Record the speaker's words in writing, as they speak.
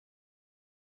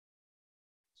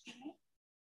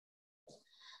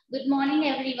Good morning,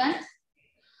 everyone.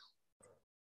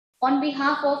 On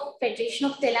behalf of Federation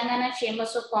of Telangana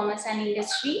Chambers of Commerce and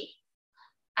Industry,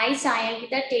 I,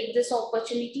 Sayangita, take this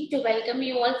opportunity to welcome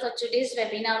you all for today's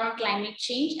webinar on climate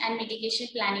change and mitigation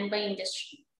planning by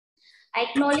industry. I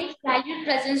acknowledge the valued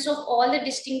presence of all the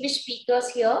distinguished speakers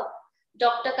here,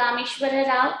 Dr. Kameshwara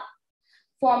Rao,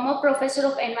 former Professor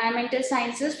of Environmental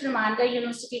Sciences from Andhra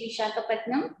University,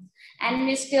 Visakhapatnam, and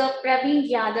Mr.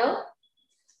 Praveen Yadav,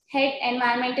 Head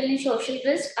Environmental and Social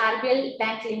Risk, RBL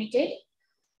Bank Limited,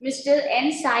 Mr. N.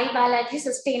 Sai Balaji,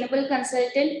 Sustainable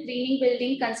Consultant, Greening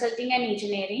Building Consulting and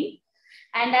Engineering,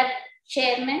 and our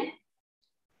Chairman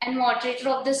and Moderator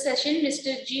of this session,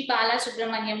 Mr. G. Bala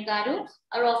Subramaniam Garu,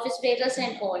 our office bearers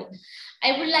and all.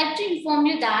 I would like to inform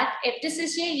you that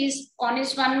FTCCI is on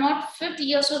its 105th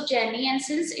years of journey, and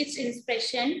since its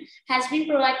inception has been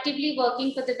proactively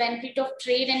working for the benefit of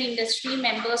trade and industry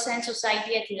members and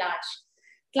society at large.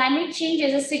 Climate change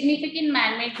is a significant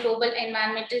man-made global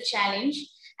environmental challenge,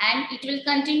 and it will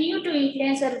continue to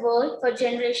influence our world for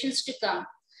generations to come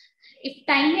if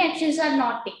timely actions are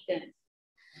not taken.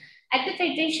 At the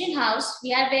Federation House,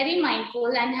 we are very mindful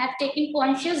and have taken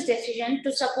conscious decision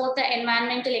to support the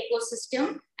environmental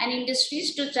ecosystem and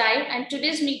industries to thrive, and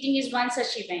today's meeting is one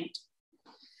such event.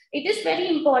 It is very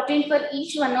important for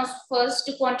each one of us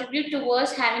to contribute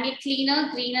towards having a cleaner,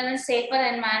 greener, and safer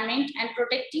environment and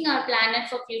protecting our planet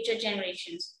for future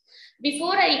generations.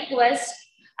 Before I request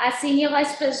our Senior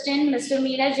Vice President, Mr.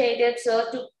 Meera Jaydev,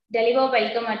 sir, to deliver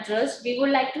welcome address, we would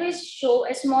like to show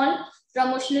a small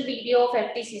promotional video of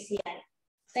FTCCI.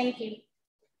 Thank you.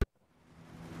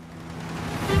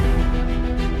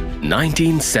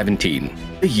 1917,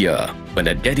 the year when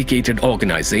a dedicated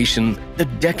organization, the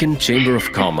Deccan Chamber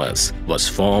of Commerce, was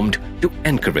formed to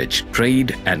encourage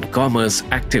trade and commerce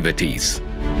activities.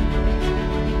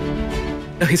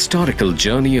 The historical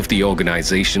journey of the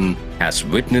organization has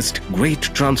witnessed great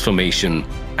transformation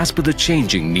as per the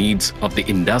changing needs of the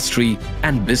industry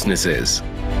and businesses.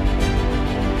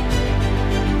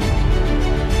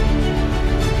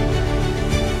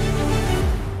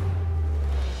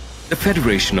 The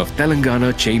Federation of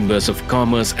Telangana Chambers of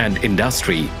Commerce and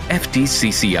Industry,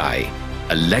 FTCCI,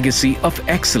 a legacy of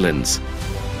excellence,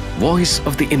 voice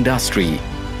of the industry,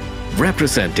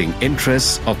 representing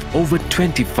interests of over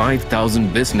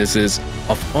 25,000 businesses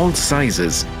of all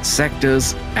sizes,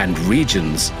 sectors and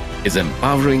regions, is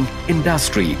empowering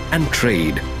industry and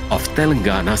trade of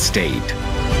Telangana state.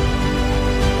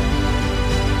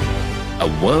 A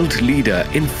world leader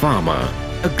in pharma,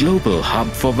 a global hub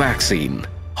for vaccine,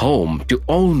 home to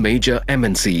all major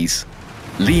MNCs,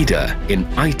 leader in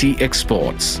IT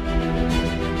exports,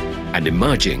 and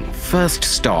emerging first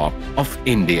stop of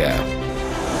India.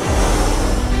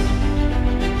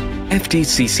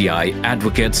 FTCCI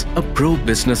advocates a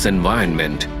pro-business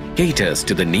environment, caters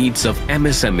to the needs of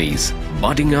MSMEs,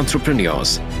 budding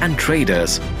entrepreneurs, and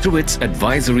traders through its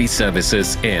advisory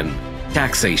services in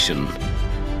taxation,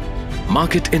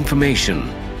 market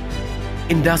information,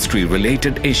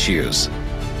 industry-related issues,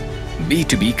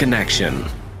 B2B connection.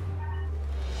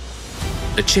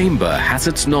 The Chamber has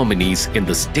its nominees in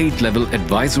the state-level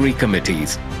advisory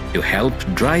committees to help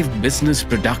drive business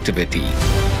productivity.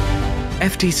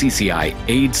 FTCCI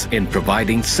aids in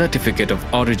providing certificate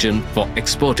of origin for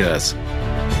exporters,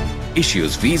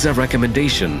 issues visa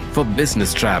recommendation for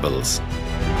business travels.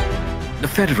 The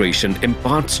Federation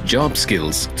imparts job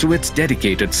skills through its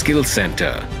dedicated skills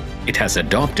center. It has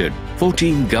adopted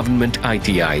 14 government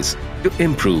ITIs to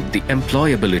improve the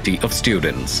employability of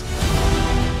students.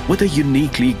 With a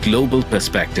uniquely global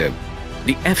perspective,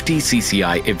 the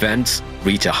FTCCI events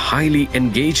reach a highly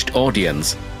engaged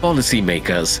audience,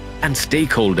 policymakers and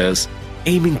stakeholders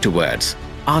aiming towards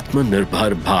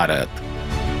Atmanirbhar Bharat.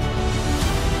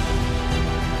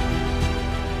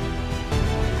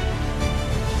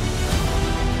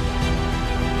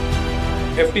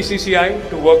 FTCCI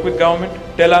to work with government,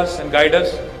 tell us and guide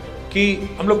us कि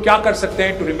हम लोग क्या कर सकते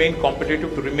हैं to remain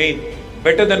competitive, to remain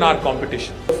better than our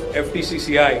competition.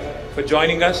 FTCCI for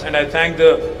joining us, and I thank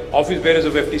the office bearers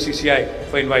of FTCCI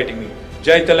for inviting me.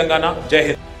 Jai Telangana, Jai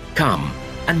Hind. Come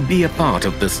and be a part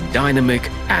of this dynamic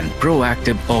and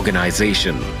proactive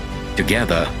organization.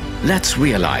 Together, let's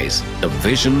realize the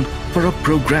vision for a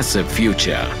progressive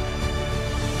future.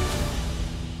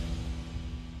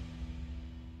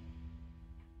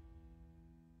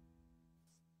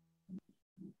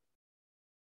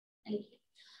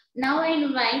 Now I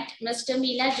invite Mr.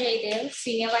 Meera Jaydev,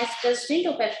 Senior Vice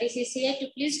President of FTCCI, to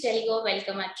please deliver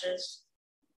welcome address.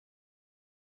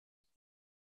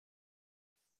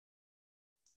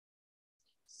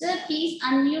 Sir, please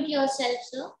unmute yourself,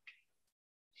 sir.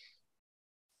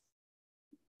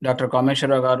 Dr.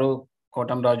 Kameshwara Garu,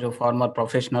 Kotam Raju, former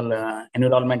professional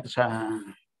environment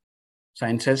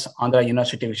sciences, Andhra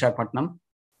University, Visakhapatnam.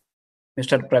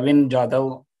 Mr. Praveen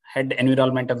Jadhav, Head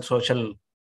Environmental Social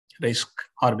Risk,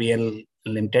 RBL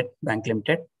Limited, Bank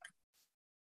Limited.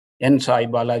 N. Sai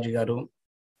Balaji Garu,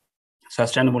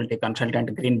 Sustainability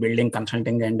Consultant, Green Building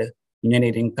Consulting and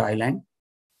Engineering, Thailand.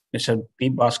 Mr. P.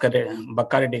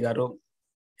 Bakkareddy Garu,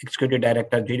 Executive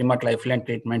Director, GDMAT Lifeline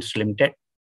Treatments Limited.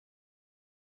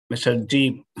 Mr.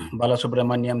 G.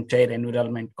 Balasubramaniam, Chair,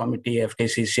 Environment Committee,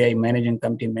 FTCCI, Managing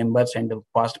Committee members and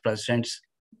past presidents.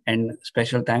 And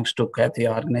special thanks to Kathy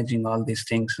organizing all these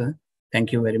things.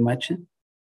 Thank you very much.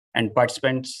 And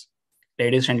participants,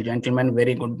 ladies and gentlemen,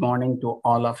 very good morning to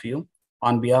all of you.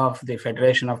 On behalf of the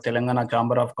Federation of Telangana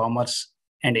Chamber of Commerce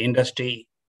and Industry,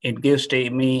 it gives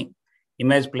me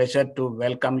immense pleasure to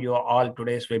welcome you all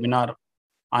today's webinar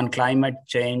on climate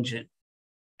change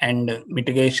and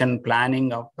mitigation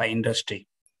planning by industry.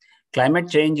 Climate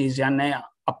change is an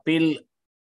uphill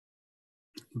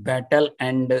battle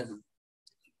and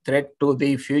threat to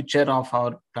the future of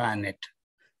our planet.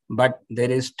 But there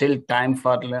is still time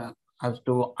for us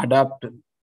to adapt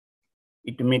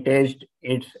it, mitigate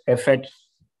its effects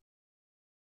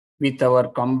with our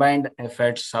combined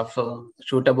efforts of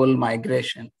suitable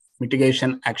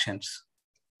mitigation actions.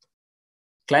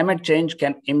 Climate change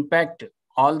can impact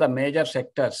all the major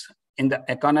sectors in the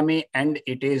economy, and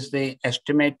it is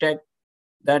estimated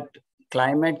that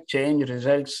climate change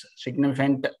results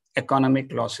significant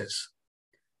economic losses.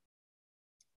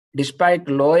 Despite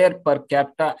lower per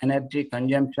capita energy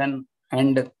consumption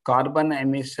and carbon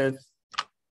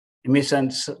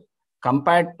emissions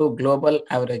compared to global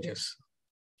averages,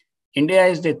 India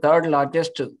is the third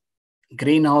largest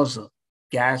greenhouse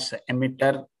gas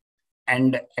emitter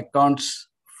and accounts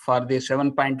for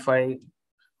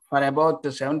about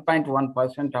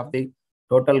 7.1% of the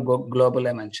total global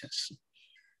emissions.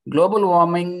 Global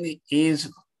warming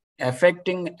is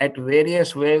affecting at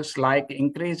various ways like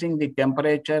increasing the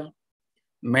temperature,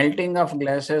 melting of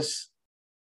glaciers,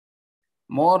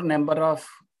 more number of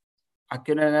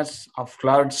occurrences of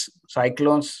floods,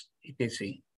 cyclones, etc.,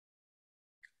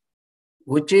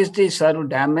 which is the serve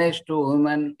damage to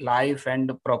human life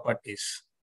and properties.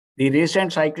 The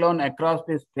recent cyclone across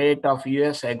the state of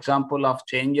US example of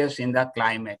changes in the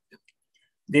climate.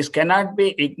 This cannot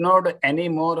be ignored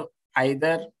anymore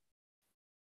either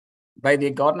by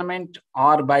the government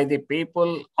or by the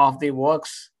people of the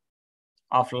works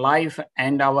of life,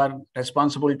 and our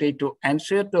responsibility to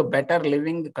ensure to better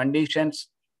living conditions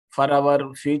for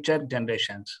our future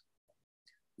generations.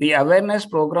 The awareness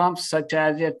programs such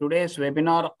as today's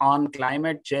webinar on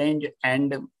climate change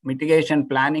and mitigation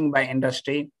planning by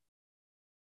industry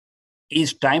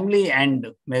is timely,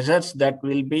 and measures that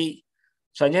will be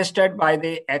suggested by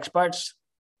the experts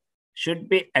should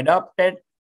be adopted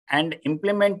and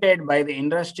implemented by the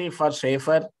industry for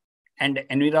safer and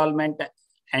environment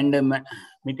and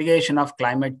mitigation of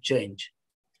climate change.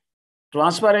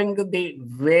 Transferring the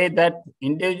way that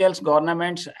individuals,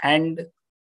 governments, and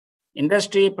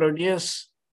industry produce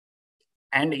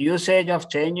and usage of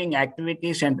changing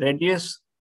activities and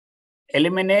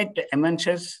eliminate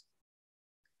emissions,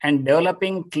 and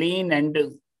developing clean and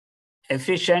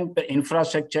efficient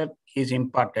infrastructure is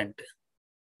important.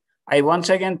 I once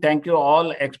again thank you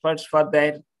all experts for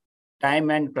their time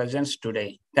and presence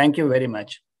today. Thank you very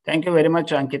much. Thank you very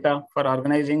much, Ankita, for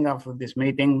organizing of this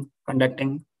meeting,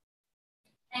 conducting.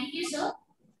 Thank you, sir.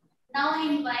 Now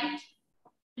I invite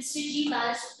Mr. G.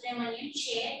 Balasubramanian,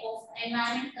 Chair of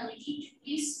Environment Committee, to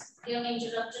please give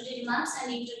introductory remarks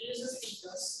and introduce the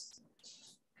speakers.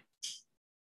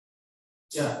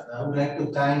 Yeah, I would like to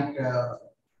thank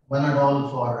one and all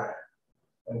for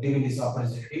giving this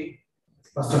opportunity.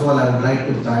 First of all, I would like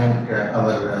to thank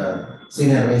our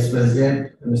Senior Vice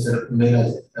President, Mr.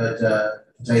 Meera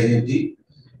Jaidev,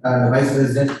 and Vice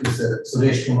President, Mr.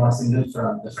 Suresh Kumar Singh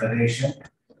from the Federation,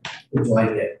 to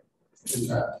join here.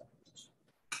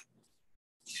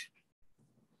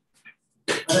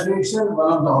 Federation,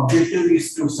 one of the objectives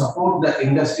is to support the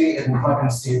industry and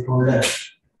important stakeholders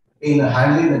in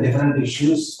handling the different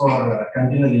issues for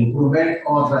continual improvement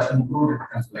or improved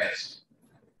compliance.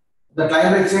 The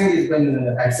climate change has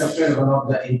been accepted one of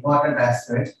the important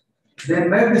aspects. There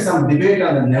may be some debate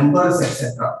on the numbers,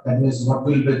 etc. That means what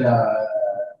will be the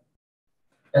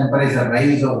temperature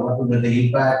rise, or what will be the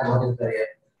impact, what is the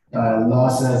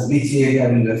losses, which area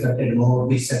will be affected more,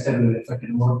 which sector will be affected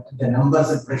more. The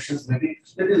numbers and pressures may be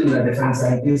little different.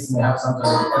 Scientists may have some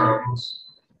kind of different views.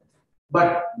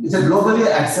 But it's globally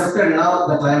accepted now.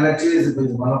 The climate change is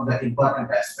one of the important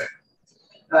aspects.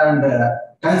 And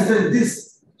consider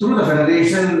this through the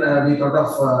federation, we thought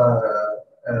of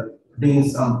doing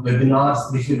some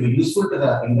webinars which will be useful to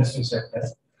the industry sector,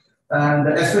 and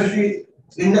especially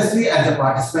industry as a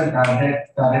participant,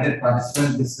 targeted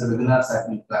participant. These webinars have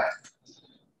been planned.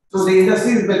 So the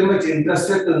industry is very much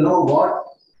interested to know what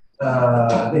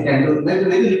they can do. Maybe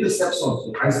very little steps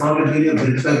also. I strongly believe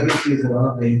verifiability is one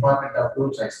of the important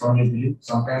approach. I strongly believe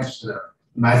sometimes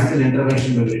magical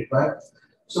intervention will be required.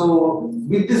 So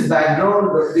with this background,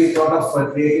 we thought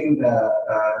of creating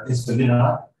this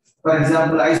webinar. For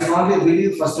example, I strongly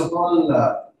believe, first of all,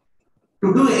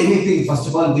 to do anything, first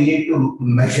of all, we need to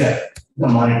measure the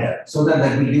monitor so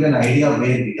that will give an idea of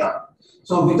where we are.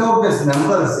 So without these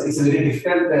numbers, it's very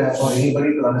difficult for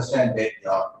anybody to understand where we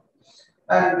are.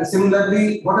 And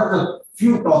similarly, what are the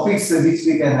few topics which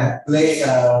we can play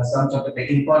some sort of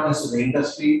importance to the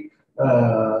industry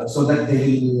so that they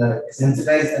will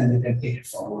sensitize and they can take it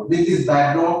forward. With this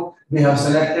background, we have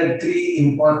selected 3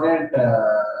 important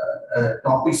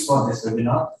topics for this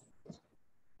webinar.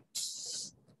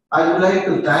 I would like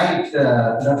to thank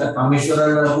Dr.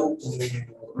 Kameshwaran,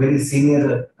 very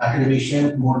senior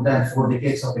academician, more than 4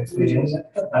 decades of experience,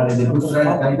 and a good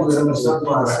friend. Thank you very much, sir,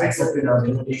 for accepting our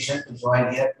invitation to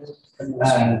join here.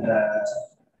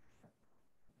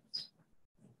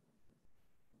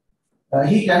 And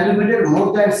he contributed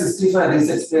more than 65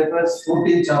 research papers,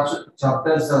 14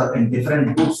 chapters in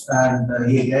different books, and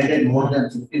he guided more than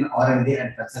 15 R&D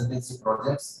and consultancy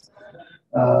projects.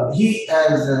 He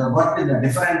has worked in the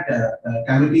different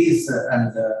committees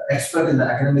and expert in the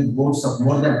academic boards of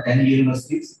more than 10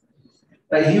 universities.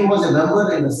 He was a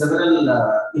member in several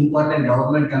important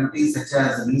government committees such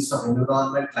as the Ministry of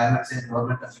Environment, Climate Change,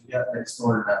 Government of India, that's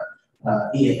called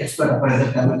Expert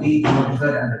Appraisal Committee,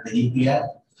 notified under the EPR.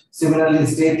 Similarly,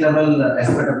 state level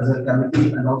Expert Appraisal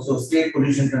Committee and also State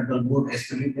Pollution Control Board,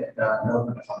 especially the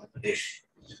Government of Andhra Pradesh.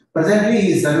 Presently,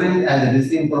 he is serving as a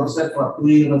visiting professor for 2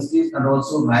 universities and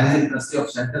also managing trustee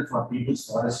of Center for People's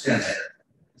Forestry and Health.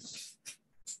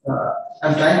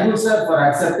 I'm thankful, sir, for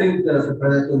accepting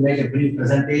to make a brief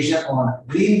presentation on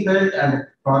green belt and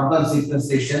carbon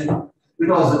sequestration,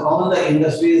 because all the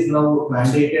industry is now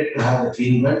mandated to have a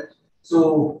green belt.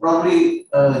 So probably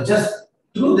just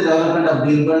through the development of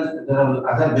green belt, there are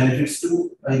other benefits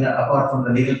too, apart from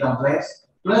the legal compliance.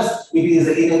 Plus, it is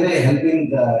in a way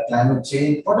helping the climate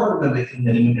change, whatever may be in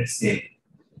the limited scale.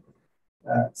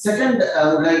 Second,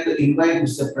 I would like to invite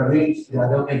Mr. Praveen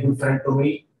Yadav, a good friend to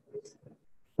me.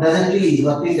 Presently, he is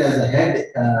working as a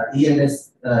head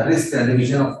ENS risk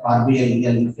division of RBI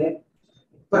UK.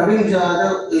 Praveen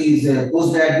Yadav is a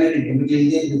postgraduate in chemical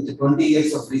engineering with 20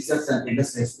 years of research and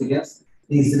industry experience.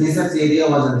 His research area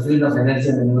was in the field of energy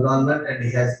and environment, and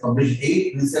he has published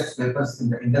 8 research papers in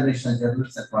the international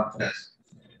journals and conferences.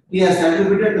 He has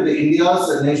contributed to the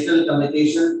India's national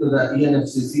communication to the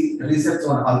ENFCC, research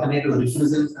on alternative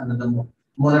refusals and the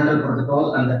monitor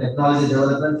protocol and the technology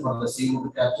development for the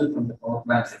CO2 capture from the power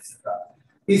plants, etc.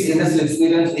 His industry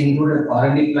experience included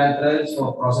R&D plant trials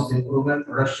for process improvement,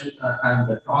 production,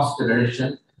 and cost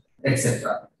reduction,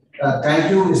 etc.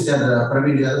 Thank you, Mr.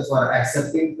 Praveen Yadav, for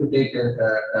accepting to take a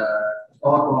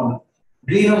talk on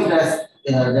greenhouse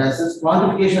gases,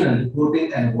 quantification and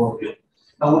reporting and overview.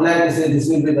 I would like to say this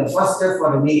will be the first step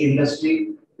for any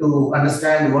industry to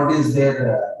understand what is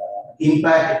their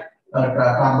impact,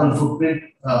 carbon footprint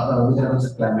with regards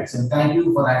to climate. And thank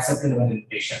you for accepting our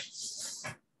invitation.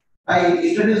 I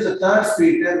introduce the third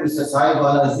speaker, Mr. Sai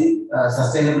Balaji,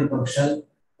 sustainable professional.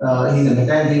 He is a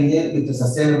mechanical engineer with a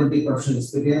sustainability professional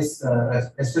experience,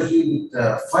 especially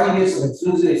with 5 years of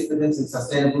exclusive experience in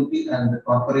sustainability and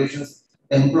corporations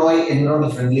employ environmental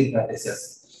friendly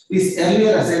practices. His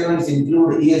earlier assignments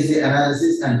include ESG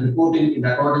analysis and reporting in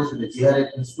accordance with the GRI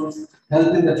principles,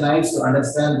 helping the clients to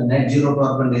understand the net zero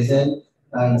carbon design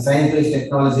and science-based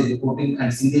technology reporting and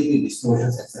CDP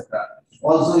disclosures, etc.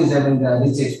 Also, he is having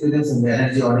rich experience in the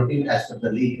energy auditing as per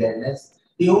the lead guidelines.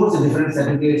 He holds different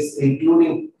certificates,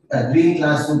 including Green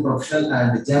Classroom Professional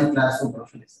and GEM Classroom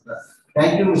Professional, etc.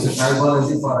 Thank you, Mr. Sai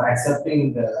Balaji, for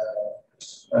accepting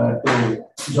to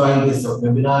join this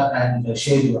webinar and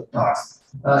share your thoughts.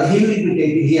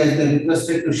 He has been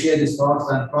requested to share his thoughts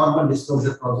on carbon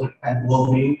disclosure project and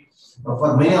overview.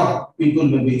 For many of people,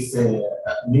 maybe it's a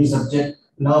new subject.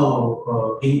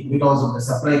 Now, because of the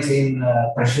supply chain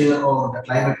pressure or the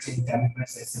climate change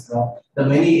commitments, etc., the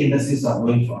many industries are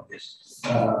going for this.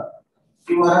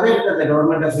 You are aware that the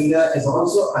government of India has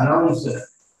also announced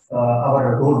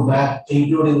our roadmap,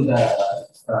 including the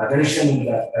reduction in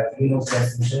the greenhouse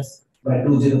gas emissions by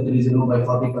 2030 by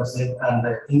 40%, and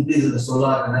the increase in the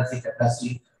solar energy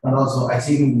capacity, and also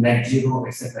achieving net zero,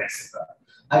 etc., etc.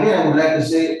 Again, I would like to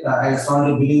say I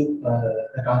strongly believe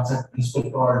the concept is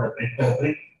called grid by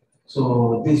grid.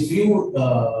 So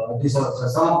these are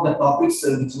some of the topics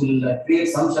which will create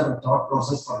some sort of thought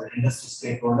process for the industry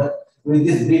stakeholder. With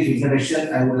this brief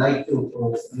introduction, I would like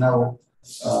to now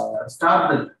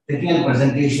start the technical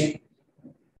presentation.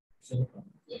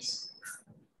 Yes.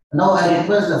 Now I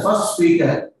request the first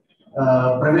speaker,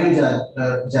 Praveen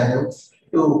Jadhav,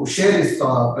 to share his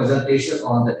presentation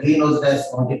on the greenhouse gas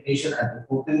quantification and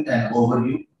reporting and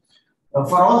overview.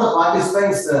 For all the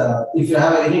participants, if you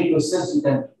have any questions, you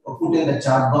can put in the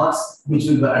chat box, which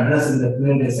will be addressed in the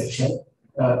Q&A section,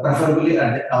 preferably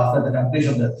after the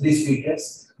completion of the three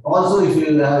speakers. Also, if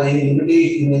you have any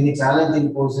limitation, any challenge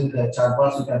in posting the chat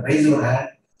box, you can raise your hand.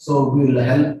 So we will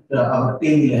help, our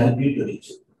team will help you to reach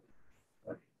you.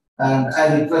 And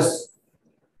I request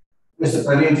Mr.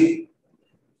 Praveenji,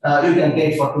 you can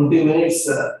take for 20 minutes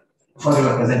for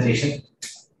your presentation.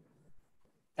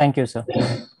 Thank you, sir.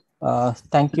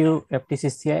 Thank you,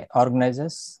 FTCCI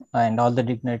organizers and all the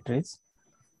dignitaries.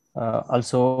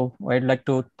 Also, I'd like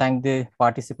to thank the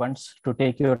participants to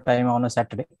take your time on a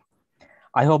Saturday.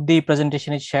 I hope the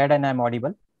presentation is shared and I'm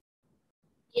audible.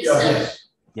 Yes, sir.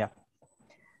 Yeah.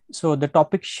 So the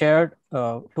topic shared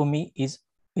to me is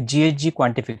GHG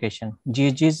quantification.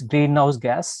 GHG is greenhouse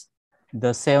gas,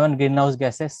 the 7 greenhouse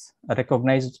gases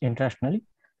recognized internationally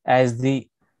as the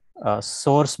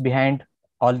source behind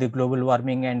all the global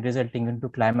warming and resulting into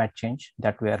climate change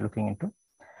that we are looking into.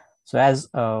 So as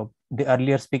the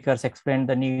earlier speakers explained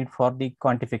the need for the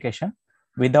quantification,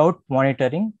 without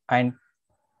monitoring and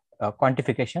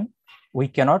quantification, we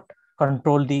cannot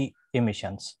control the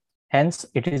emissions. Hence,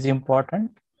 it is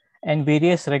important, and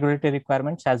various regulatory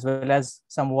requirements as well as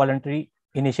some voluntary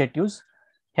initiatives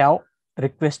have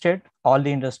requested all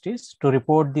the industries to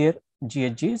report their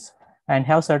GHGs and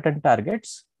have certain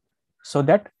targets so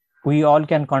that we all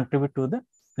can contribute to the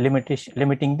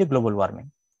limiting the global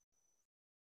warming.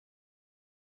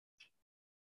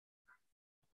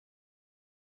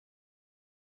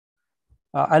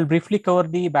 I'll briefly cover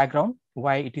the background,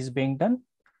 why it is being done,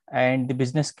 and the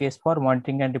business case for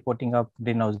monitoring and reporting of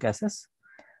greenhouse gases.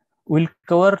 We'll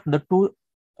cover the 2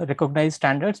 recognized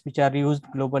standards which are used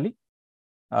globally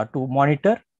to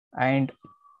monitor and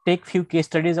take few case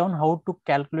studies on how to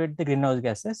calculate the greenhouse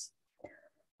gases.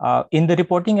 In the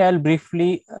reporting, I'll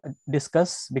briefly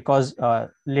discuss because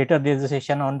later there's a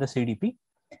session on the CDP.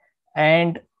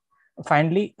 And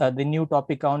finally, the new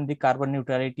topic on the carbon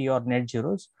neutrality or net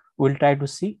zeros. We'll try to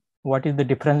see what is the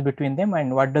difference between them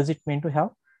and what does it mean to have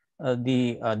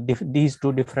these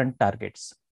 2 different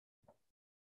targets.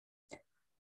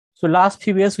 So last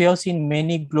few years, we have seen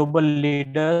many global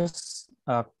leaders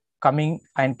coming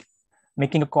and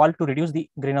making a call to reduce the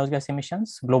greenhouse gas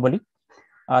emissions globally.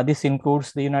 This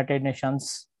includes the United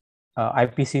Nations,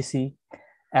 IPCC,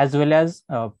 as well as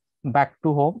back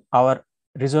to home, our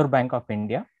Reserve Bank of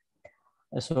India.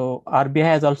 So RBI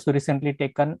has also recently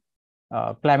taken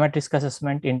climate risk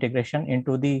assessment integration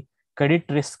into the credit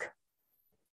risk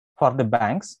for the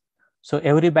banks. So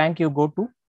every bank you go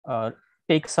to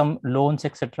take some loans,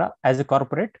 etc. as a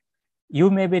corporate, you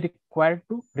may be required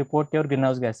to report your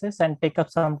greenhouse gases and take up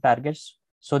some targets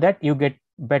so that you get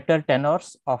better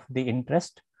tenors of the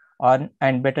interest on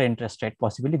and better interest rate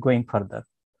possibly going further.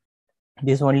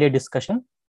 This is only a discussion.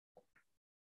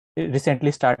 It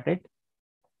recently started.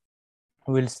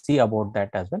 We'll see about that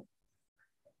as well.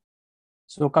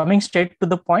 So coming straight to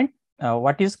the point,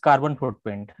 what is carbon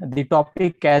footprint? The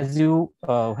topic, as you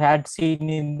had seen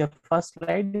in the first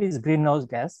slide, is greenhouse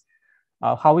gas.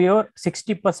 However,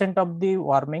 60% of the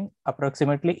warming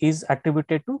approximately is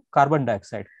attributed to carbon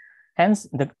dioxide. Hence,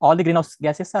 all the greenhouse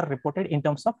gases are reported in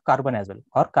terms of carbon as well,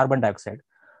 or carbon dioxide.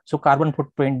 So carbon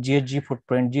footprint,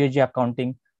 GHG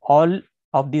accounting, all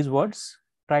of these words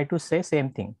try to say same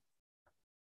thing.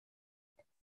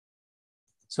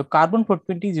 So carbon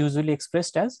footprint is usually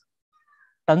expressed as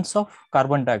tons of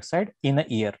carbon dioxide in a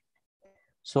year.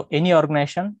 So any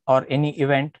organization or any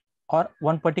event or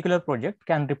one particular project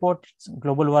can report its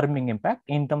global warming impact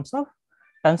in terms of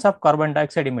tons of carbon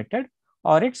dioxide emitted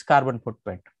or its carbon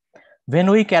footprint.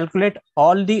 When we calculate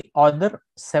all the other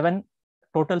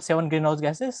total 7 greenhouse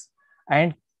gases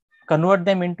and convert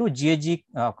them into GHG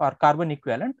or carbon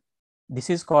equivalent, this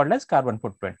is called as carbon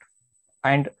footprint.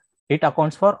 And it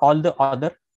accounts for all the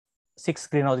other 6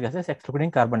 greenhouse gases excluding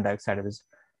carbon dioxide.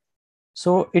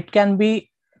 So it can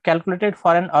be calculated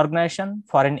for an organization,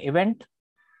 for an event,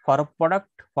 for a product,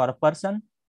 for a person.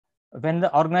 When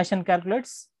the organization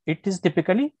calculates, it is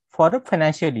typically for a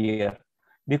financial year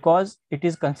because it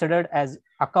is considered as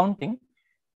accounting.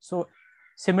 So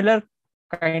similar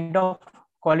kind of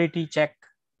quality check,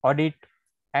 audit,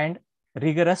 and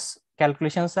rigorous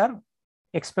calculations are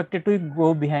expected to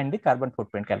go behind the carbon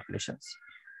footprint calculations.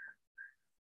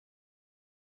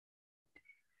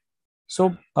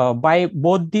 So by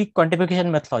both the quantification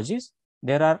methodologies,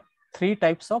 there are three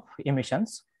types of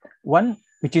emissions. One,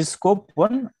 which is scope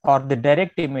 1 or the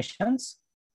direct emissions.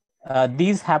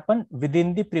 These happen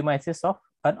within the premises of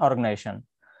an organization.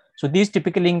 So these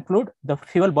typically include the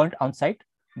fuel burnt on site,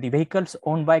 the vehicles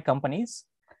owned by companies,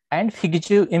 and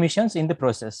fugitive emissions in the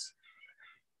process.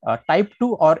 Type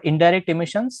 2 or indirect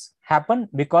emissions happen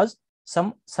because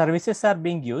some services are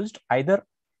being used, either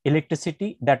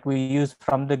electricity that we use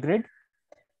from the grid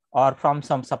or from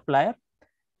some supplier.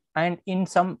 And in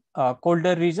some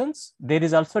colder regions, there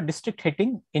is also district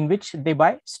heating, in which they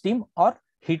buy steam or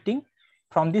heating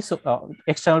from the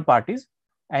external parties.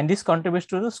 And this contributes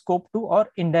to the scope 2 or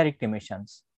indirect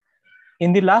emissions.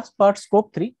 In the last part,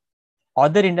 scope 3,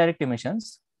 other indirect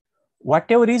emissions,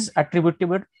 whatever is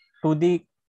attributable to the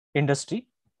industry,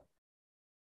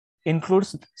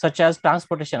 includes such as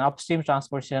transportation, upstream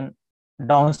transportation,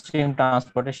 downstream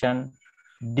transportation,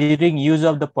 during use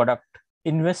of the product,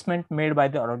 investment made by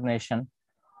the organization.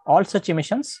 All such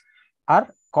emissions are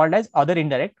called as other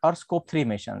indirect or scope 3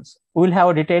 emissions. We will have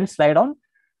a detailed slide on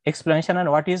explanation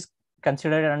on what is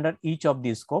considered under each of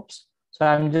these scopes. So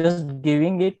I'm just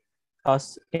giving it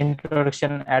as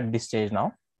introduction at this stage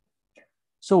now.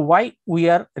 So why we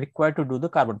are required to do the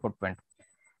carbon footprint?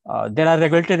 There are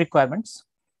regulatory requirements,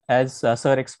 as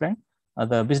Sir explained.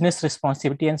 The business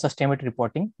responsibility and sustainability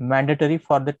reporting mandatory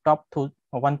for the top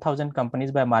 1,000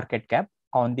 companies by market cap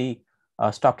on the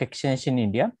stock exchange in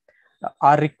India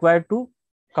are required to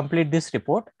complete this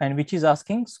report, and which is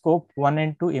asking scope 1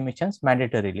 and 2 emissions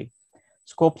mandatorily.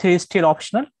 Scope 3 is still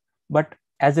optional, but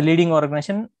as a leading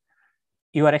organization,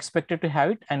 you are expected to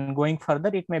have it, and going further,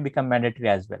 it may become mandatory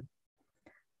as well.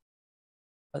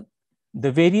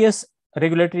 The various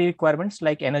regulatory requirements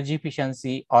like energy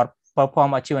efficiency or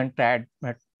perform, achieve, and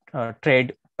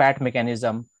trade PAT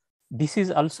mechanism. This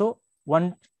is also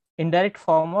one indirect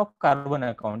form of carbon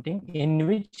accounting, in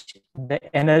which the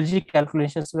energy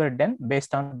calculations were done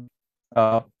based on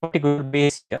a particular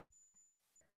base year.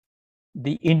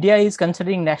 The India is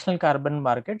considering national carbon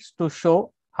markets to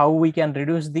show how we can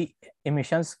reduce the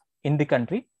emissions in the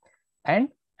country and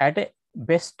at a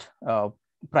best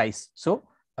price. So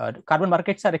carbon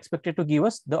markets are expected to give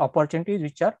us the opportunities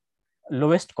which are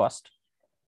lowest cost.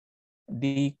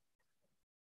 The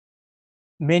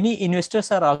many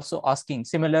investors are also asking,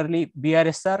 similarly,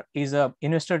 BRSR is a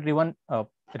investor driven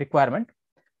requirement.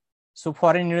 So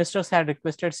foreign investors had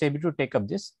requested SEBI to take up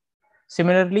this.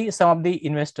 Similarly, some of the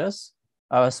investors,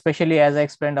 especially as I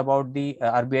explained about the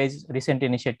RBI's recent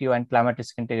initiative and climate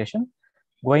risk integration,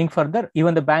 going further,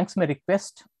 even the banks may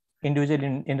request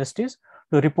individual industries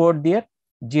to report their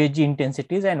GHG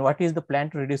intensities and what is the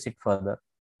plan to reduce it further.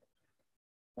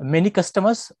 Many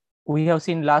customers we have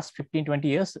seen last 15-20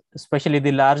 years, especially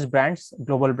the large brands,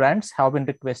 global brands, have been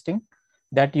requesting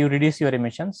that you reduce your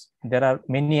emissions. There are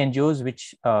many NGOs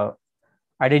which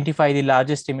identify the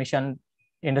largest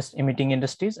emitting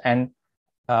industries and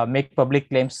make public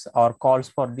claims or calls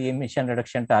for the emission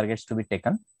reduction targets to be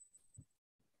taken.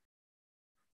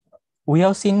 We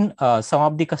have seen some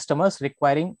of the customers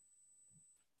requiring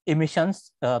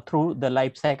emissions through the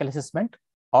life cycle assessment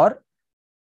or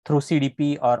through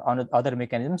CDP or on other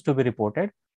mechanisms to be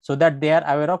reported, so that they are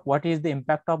aware of what is the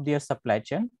impact of their supply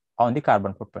chain on the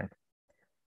carbon footprint.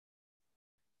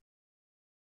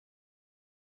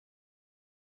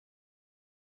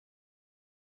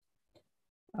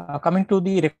 Coming to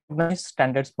the recognized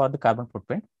standards for the carbon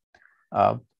footprint,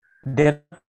 there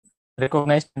are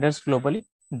recognized standards globally.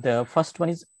 The first one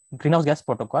is Greenhouse Gas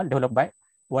Protocol, developed by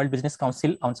World Business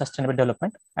Council on Sustainable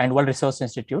Development and World Resource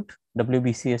Institute,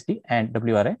 WBCSD and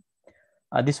WRI.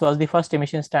 This was the first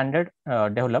emission standard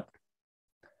developed.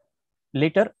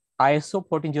 Later, ISO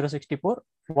 14064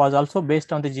 was also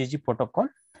based on the GHG protocol,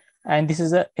 and this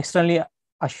is externally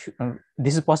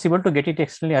this is possible to get it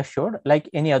externally assured like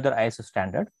any other ISO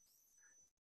standard.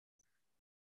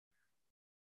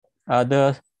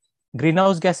 The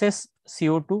greenhouse gases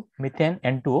CO2, methane,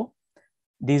 N2O,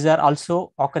 these are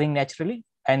also occurring naturally,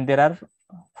 and there are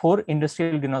 4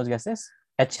 industrial greenhouse gases: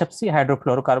 HFC,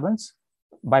 hydrofluorocarbons,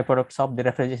 byproducts of the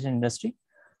refrigeration industry;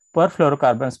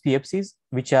 perfluorocarbons, PFCs,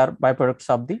 which are byproducts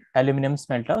of the aluminum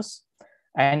smelters;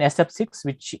 and SF6,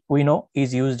 which we know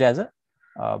is used as a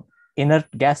inert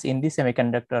gas in the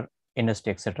semiconductor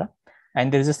industry, etc.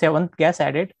 And there is a 7th gas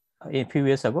added a few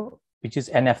years ago, which is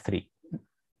NF3.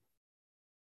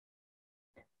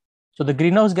 So the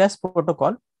greenhouse gas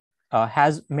protocol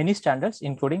has many standards,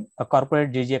 including a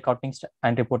corporate GHG accounting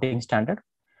and reporting standard.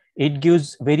 It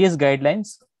gives various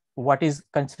guidelines, what is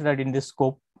considered in the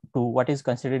scope 2, what is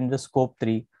considered in the scope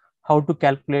 3, how to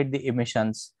calculate the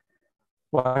emissions,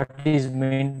 what is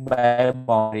meant by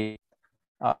boundary.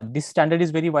 This standard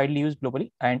is very widely used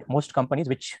globally, and most companies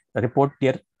which report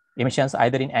their emissions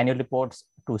either in annual reports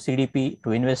to CDP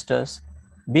to investors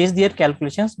base their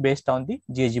calculations based on the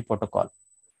GHG protocol.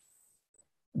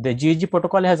 The GHG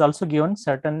protocol has also given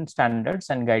certain standards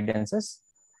and guidances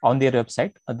on their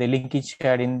website. The link is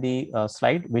shared in the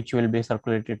slide, which will be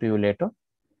circulated to you later.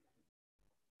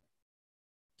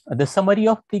 The summary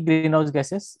of the greenhouse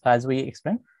gases, as we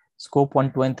explained, scope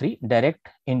 1, 2, and 3, direct,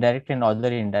 indirect, and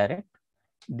other indirect.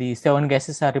 The 7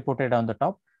 gases are reported on the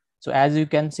top. So as you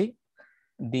can see,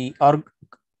 the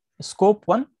scope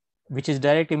 1, which is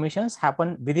direct emissions,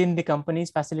 happen within the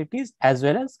company's facilities as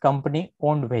well as company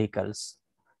owned vehicles.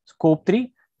 Scope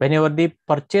 3, whenever the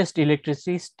purchased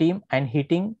electricity, steam, and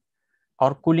heating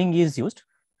or cooling is used,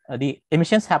 the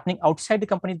emissions happening outside the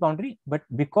company's boundary, but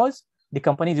because the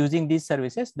company is using these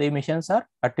services, the emissions are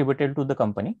attributed to the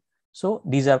company. So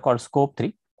these are called scope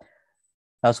 3,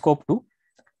 scope 2.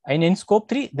 And in scope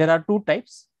 3, there are 2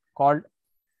 types called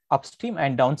upstream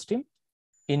and downstream.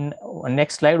 In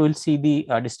next slide, we'll see the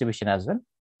distribution as well.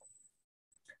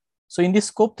 So in this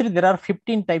scope 3, there are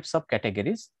 15 types of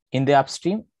categories. In the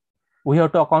upstream, we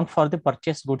have to account for the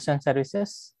purchased goods and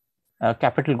services,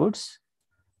 capital goods,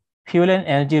 fuel and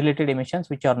energy related emissions,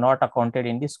 which are not accounted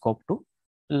in the scope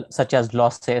 2, such as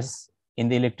losses in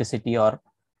the electricity or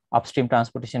upstream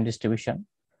transportation distribution,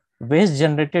 waste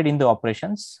generated in the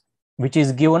operations, which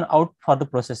is given out for the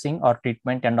processing or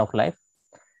treatment end of life,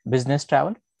 business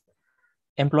travel,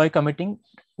 employee committing,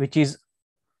 which is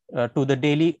to the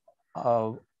daily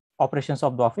operations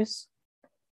of the office.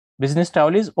 Business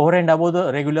travel is over and above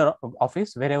the regular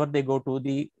office, wherever they go to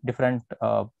the different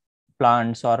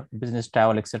plants or business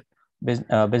travel, etc.,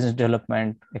 business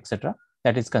development, etc.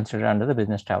 That is considered under the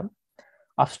business travel.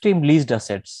 Upstream leased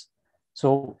assets.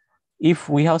 So if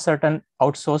we have certain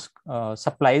outsourced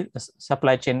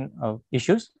supply chain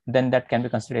issues, then that can be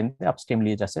considered in the upstream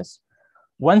leased assets.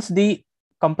 Once the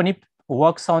company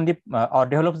works on the or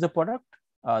develops the product,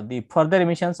 the further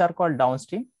emissions are called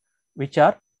downstream, which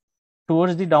are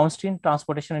towards the downstream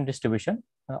transportation and distribution.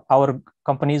 Our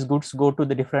company's goods go to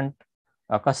the different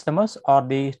customers or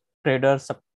the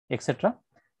traders, etc.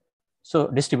 So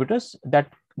distributors, that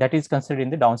is considered in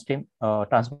the downstream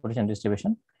transportation and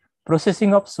distribution.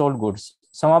 Processing of sold goods.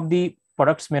 Some of the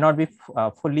products may not be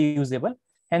fully usable.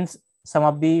 Hence, some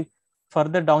of the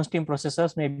further downstream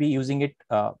processors may be using it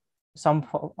some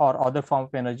or other form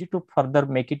of energy to further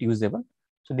make it usable.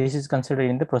 So this is considered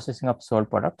in the processing of sold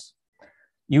products.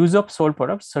 Use of sold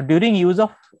products. So during use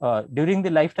of during the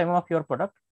lifetime of your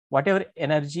product, whatever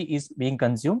energy is being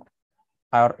consumed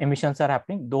or emissions are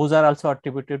happening, those are also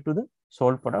attributed to the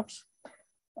sold products.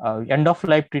 End of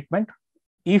life treatment.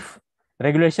 If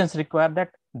regulations require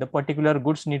that the particular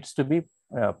goods needs to be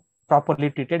properly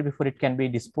treated before it can be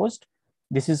disposed,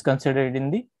 this is considered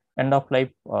in the end of life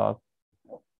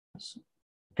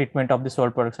treatment of the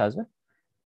sold products as well.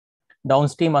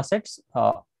 Downstream assets,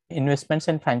 investments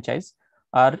and franchise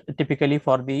are typically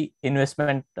for the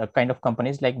investment kind of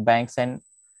companies like banks and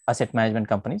asset management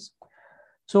companies.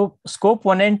 So scope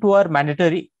 1 and 2 are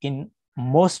mandatory in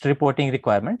most reporting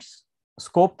requirements.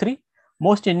 Scope 3,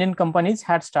 most Indian companies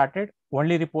had started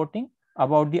only reporting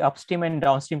about the upstream and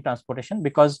downstream transportation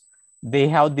because they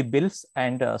have the bills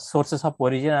and sources of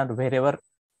origin, and wherever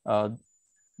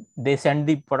they send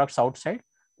the products outside,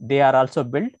 they are also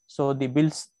billed. So the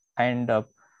bills and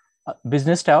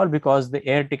business travel, because the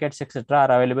air tickets, etc.,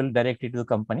 are available directly to the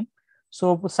company.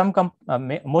 So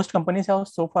most companies have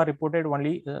so far reported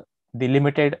only the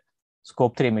limited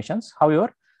scope 3 emissions.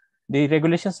 However, the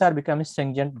regulations are becoming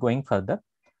stringent going further.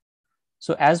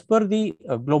 So as per the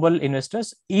global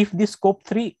investors, if the scope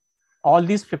 3, all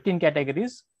these 15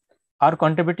 categories are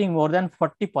contributing more than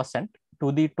 40%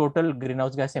 to the total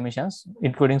greenhouse gas emissions,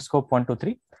 including scope 1, 2,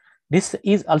 3, this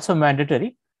is also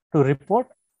mandatory to report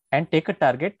and take a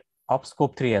target of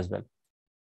scope 3 as well.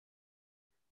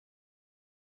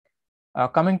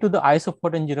 Coming to the ISO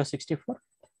 14064.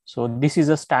 So this is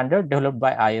a standard developed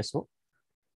by ISO,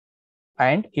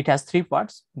 and it has 3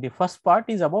 parts. The first part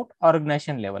is about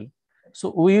organization level.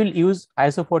 So we will use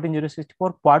ISO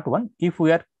 14064 part 1 if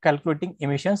we are calculating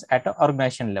emissions at an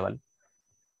organization level.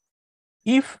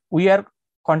 If we are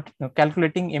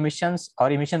calculating emissions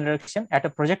or emission reduction at a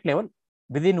project level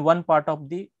within one part of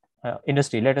the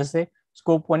industry, let us say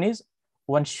scope 1 is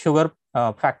one sugar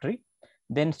factory,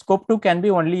 then scope 2 can be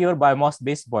only your biomass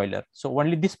based boiler. So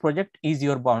only this project is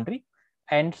your boundary,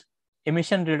 and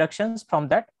emission reductions from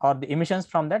that, or the emissions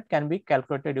from that, can be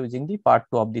calculated using the part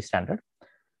 2 of the standard.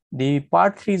 The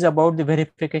part 3 is about the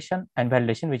verification and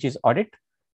validation, which is audit.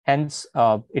 Hence,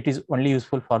 it is only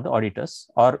useful for the auditors,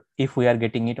 or if we are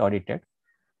getting it audited.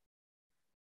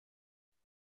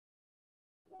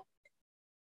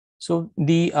 So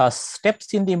the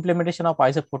steps in the implementation of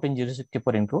ISO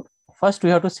 14064 include: first, we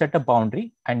have to set a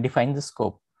boundary and define the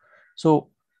scope.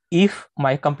 So if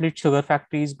my complete sugar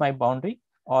factory is my boundary,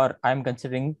 or I'm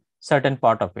considering certain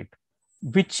part of it,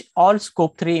 which all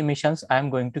scope 3 emissions I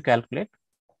am going to calculate,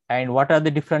 and what are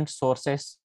the different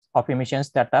sources of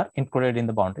emissions that are included in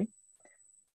the boundary.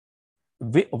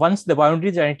 Once the boundary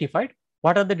is identified,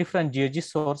 what are the different GHG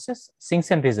sources,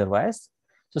 sinks and reservoirs?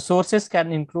 So sources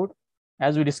can include,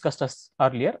 as we discussed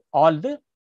earlier, all the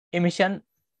emission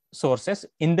sources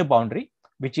in the boundary,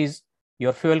 which is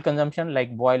your fuel consumption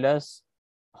like boilers,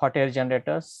 hot air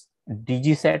generators,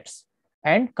 DG sets,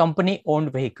 and company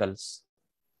owned vehicles,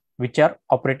 which are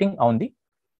operating on the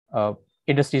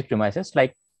industry premises,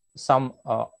 like some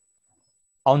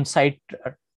on-site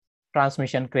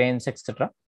transmission cranes, etc.,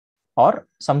 or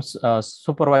some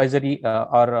supervisory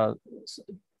or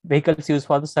vehicles used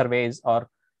for the surveys, or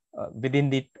within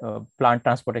the plant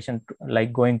transportation,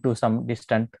 like going to some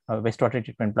distant wastewater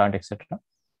treatment plant, etc.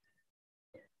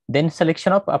 Then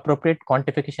selection of appropriate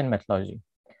quantification methodology.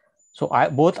 So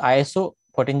both ISO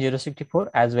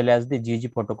 14064 as well as the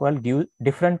GHG protocol give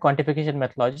different quantification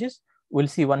methodologies. We'll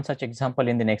see one such example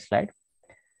in the next slide.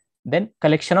 Then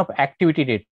collection of activity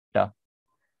data.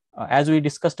 As we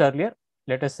discussed earlier,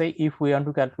 let us say if we want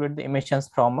to calculate the emissions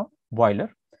from a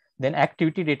boiler, then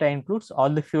activity data includes all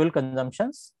the fuel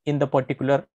consumptions in the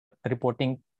particular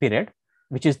reporting period,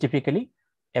 which is typically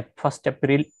 1st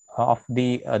April of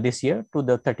the this year to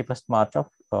the 31st March of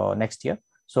next year.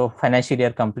 So financial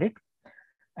year complete,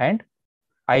 and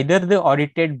either the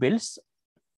audited bills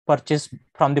purchased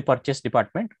from the purchase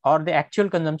department, or the actual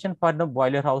consumption for the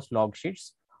boiler house log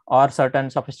sheets, or certain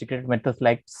sophisticated methods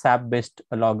like SAP based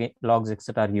logs,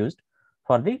 etc. are used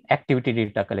for the activity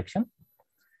data collection.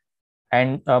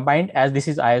 And mind, as this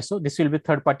is ISO, this will be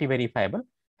third party verifiable.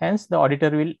 Hence, the auditor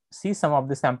will see some of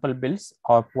the sample bills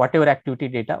of whatever activity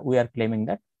data we are claiming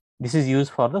that this is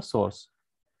used for the source.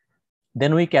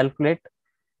 Then we calculate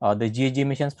the GHG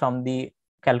emissions from the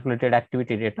calculated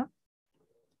activity data.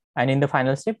 And in the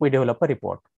final step, we develop a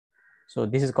report. So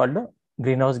this is called the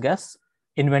greenhouse gas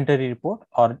inventory report,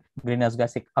 or greenhouse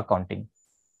gas accounting.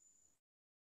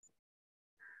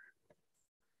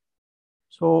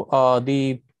 So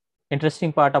the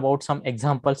interesting part about some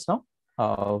examples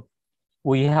now.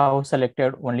 We have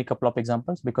selected only a couple of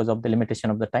examples because of the limitation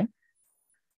of the time.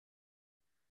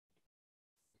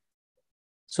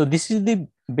 So this is the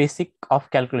basic of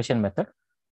calculation method.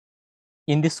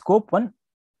 In the scope 1,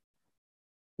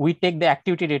 we take the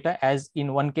activity data, as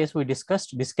in one case we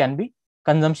discussed, this can be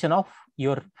consumption of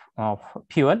your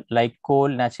fuel like coal,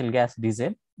 natural gas,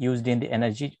 diesel used in the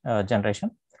energy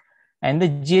generation, and the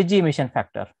GHG emission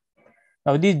factor.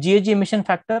 Now these GHG emission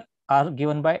factor are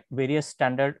given by various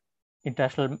standard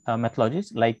international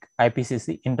methodologies like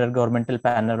IPCC, Intergovernmental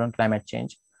Panel on Climate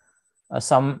Change.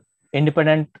 Some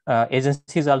independent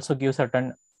agencies also give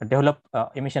certain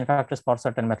emission factors for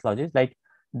certain methodologies, like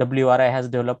WRI has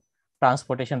developed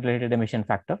transportation related emission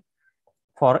factor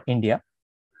for India.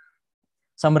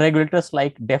 Some regulators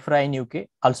like DEFRA in UK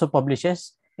also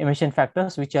publishes emission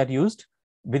factors which are used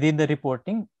within the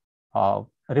reporting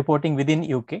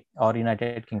within UK or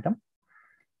United Kingdom.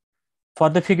 For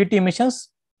the fugitive emissions,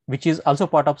 which is also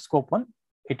part of scope 1,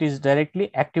 it is directly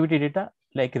activity data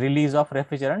like release of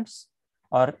refrigerants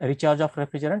or recharge of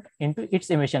refrigerant into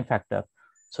its emission factor.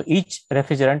 So each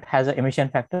refrigerant has an emission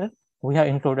factor. We have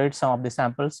included some of the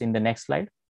samples in the next slide.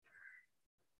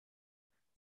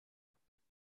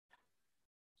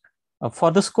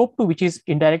 For the scope 2, which is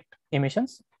indirect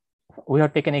emissions, we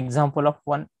have taken an example of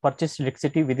one purchased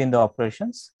electricity within the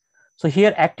operations. So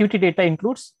here activity data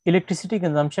includes electricity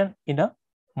consumption in a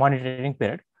monitoring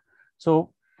period.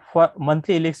 So for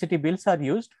monthly electricity bills are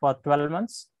used for 12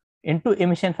 months into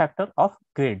emission factor of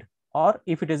grid, or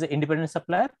if it is an independent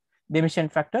supplier, the emission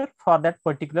factor for that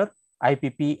particular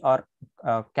IPP or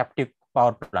captive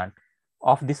power plant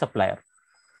of the supplier.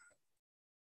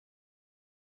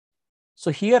 So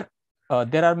here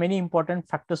there are many important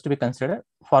factors to be considered.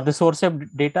 For the source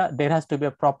of data, there has to be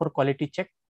a proper quality check.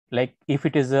 Like if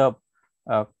it is a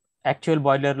actual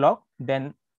boiler log,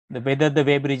 then whether the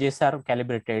weigh bridges are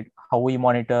calibrated, how we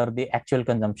monitor the actual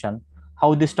consumption,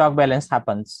 how the stock balance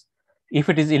happens. If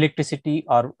it is electricity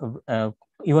or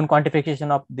even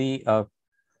quantification of the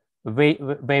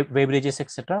weigh bridges,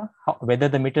 etc., whether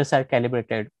the meters are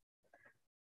calibrated.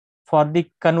 For the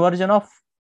conversion of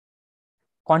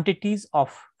quantities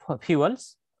of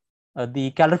fuels,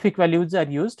 the calorific values are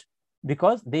used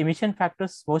because the emission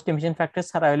factors, most emission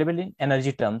factors are available in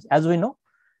energy terms. As we know,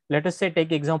 let us say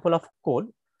take example of coal.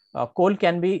 Coal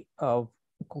can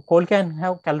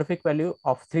have calorific value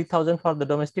of 3000 for the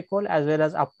domestic coal as well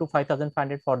as up to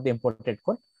 5500 for the imported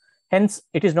coal. Hence,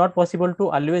 it is not possible to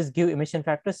always give emission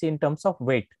factors in terms of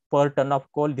weight per ton of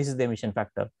coal. This is the emission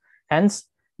factor. Hence,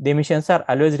 the emissions are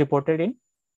always reported in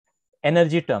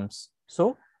energy terms.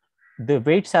 So, the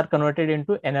weights are converted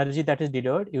into energy that is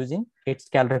delivered using its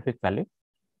calorific value.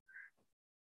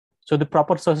 So, the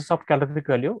proper sources of calorific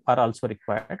value are also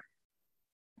required.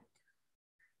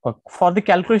 For the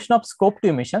calculation of scope 2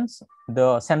 emissions,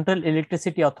 the Central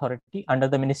Electricity Authority under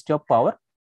the Ministry of Power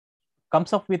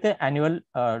comes up with an annual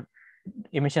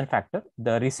emission factor.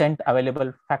 The recent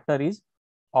available factor is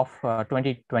of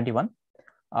 2021.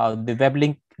 The web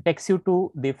link takes you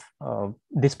to the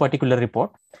this particular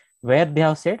report, where they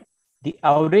have said the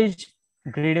average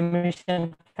grid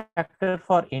emission factor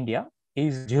for India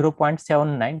is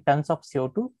 0.79 tons of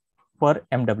CO2 per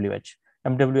MWH.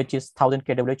 MWH is 1000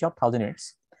 kWh of 1000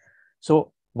 units.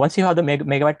 So once you have the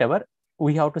megawatt hour,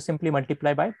 we have to simply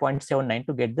multiply by 0.79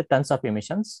 to get the tons of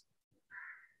emissions.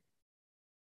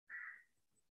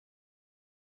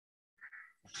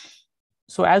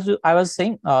 So as I was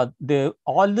saying, all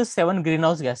the 7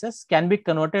 greenhouse gases can be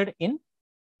converted in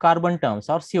carbon terms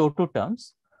or CO2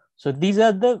 terms. So these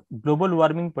are the global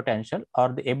warming potential or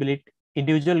the ability,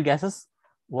 individual gases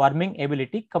warming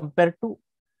ability compared to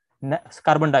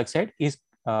carbon dioxide is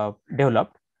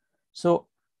developed. So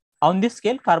on this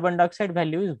scale, carbon dioxide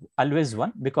value is always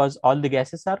 1 because all the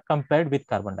gases are compared with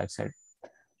carbon dioxide.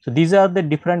 So these are the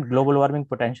different global warming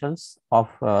potentials of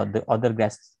the other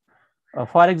gases.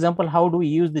 For example, how do we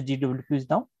use the GWPs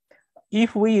now?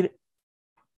 If we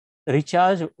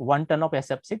recharge 1 ton of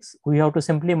SF6, we have to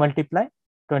simply multiply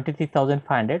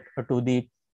 23,500 to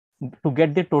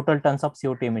get the total tons of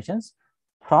CO2 emissions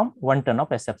from 1 ton of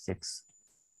SF6.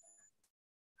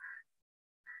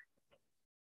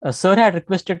 Sir had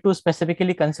requested to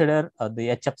specifically consider the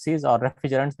HFCs or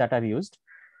refrigerants that are used.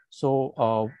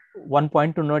 So one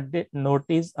point to note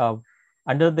is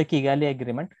under the Kigali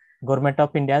Agreement, Government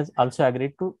of India has also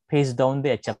agreed to phase down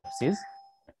the HFCs.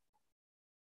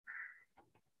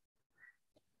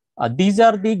 These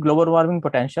are the global warming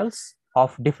potentials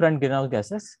of different greenhouse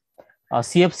gases.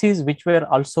 CFCs, which were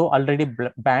also already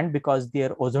banned because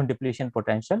their ozone depletion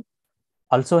potential,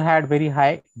 also had very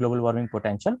high global warming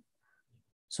potential.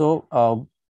 So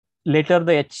later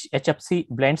the HFC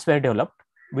blends were developed,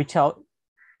 which have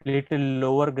little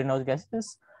lower greenhouse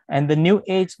gases, and the new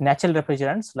age natural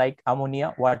refrigerants like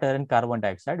ammonia, water, and carbon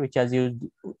dioxide, which is used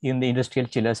in the industrial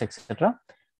chillers, etc.,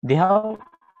 they have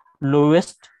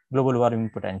lowest global warming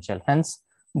potential. Hence,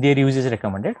 their use is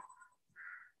recommended.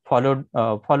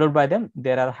 Followed by them,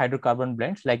 there are hydrocarbon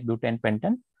blends like butane,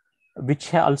 pentane,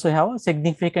 which also have a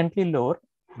significantly lower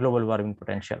global warming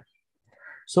potential.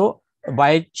 So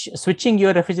by switching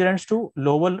your refrigerants to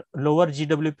lower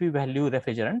GWP value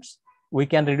refrigerants, we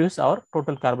can reduce our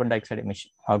total carbon dioxide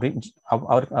emission,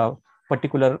 our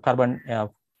particular carbon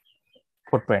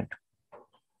footprint.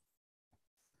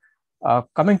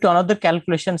 Coming to another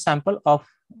calculation sample of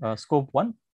scope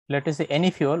 1, let us say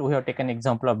any fuel. We have taken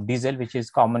example of diesel, which is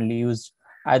commonly used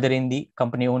either in the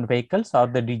company owned vehicles or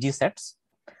the DG sets.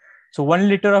 So 1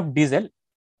 liter of diesel,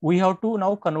 we have to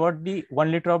now convert the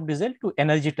 1 liter of diesel to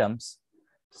energy terms.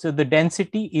 So the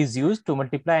density is used to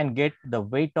multiply and get the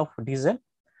weight of diesel.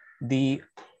 The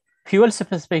fuel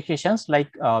specifications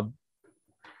like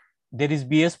there is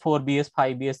BS4,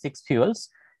 BS5, BS6 fuels,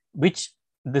 which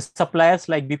the suppliers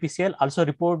like BPCL also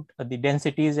report the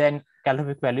densities and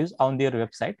calorific values on their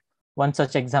website. One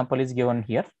such example is given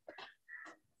here.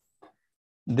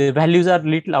 The values are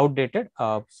little outdated.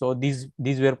 So these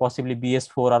were possibly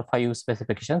BS4 or 5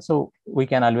 specifications. So we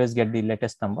can always get the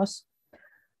latest numbers.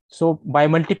 So by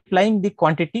multiplying the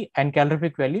quantity and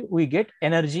calorific value, we get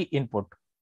energy input.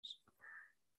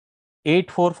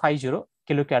 8450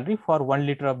 kilocalorie for 1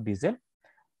 liter of diesel.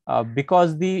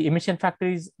 Because the emission factor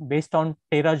is based on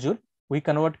terajoule, we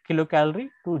convert kilocalorie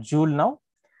to joule now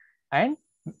and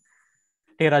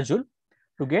terajoule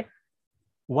to get.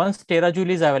 Once terajoule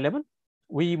is available,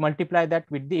 we multiply that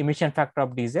with the emission factor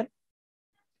of diesel,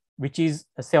 which is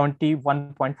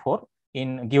 71.4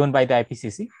 given by the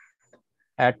IPCC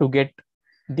to get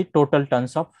the total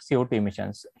tons of CO2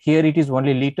 emissions. Here it is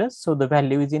only liters, so the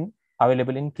value is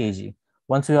available in kg.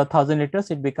 Once we have 1000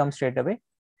 liters, it becomes straight away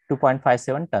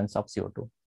 2.57 tons of CO2.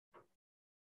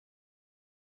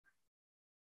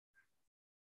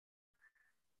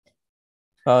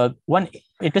 One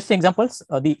interesting examples,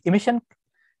 the emissions,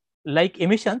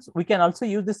 we can also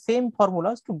use the same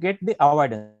formulas to get the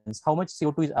avoidance, how much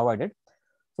CO2 is avoided.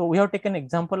 So we have taken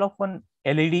example of one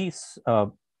LED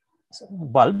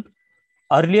bulb.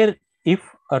 Earlier, if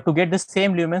to get the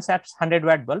same lumens at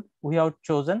 100-watt bulb, we have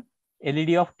chosen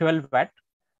LED of 12 watt.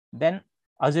 Then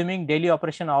assuming daily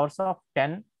operation hours of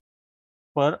 10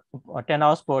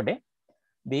 hours per day,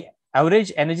 the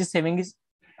average energy saving is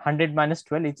 100 minus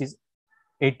 12, which is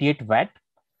 88 watt.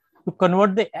 To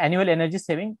convert the annual energy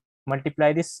saving,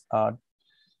 multiply this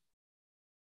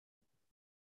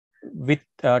with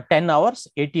 10 hours,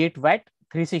 88 watt,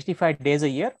 365 days a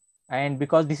year. And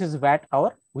because this is watt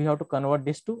hour, we have to convert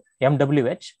this to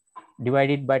MWH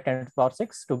divided by 10 to the power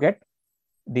 6 to get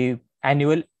the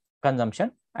annual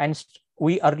consumption. And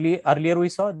we earlier we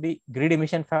saw the grid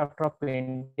emission factor of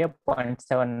India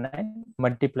 0.79,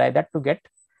 multiply that to get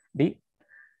the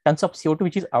tons of CO2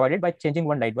 which is avoided by changing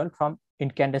one light bulb from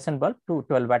incandescent bulb to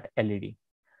 12-watt LED.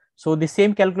 So the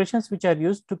same calculations which are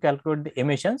used to calculate the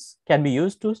emissions can be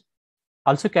used to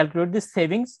also calculate the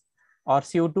savings or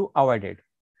CO2 avoided.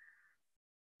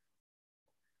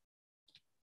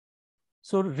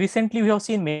 So recently we have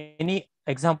seen many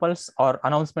examples or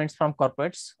announcements from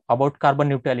corporates about carbon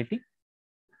neutrality.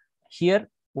 Here,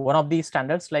 one of the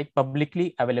standards like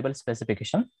publicly available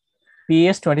specification,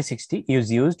 PAS 2060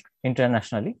 is used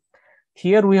internationally.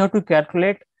 Here we have to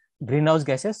calculate greenhouse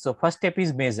gases. So first step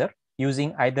is measure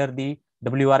using either the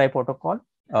WRI protocol,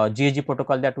 GHG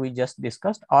protocol that we just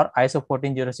discussed, or ISO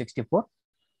 14064,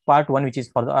 part 1, which is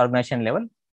for the organization level.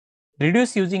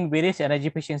 Reduce using various energy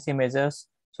efficiency measures.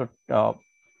 So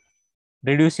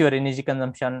reduce your energy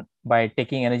consumption by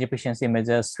taking energy efficiency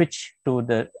measures, switch to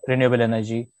the renewable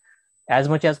energy. As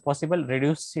much as possible,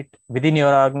 reduce it within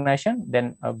your organization,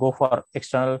 then go for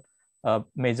external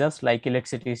measures like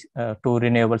electricity to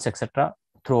renewables, etc.,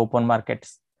 through open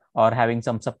markets or having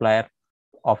some supplier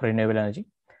of renewable energy.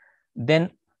 Then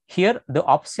here the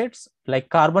offsets like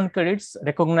carbon credits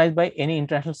recognized by any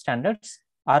international standards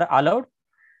are allowed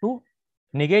to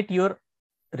negate your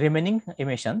remaining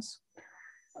emissions.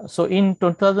 So in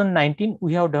 2019,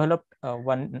 we have developed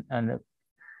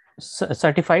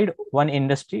certified one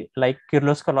industry like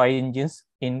Kirloskar oil engines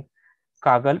in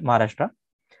Kagal, Maharashtra.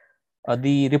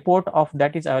 The report of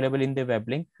that is available in the web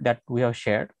link that we have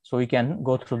shared. So we can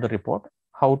go through the report,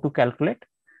 how to calculate,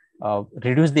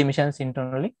 reduce the emissions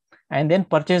internally, and then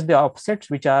purchase the offsets,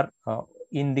 which are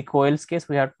in the coil's case,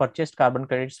 we have purchased carbon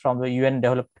credits from the UN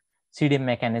developed CDM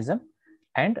mechanism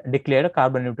and declared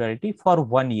carbon neutrality for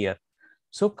 1 year.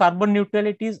 So carbon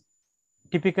neutrality is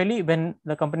typically when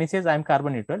the company says I'm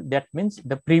carbon neutral, that means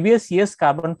the previous year's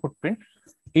carbon footprint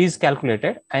is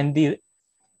calculated, and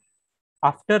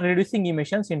after reducing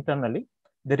emissions internally,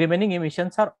 the remaining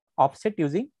emissions are offset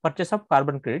using purchase of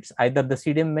carbon credits, either the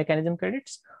CDM mechanism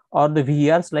credits or the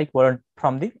VERs like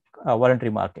from the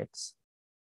voluntary markets.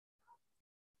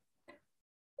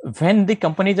 When the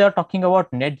companies are talking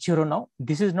about net zero now,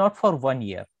 this is not for 1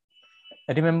 year.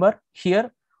 Remember,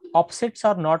 here offsets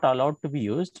are not allowed to be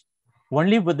used,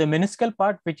 only with the minuscule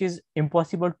part which is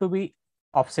impossible to be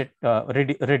offset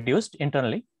reduced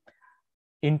internally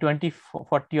in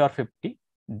 2040 or 50.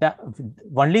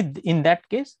 Only in that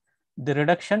case the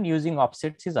reduction using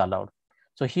offsets is allowed.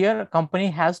 So here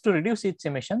company has to reduce its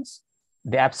emissions,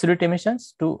 the absolute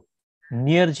emissions, to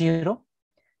near zero.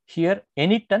 Here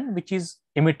any ton which is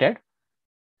emitted,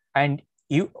 and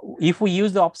if we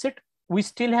use the offset, we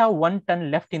still have 1 ton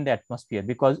left in the atmosphere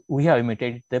because we have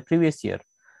emitted the previous year.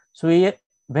 So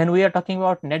when we are talking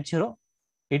about net zero,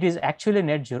 it is actually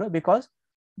net zero because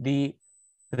the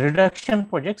reduction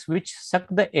projects which suck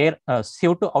the air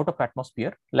CO2 out of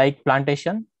atmosphere, like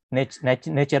plantation,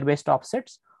 nature-based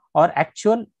offsets, or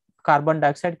actual carbon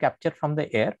dioxide capture from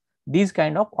the air, these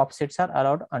kind of offsets are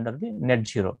allowed under the net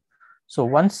zero. So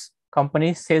once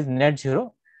company says net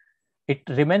zero, it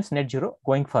remains net zero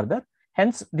going further.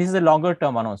 Hence, this is a longer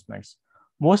term announcements.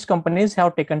 Most companies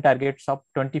have taken targets of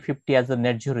 2050 as the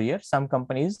net zero year. Some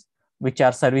companies which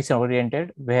are service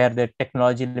oriented, where the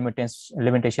technology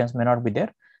limitations may not be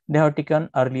there, they have taken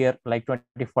earlier like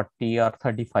 2040 or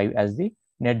 35 as the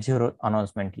net zero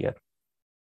announcement year.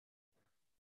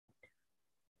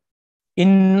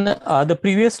 In the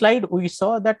previous slide, we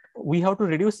saw that we have to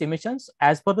reduce emissions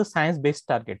as per the science-based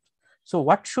target. So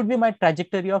what should be my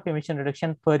trajectory of emission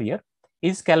reduction per year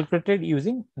is calculated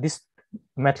using this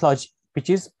methodology, which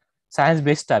is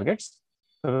science-based targets,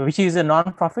 which is a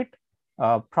non-profit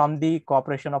from the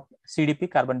cooperation of CDP,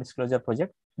 Carbon Disclosure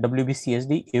Project,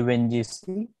 WBCSD,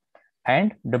 UNGC,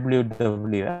 and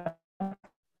WWF.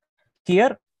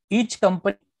 Here, each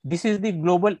company, this is the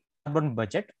global carbon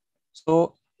budget,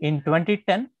 So in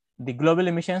 2010, the global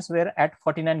emissions were at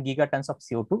 49 gigatons of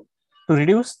CO2. To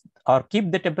reduce or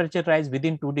keep the temperature rise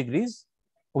within 2 degrees,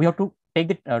 we have to take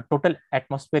the total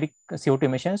atmospheric CO2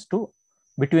 emissions to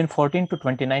between 14 to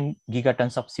 29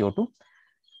 gigatons of CO2.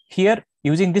 Here,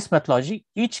 using this methodology,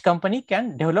 each company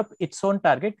can develop its own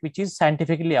target, which is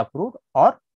scientifically approved,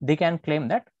 or they can claim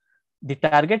that the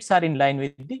targets are in line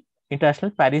with the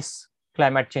International Paris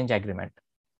Climate Change Agreement.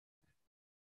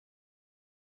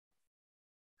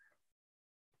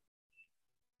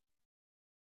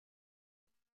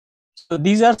 So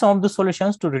these are some of the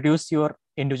solutions to reduce your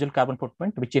individual carbon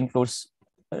footprint, which includes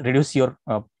reduce your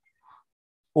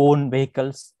own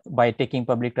vehicles by taking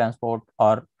public transport,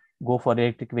 or go for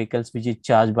electric vehicles, which is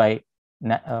charged by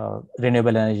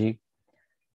renewable energy,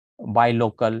 buy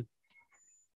local,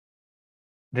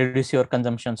 reduce your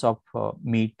consumptions of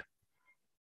meat.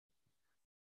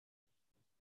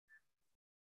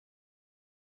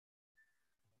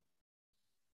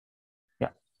 Yeah.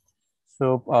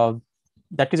 So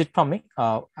that is it from me.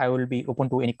 I will be open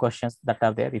to any questions that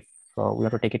are there if we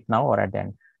want to take it now or at the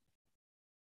end.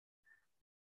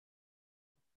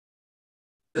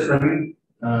 Praveen,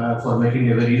 for making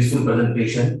a very useful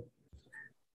presentation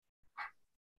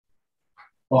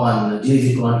on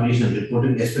GHG quantification and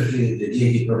reporting, especially the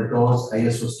GHG protocols,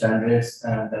 ISO standards,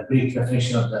 and the brief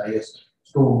definition of the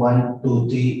ISO 1, 2,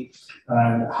 3,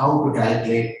 and how to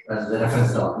calculate the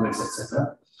reference documents,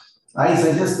 etc. I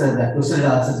suggest that the question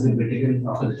and answers will be taken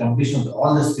after the completion of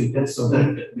all the speakers so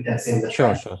that we can save the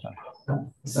time. Sure, sir.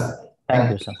 Sir.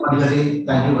 Thank you, sir.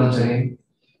 Thank you once again.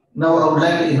 Now I would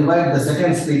like to invite the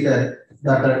second speaker,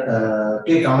 Dr.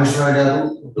 K.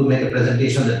 Kameshwara, to make a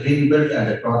presentation on the green belt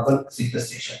and the proper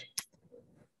sequestration.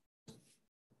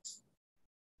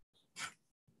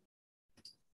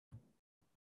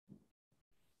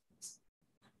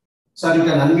 Sir, you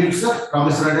can unmute, sir.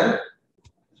 Kameshwara.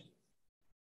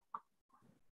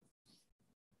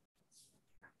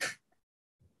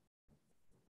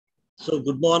 So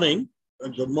good morning.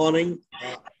 Good morning.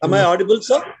 Am I audible,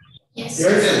 sir? Yes.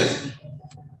 Yes,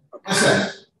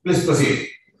 sir. Please proceed.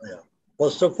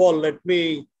 First of all, let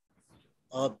me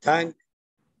thank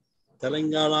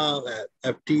Telangana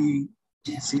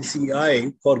FTCCI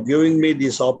for giving me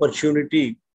this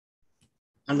opportunity.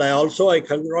 And I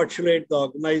congratulate the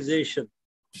organization.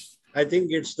 I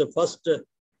think it's the first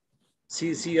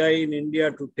CCI in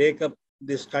India to take up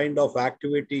this kind of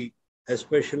activity,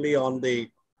 especially on the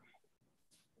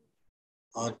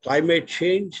climate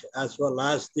change as well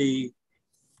as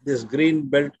this green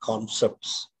belt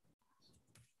concepts.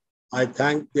 I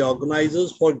thank the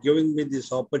organizers for giving me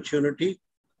this opportunity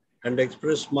and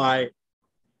express my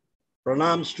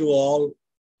pranams to all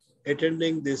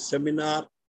attending this seminar,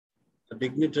 the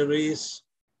dignitaries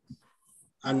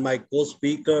and my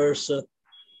co-speakers,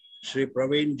 Shri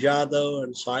Praveen Jadhav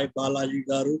and Sai Balaji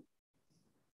Garu,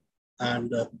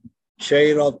 and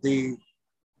Chair of the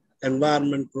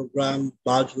Environment Program,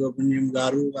 Bajrabhinyam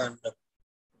Garu, and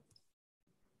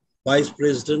Vice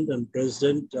President and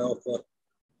President of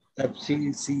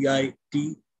FTCCI.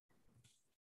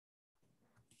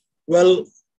 Well,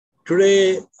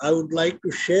 today I would like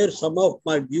to share some of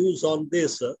my views on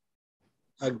this,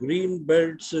 green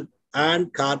belts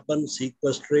and carbon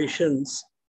sequestrations,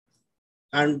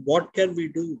 and what can we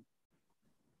do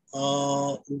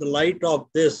in the light of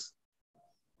this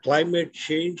climate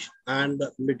change and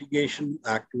mitigation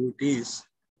activities.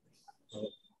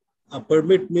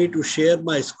 Permit me to share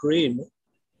my screen.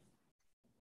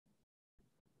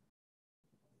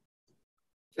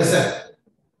 Yes, sir.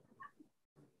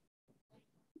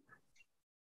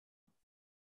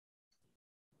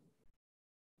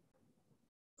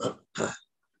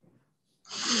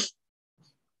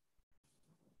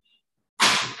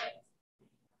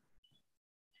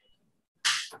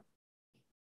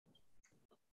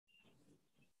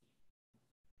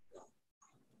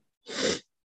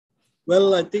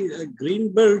 Well, I think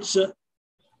green belts,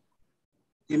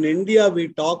 in India, we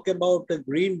talk about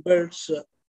green belts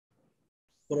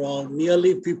for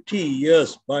nearly 50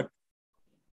 years, but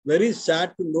very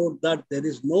sad to note that there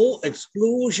is no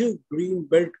exclusive green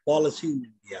belt policy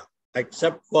in India,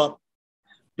 except for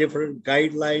different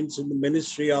guidelines in the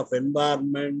Ministry of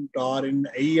Environment or in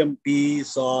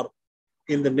EMPs or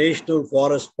in the National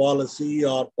Forest Policy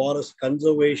or Forest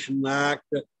Conservation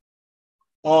Act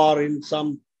or in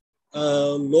some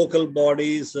local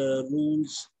bodies,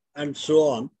 rules, and so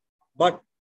on. But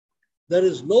there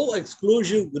is no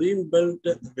exclusive green belt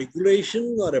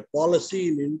regulation or a policy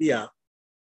in India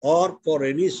or for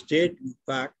any state, in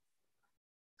fact.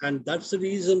 And that's the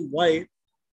reason why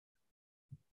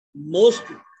most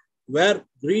where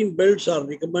green belts are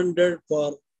recommended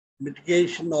for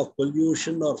mitigation of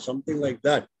pollution or something like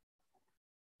that,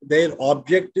 their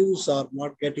objectives are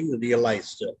not getting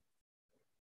realized.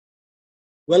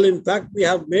 Well, in fact, we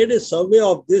have made a survey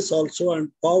of this also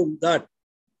and found that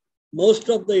most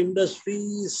of the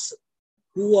industries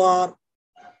who are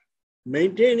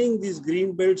maintaining these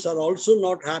green belts are also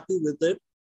not happy with it.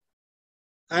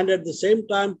 And at the same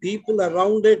time, people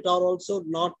around it are also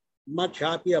not much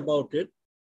happy about it.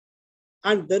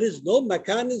 And there is no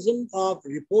mechanism of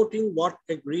reporting what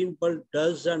a green belt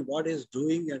does and what it's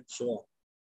doing and so on.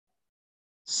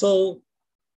 So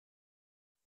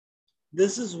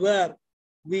this is where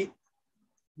we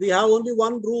have only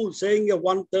one rule saying a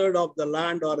 1/3 of the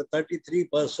land or a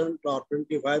 33% or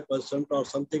 25% or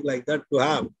something like that to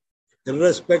have,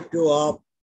 irrespective of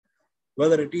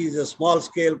whether it is a small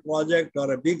scale project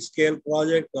or a big scale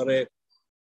project or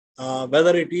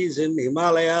whether it is in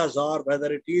Himalayas or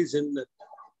whether it is in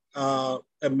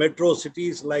a metro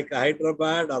cities like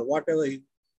Hyderabad or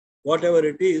whatever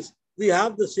it is. We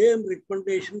have the same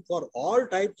recommendation for all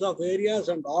types of areas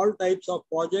and all types of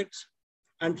projects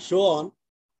and so on.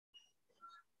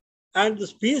 And the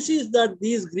species that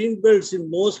these green belts, in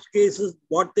most cases,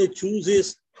 what they choose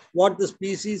is what the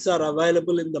species are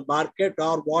available in the market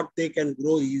or what they can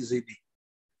grow easily,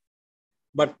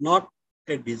 but not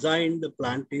a designed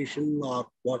plantation or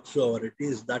whatsoever it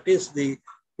is. That is the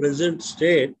present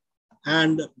state.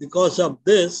 And because of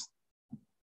this,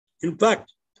 in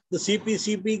fact, the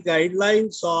CPCB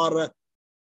guidelines are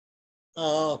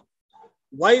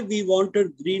why we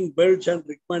wanted green belts and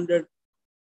recommended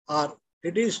are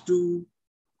it is to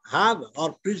have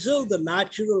or preserve the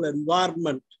natural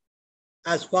environment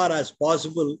as far as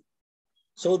possible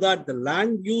so that the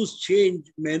land use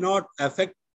change may not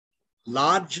affect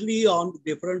largely on the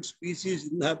different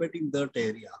species inhabiting that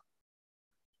area.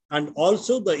 And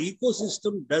also the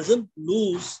ecosystem doesn't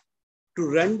lose to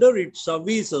render its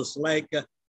services like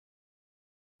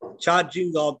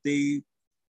charging of the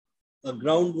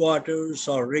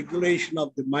groundwaters or regulation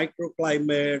of the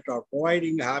microclimate or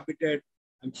providing habitat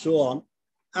and so on.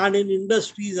 And in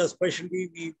industries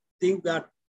especially, we think that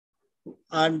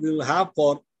and we'll have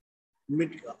for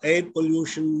air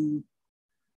pollution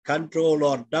control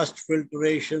or dust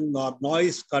filtration or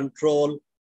noise control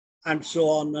and so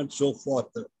on and so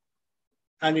forth.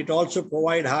 And it also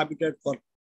provide habitat for,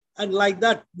 and like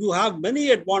that, you have many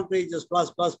advantages,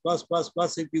 plus,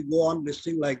 if you go on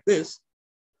listing like this.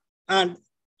 And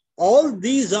all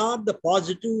these are the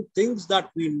positive things that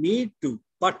we need to,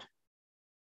 but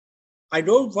I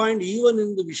don't find even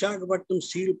in the Visakhapatnam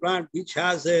steel plant, which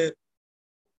has a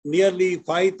nearly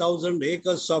 5,000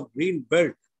 acres of green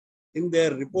belt, in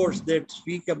their reports that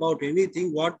speak about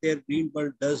anything, what their green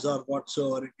belt does or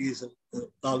whatsoever it is,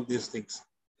 all these things.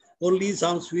 Only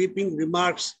some sweeping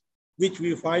remarks, which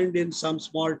we find in some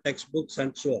small textbooks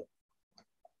and so on.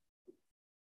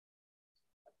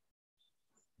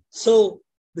 So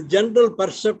the general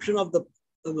perception of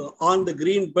on the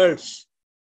green belts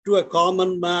to a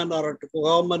common man or to a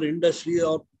common industry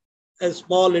or a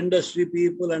small industry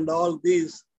people and all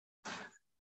these,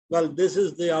 well, this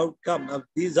is the outcome.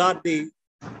 These are the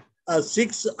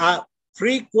 6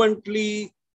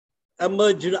 frequently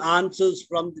emerged answers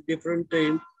from the different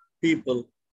people.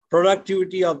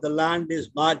 Productivity of the land is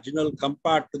marginal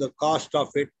compared to the cost of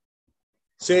it.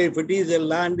 Say if it is a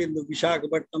land in the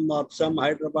Visakhapatnam or some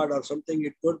Hyderabad or something,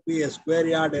 it could be a square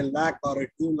yard, 1 lakh or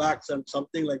 2 lakhs and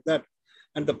something like that.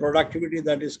 And the productivity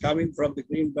that is coming from the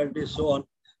green belt is so on,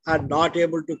 and not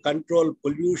able to control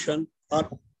pollution, or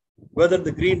whether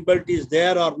the green belt is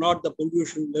there or not, the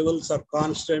pollution levels are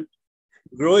constant.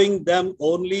 Growing them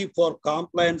only for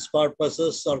compliance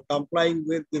purposes or complying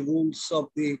with the rules of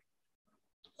the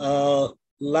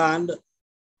land,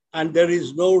 and there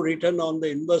is no return on the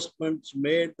investments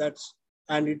made,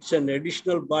 and it's an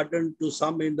additional burden to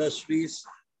some industries.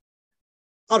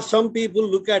 Or some people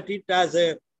look at it as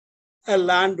a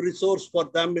land resource for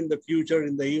them in the future,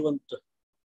 in the event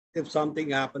if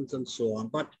something happens and so on.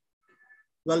 But,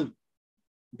 well,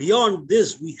 beyond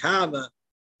this, we have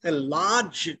a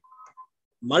large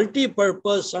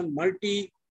multi-purpose and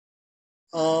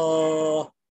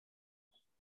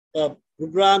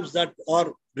programs that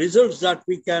are results that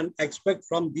we can expect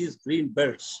from these green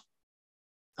belts.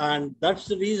 And that's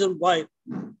the reason why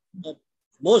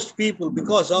most people,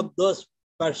 because of this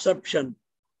perception,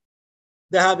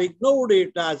 they have ignored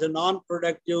it as a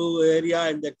non-productive area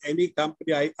in any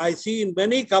company. I see in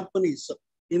many companies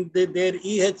in their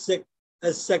EHS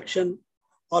section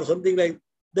or something like,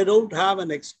 they don't have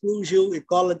an exclusive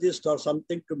ecologist or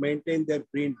something to maintain their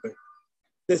green belt.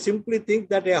 They simply think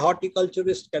that a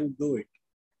horticulturist can do it.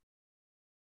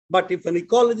 But if an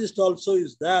ecologist also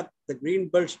is there, the green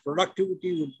belt's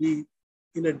productivity would be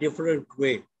in a different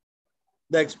way.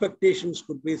 The expectations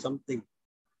could be something.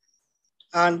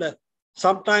 And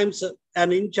sometimes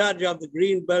an in charge of the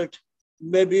green belt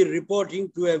may be reporting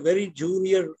to a very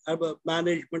junior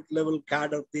management level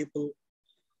cadre people,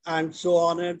 and so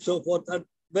on and so forth.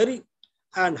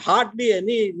 And hardly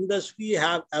any industry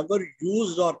have ever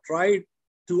used or tried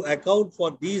to account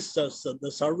for these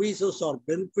the services or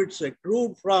benefits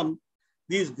accrued from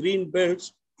these green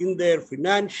belts in their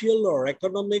financial or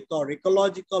economic or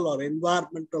ecological or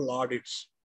environmental audits.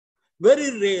 Very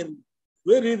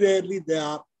rarely they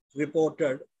are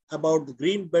reported about the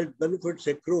green belt benefits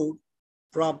accrued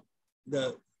from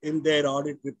in their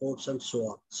audit reports and so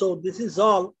on. So this is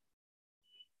all.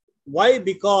 Why?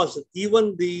 Because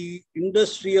even the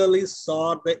industrialists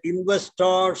or the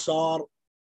investors or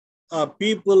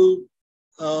people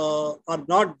are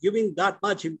not giving that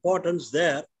much importance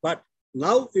there. But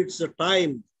now it's the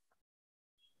time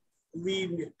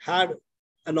we had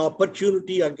an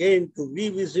opportunity again to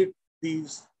revisit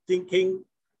these thinking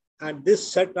and this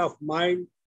set of mind.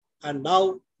 And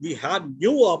now we had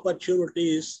new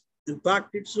opportunities. In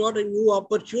fact, it's not a new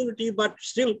opportunity, but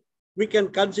still we can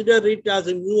consider it as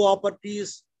a new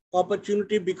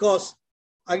opportunity because,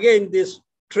 again, this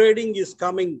trading is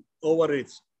coming over it.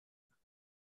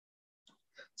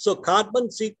 So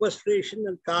carbon sequestration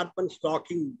and carbon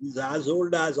stocking is as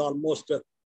old as almost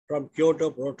from Kyoto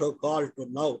Protocol to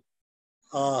now.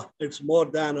 It's more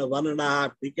than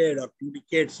 1.5 decades or 2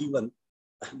 decades even.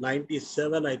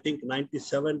 97, I think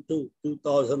 97 to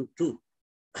 2002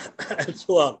 and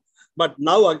so on. But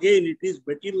now again, it is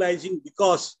materializing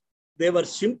because they were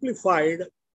simplified,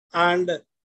 and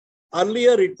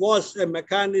earlier it was a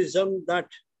mechanism that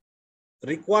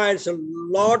requires a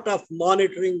lot of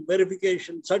monitoring,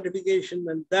 verification, certification,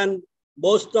 and then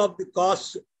most of the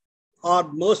costs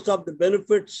or most of the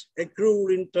benefits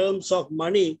accrued in terms of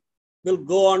money will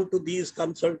go on to these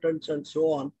consultants and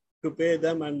so on to pay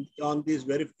them and on these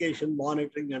verification,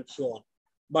 monitoring, and so on.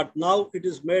 But now it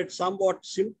is made somewhat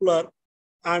simpler,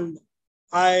 and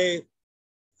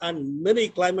many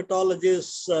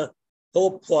climatologists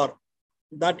hope for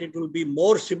that it will be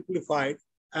more simplified.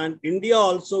 And India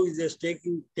also is just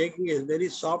taking a very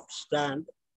soft stand.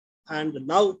 And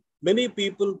now many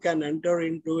people can enter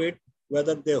into it,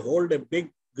 whether they hold a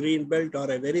big green belt or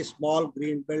a very small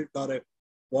green belt or a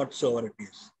whatsoever it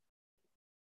is.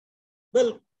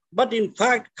 Well, but in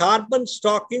fact, carbon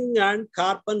stocking and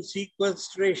carbon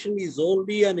sequestration is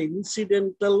only an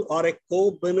incidental or a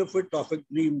co-benefit of a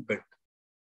green belt.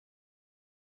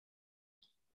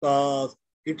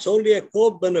 It's only a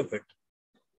co-benefit.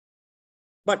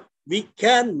 But we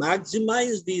can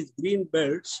maximize these green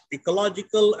belts,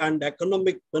 ecological and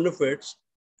economic benefits,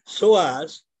 so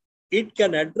as it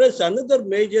can address another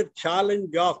major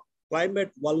challenge of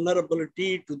climate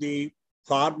vulnerability to the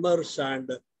farmers and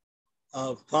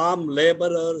farm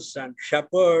laborers and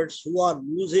shepherds who are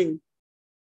using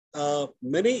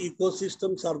many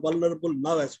ecosystems are vulnerable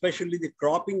now, especially the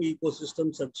cropping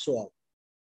ecosystems and so on.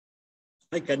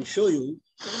 I can show you.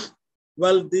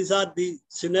 Well, these are the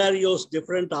scenarios,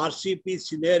 different RCP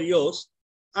scenarios,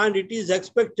 and it is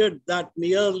expected that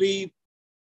nearly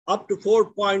up to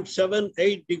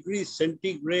 4.78 degrees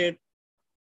centigrade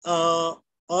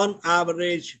on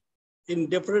average in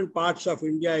different parts of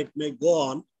India, it may go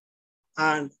on.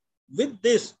 And with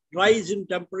this rise in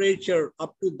temperature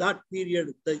up to that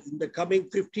period, in the coming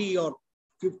 50 or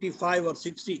 55 or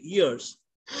 60 years,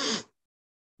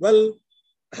 well,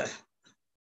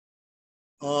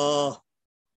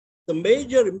 the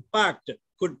major impact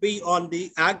could be on the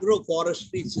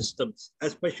agroforestry systems,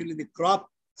 especially the crop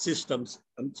systems.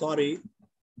 I'm sorry.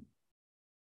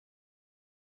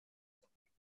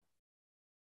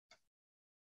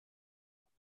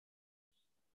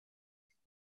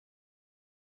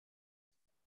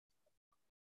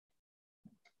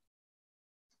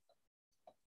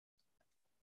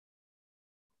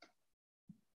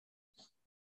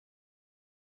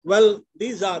 Well,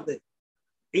 these are the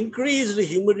increased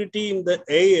humidity in the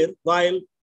air while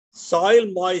soil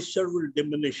moisture will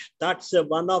diminish. That's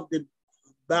one of the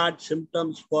bad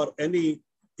symptoms for any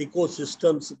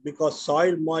ecosystems, because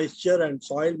soil moisture and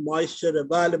soil moisture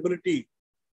availability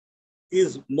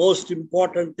is most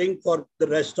important thing for the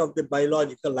rest of the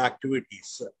biological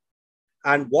activities.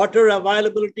 And water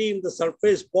availability in the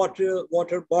surface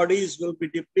water bodies will be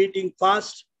depleting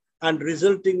fast and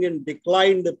resulting in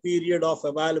declined period of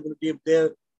availability. If they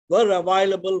were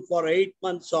available for 8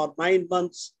 months or 9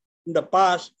 months in the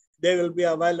past, they will be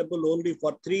available only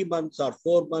for 3 months or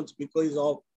 4 months because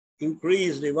of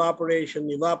increased evaporation,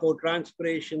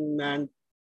 evapotranspiration, and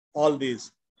all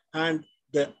these. And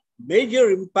the major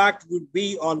impact would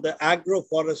be on the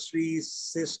agroforestry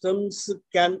systems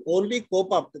can only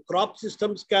cope up. The crop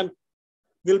systems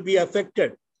will be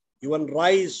affected. Even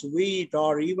rice, wheat,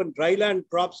 or even dryland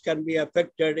crops can be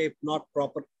affected if not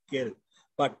proper care.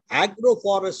 But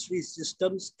agroforestry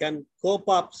systems can cope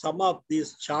up some of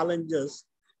these challenges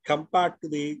compared to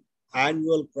the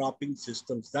annual cropping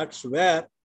systems. That's where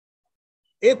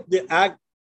if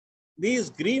these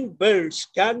green belts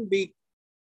can be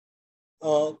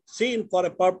seen for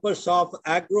a purpose of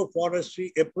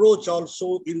agroforestry approach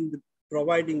also in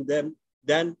providing them,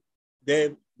 then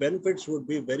their benefits would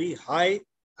be very high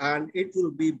and it will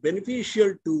be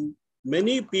beneficial to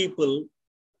many people.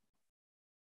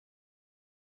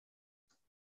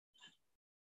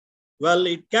 Well,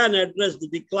 it can address the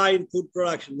decline in food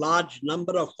production, large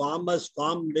number of farmers,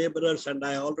 farm laborers, and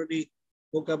I already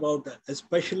spoke about that,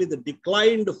 especially the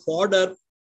declined fodder,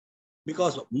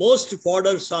 because most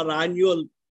fodders are annual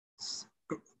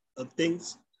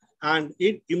things, and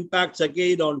it impacts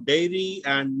again on dairy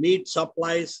and meat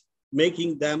supplies,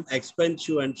 making them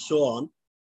expensive and so on.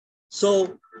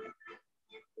 So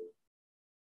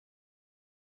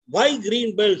why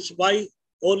green belts? Why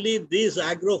only these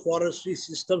agroforestry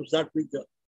systems that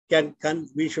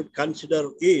we should consider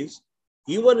is,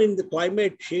 even in the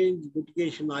climate change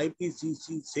mitigation,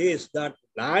 IPCC says that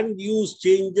land use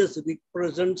changes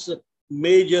represents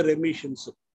major emissions.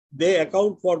 They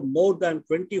account for more than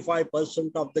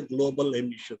 25% of the global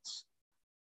emissions.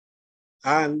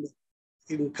 And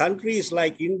in countries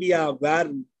like India,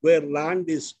 where land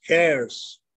is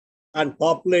scarce and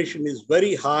population is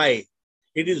very high,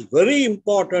 it is very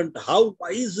important how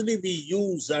wisely we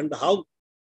use and how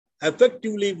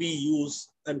effectively we use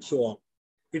and so on.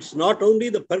 It's not only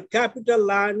the per capita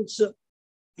lands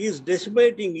is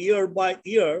decimating year by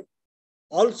year,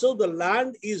 also the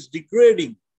land is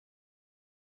degrading.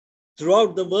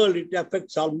 Throughout the world, it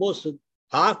affects almost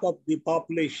half of the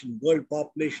population, world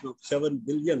population of 7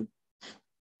 billion.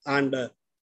 And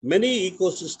many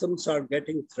ecosystems are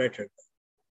getting threatened.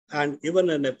 And even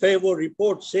an FAO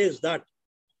report says that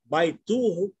by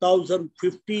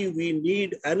 2050, we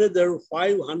need another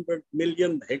 500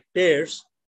 million hectares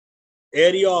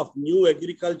area of new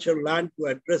agricultural land to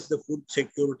address the food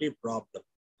security problem.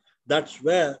 That's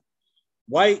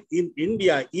why in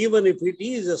India, even if it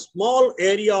is a small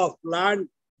area of land,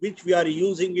 which we are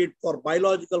using it for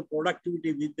biological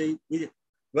productivity,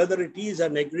 whether it is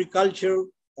an agriculture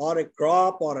or a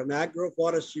crop or an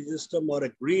agroforestry system or a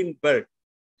green belt,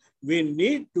 we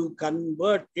need to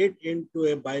convert it into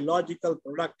a biological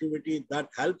productivity that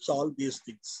helps all these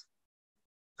things.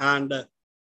 And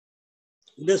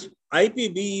this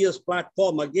IPBES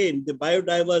platform, again, the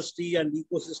Biodiversity and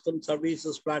Ecosystem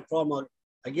Services platform, are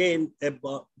again a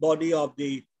body of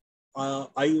the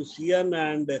IUCN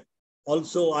and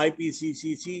also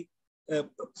IPCCC.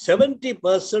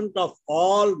 70% of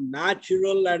all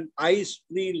natural and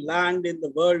ice-free land in the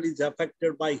world is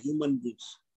affected by human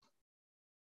use.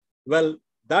 Well,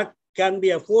 that can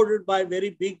be afforded by very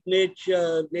big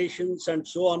nations and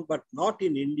so on, but not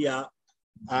in India.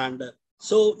 And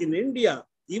so in India,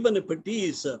 even if it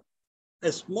is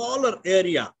a smaller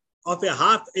area of a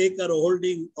half acre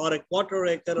holding or a quarter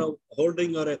acre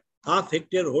holding or a half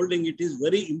hectare holding, it is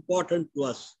very important to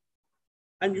us.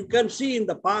 And you can see in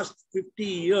the past 50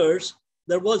 years,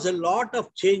 there was a lot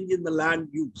of change in the land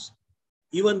use.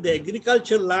 Even the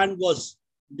agricultural land was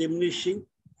diminishing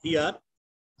here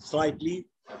slightly.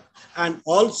 And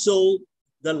also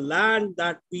the land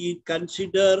that we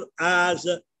consider as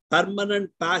permanent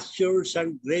pastures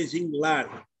and grazing land.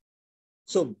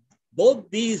 So both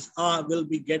these will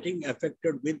be getting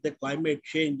affected with the climate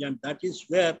change. And that is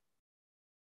where,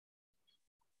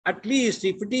 at least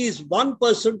if it is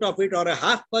 1% of it or a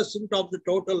 0.5% of the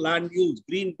total land use,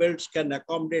 green belts can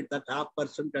accommodate that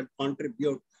 0.5% and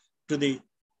contribute to the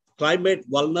climate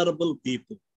vulnerable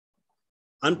people.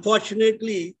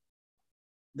 Unfortunately,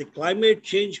 the climate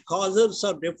change causers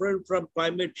are different from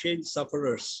climate change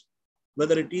sufferers,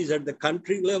 whether it is at the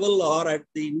country level or at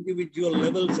the individual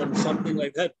levels and something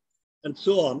like that, and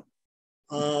so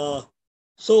on.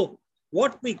 So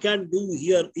what we can do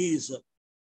here is,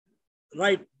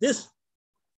 this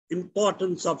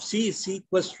importance of sea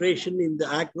sequestration in the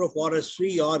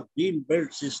agroforestry or green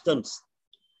belt systems.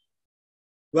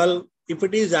 Well, if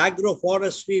it is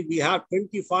agroforestry, we have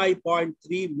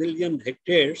 25.3 million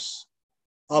hectares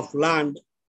of land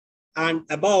and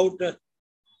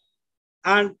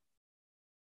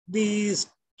these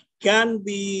can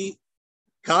be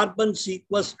carbon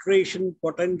sequestration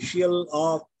potential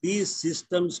of these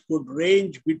systems could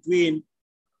range between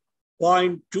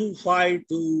 0.25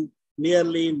 to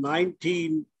nearly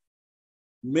 19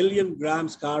 million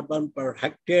grams carbon per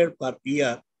hectare per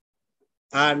year,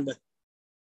 and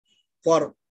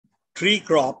for tree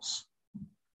crops.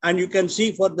 And you can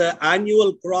see for the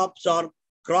annual crops or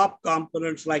crop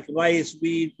components like rice,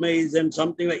 wheat, maize, and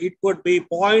something like it could be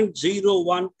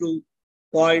 0.01 to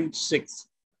 0.6.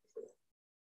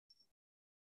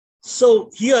 So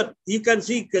here you can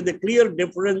see the clear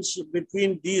difference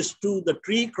between these two. The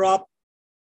tree crop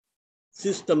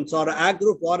systems or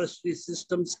agroforestry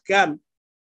systems can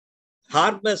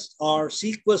harvest or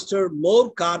sequester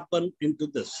more carbon into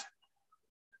this.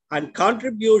 And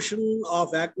contribution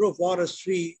of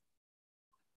agroforestry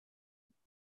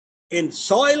in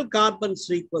soil carbon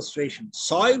sequestration.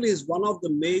 Soil is one of the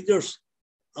major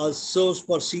source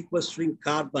for sequestering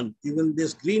carbon. Even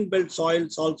this green belt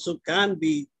soils also can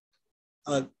be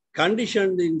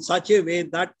conditioned in such a way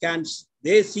that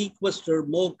they sequester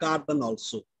more carbon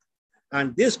also.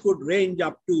 And this could range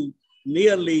up to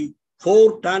nearly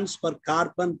 4 tons per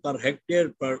carbon per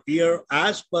hectare per year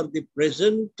as per the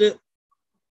present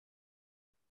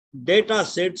data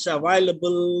sets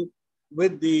available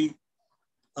with the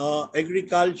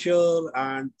agriculture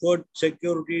and food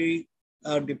security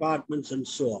departments and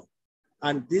so on.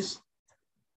 And these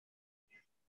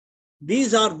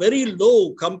are very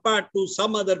low compared to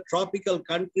some other tropical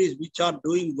countries which are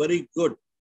doing very good.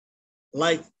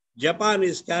 Like Japan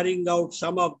is carrying out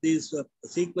some of these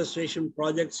sequestration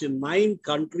projects in 9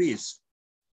 countries.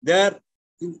 There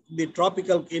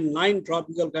in 9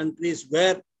 tropical countries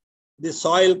where the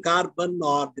soil carbon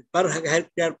or the per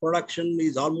hectare production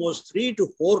is almost 3 to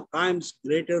 4 times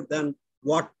greater than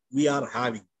what we are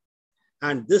having.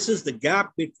 And this is the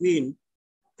gap between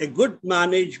a good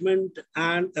management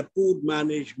and a poor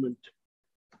management.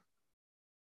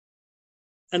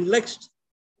 And next,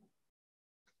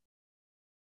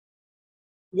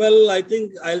 well, I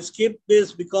think I'll skip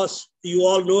this because you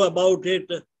all know about it.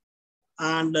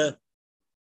 And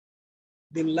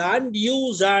the land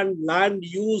use and land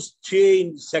use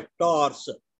change sectors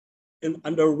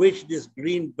under which this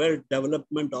green belt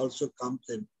development also comes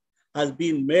in has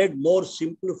been made more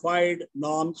simplified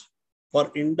norms for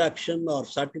induction or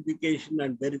certification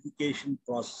and verification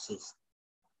processes.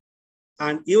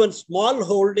 And even small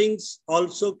holdings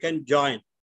also can join.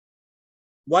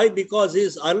 Why?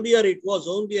 Because earlier it was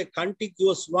only a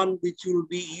contiguous one which will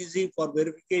be easy for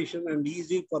verification and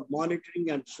easy for monitoring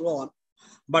and so on.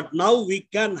 But now we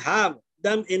can have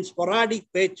them in sporadic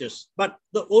patches. But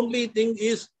the only thing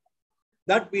is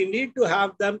that we need to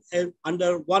have them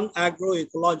under one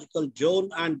agroecological zone,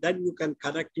 and then you can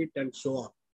connect it and so on.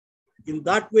 In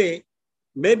that way,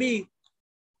 maybe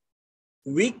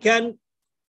we can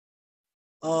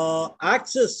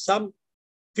access some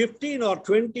 15 or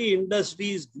 20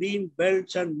 industries, green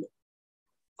belts, and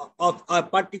of a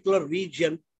particular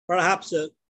region. Perhaps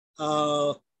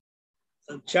a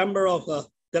chamber of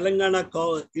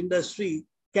Telangana industry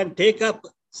can take up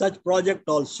such project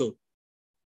also.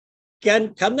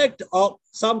 Can connect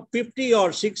some 50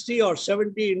 or 60 or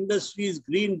 70 industries,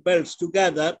 green belts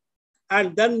together,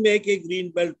 and then make a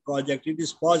green belt project. It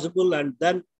is possible, and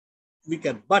then we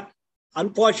can. But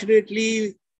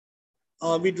unfortunately,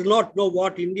 we do not know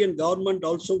what Indian government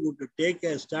also would take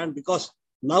a stand, because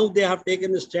now they have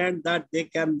taken a stand that they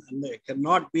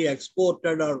cannot be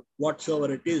exported or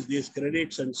whatsoever it is, these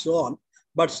credits and so on.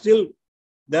 But still,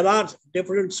 there are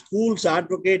different schools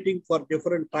advocating for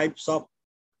different types of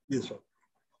this one.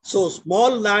 So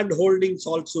small land holdings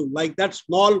also, like that,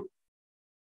 small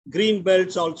green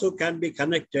belts also can be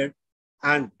connected,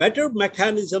 and better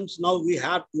mechanisms now we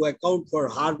have to account for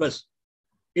harvest.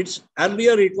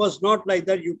 Earlier it was not like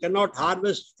that. You cannot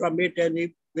harvest from it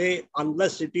any way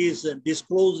unless it is a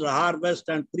disclosed harvest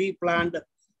and pre-planned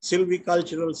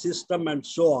silvicultural system and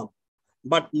so on.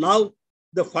 But now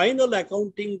the final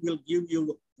accounting will give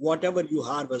you whatever you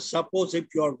harvest. Suppose if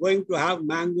you are going to have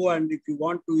mango and if you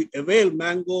want to avail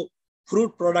mango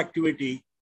fruit productivity,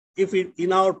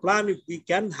 in our plan, if we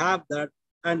can have that,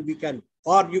 and we can,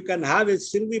 or you can have a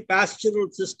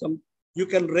silvipastoral system, you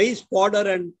can raise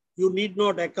fodder and you need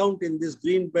not account in this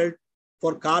green belt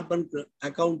for carbon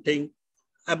accounting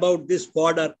about this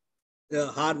fodder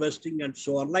harvesting and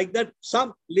so on. Like that,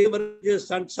 some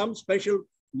leverages and some special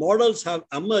models have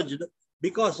emerged,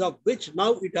 because of which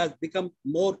now it has become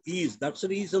more ease. That's the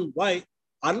reason why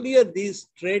earlier this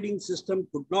trading system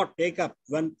could not take up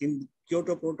when in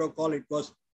Kyoto Protocol it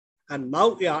was. And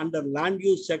now under land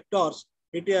use sectors,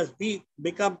 it has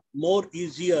become more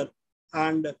easier,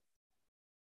 and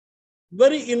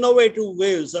very innovative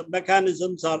ways of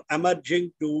mechanisms are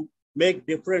emerging to make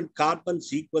different carbon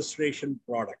sequestration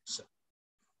products.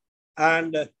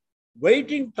 And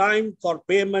waiting time for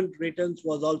payment returns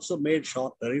was also made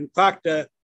shorter. In fact,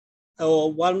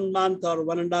 1 month or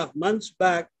 1.5 months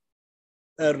back,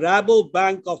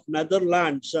 Rabobank of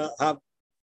Netherlands have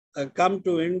come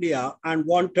to India and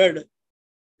wanted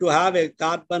to have a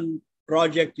carbon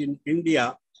project in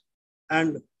India.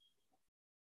 And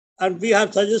we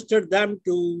have suggested them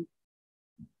to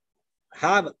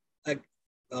have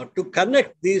to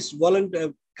connect these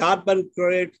carbon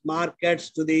credit markets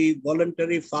to the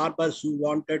voluntary farmers who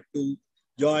wanted to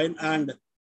join. And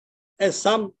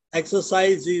some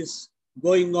exercise is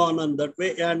going on that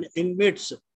way. And in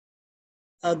midst,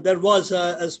 there was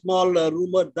a small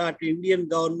rumor that Indian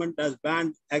government has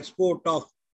banned export of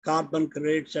carbon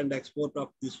credits and export of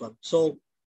this one. So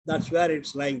that's where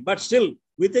it's lying. But still,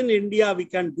 within India, we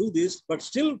can do this. But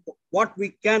still, what we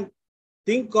can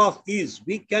think of is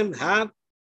we can have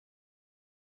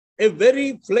a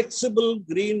very flexible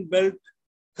green belt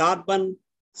carbon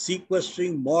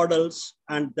sequestering models,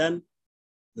 and then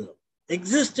the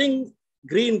existing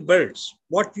green belts,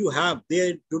 what you have,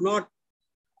 they do not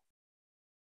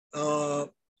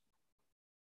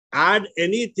add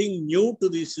anything new to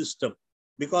the system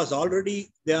because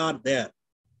already they are there.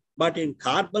 But in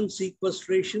carbon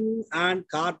sequestration and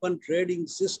carbon trading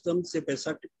systems, if a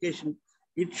certification,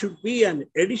 it should be an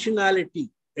additionality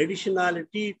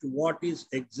to what is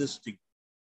existing.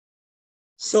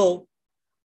 So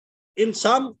in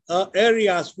some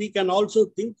areas, we can also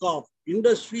think of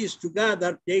industries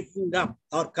together taking up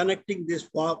or connecting this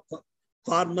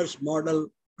farmers model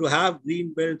to have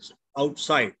green belts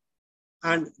outside.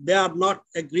 And they are not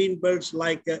a green belts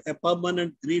like a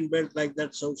permanent green belt like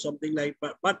that, so something like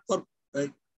that. But for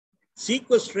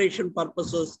sequestration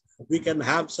purposes, we can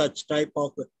have such type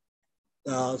of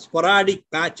sporadic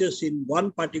patches in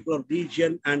one particular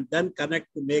region and then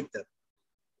connect to make them.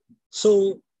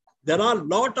 So there are a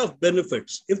lot of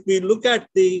benefits. If we look at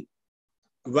the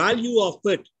value of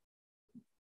it,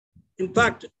 in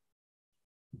fact,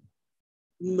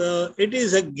 it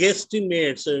is a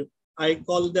guesstimate. So I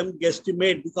call them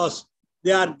guesstimate because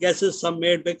they are guesses some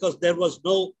made because there was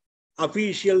no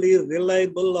officially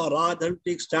reliable or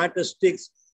authentic statistics.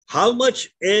 How much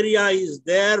area is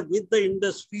there with the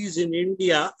industries in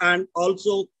India, and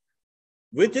also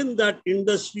within that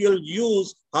industrial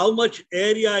use, how much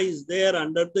area is there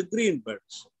under the green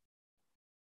belts?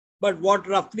 But what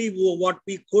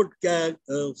we could,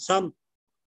 some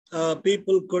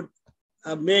people could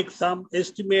make some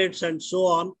estimates and so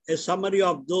on. A summary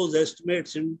of those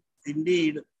estimates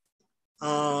indeed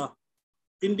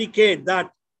indicate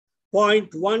that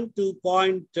 0.1 to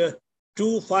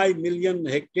 0.25 million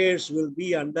hectares will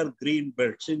be under green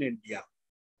belts in India.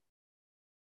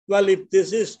 Well, if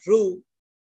this is true,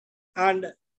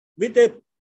 and with a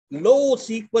low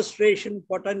sequestration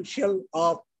potential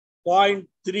of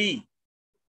 0.3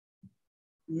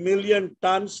 million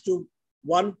tons to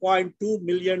 1.2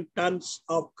 million tons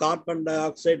of carbon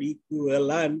dioxide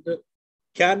equivalent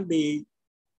can be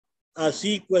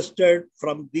sequestered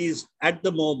from these at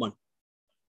the moment.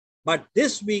 But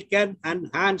this we can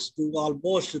enhance to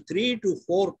almost 3 to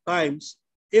 4 times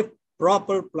if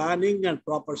proper planning and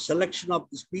proper selection of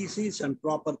the species and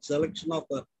proper selection of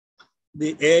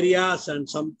the areas and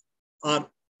some are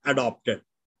adopted.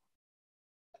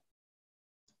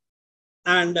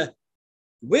 And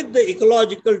with the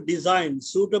ecological design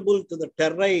suitable to the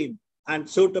terrain and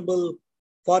suitable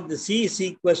for the sea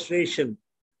sequestration,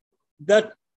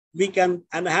 that we can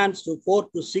enhance to 4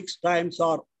 to 6 times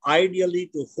or ideally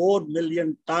to 4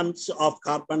 million tons of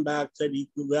carbon dioxide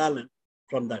equivalent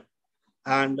from that.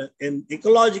 And in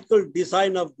ecological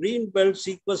design of green belt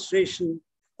sequestration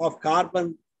of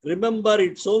carbon, remember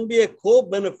it's only a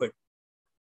co-benefit.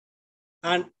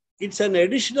 And it's an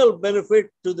additional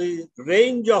benefit to the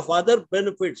range of other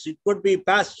benefits. It could be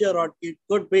pasture, or it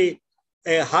could be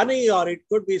a honey, or it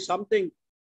could be something,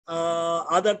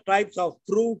 other types of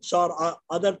fruits or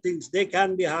other things. They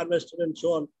can be harvested and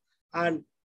so on. And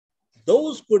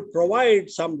those could provide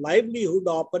some livelihood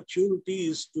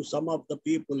opportunities to some of the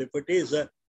people. If it is a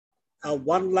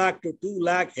 1 lakh to 2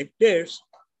 lakh hectares,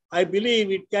 I believe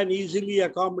it can easily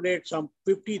accommodate some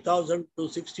 50,000 to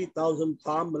 60,000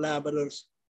 farm laborers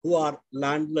who are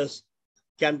landless,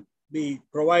 can be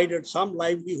provided some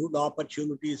livelihood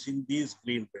opportunities in these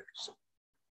green belts.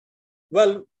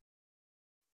 Well,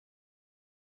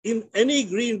 in any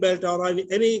green belt or in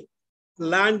any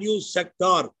land use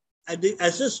sector, the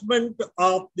assessment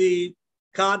of the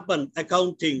carbon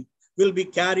accounting will be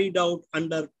carried out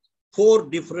under 4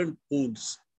 different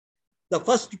pools. The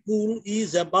first pool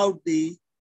is about the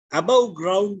above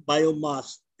ground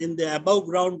biomass. In the above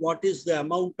ground, what is the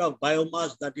amount of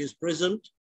biomass that is present?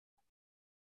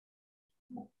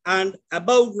 and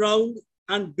above ground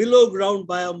and below ground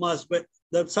biomass. But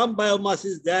some biomass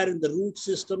is there in the root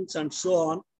systems and so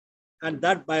on, and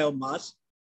that biomass.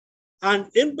 And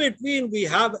in between, we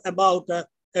have about a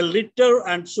litter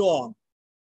and so on.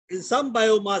 In some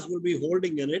biomass will be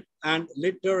holding in it, and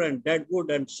litter and dead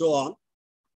wood and so on,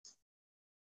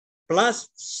 plus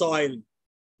soil.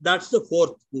 That's the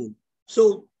fourth pool.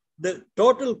 So the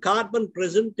total carbon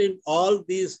present in all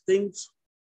these things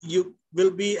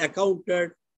will be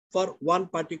accounted for one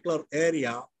particular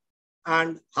area,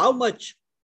 and how much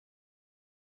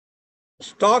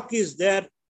stock is there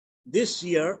this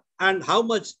year and how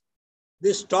much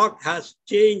this stock has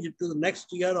changed to the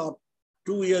next year or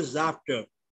 2 years after.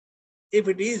 If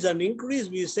it is an increase,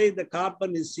 we say the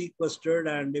carbon is sequestered,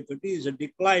 and if it is a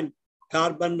decline,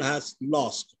 carbon has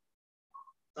lost.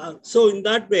 So in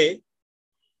that way,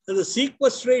 the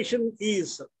sequestration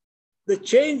is the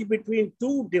change between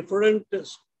two different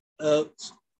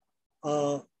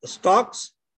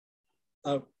stocks,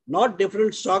 not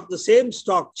different stock, the same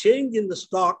stock, change in the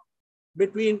stock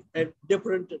between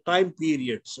different time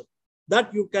periods.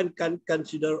 That you can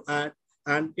consider,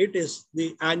 and it is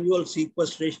the annual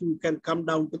sequestration. You can come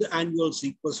down to the annual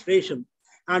sequestration.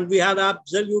 And we have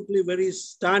absolutely very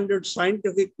standard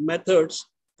scientific methods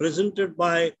presented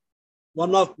by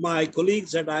one of my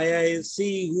colleagues at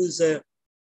IISc, who is a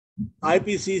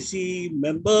IPCC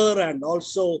member and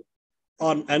also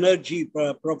on energy,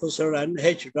 Professor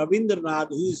N.H. Ravindranath,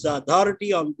 who is the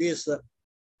authority on this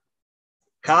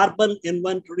carbon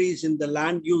inventories in the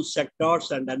land use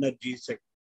sectors and energy sector.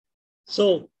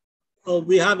 So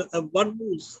we have one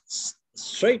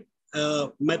straight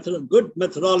good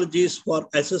methodologies for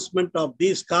assessment of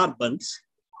these carbons.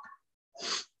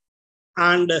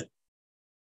 And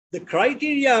the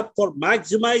criteria for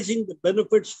maximizing the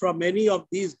benefits from any of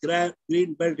these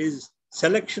green belt is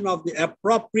selection of the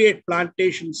appropriate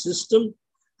plantation system,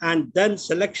 and then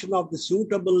selection of the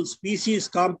suitable species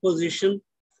composition,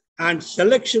 and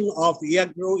selection of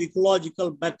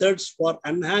agroecological methods for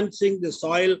enhancing the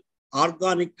soil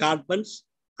organic carbons,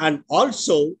 and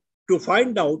also to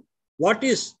find out what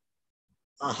is,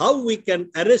 how we can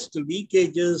arrest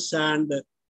leakages and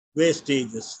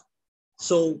wastages.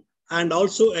 So, and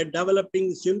also a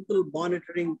developing simple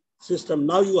monitoring system.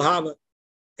 Now you have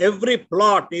every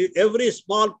plot, every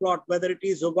small plot, whether it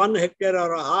is 1 hectare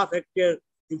or a half hectare,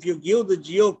 if you give the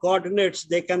geo coordinates,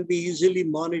 they can be easily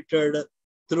monitored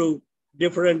through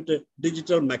different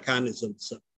digital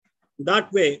mechanisms.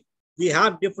 That way, we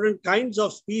have different kinds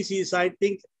of species. I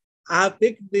think I have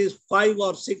picked these 5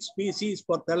 or 6 species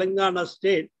for Telangana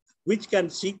state, which can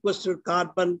sequester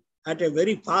carbon at a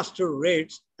very faster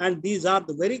rates. And these are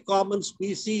the very common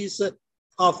species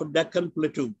of Deccan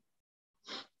Plateau.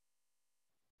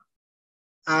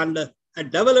 And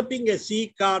developing a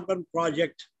sea carbon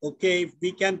project, okay, if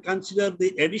we can consider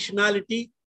the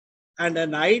additionality, and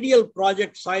an ideal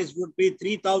project size would be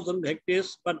 3,000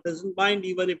 hectares, but doesn't mind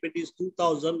even if it is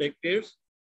 2,000 hectares.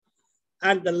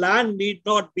 And the land need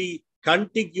not be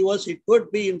contiguous. It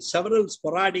could be in several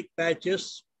sporadic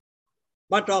patches,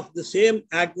 but of the same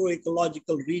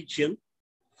agroecological region.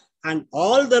 And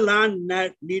all the land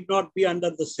need not be under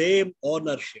the same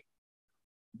ownership.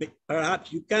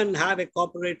 Perhaps you can have a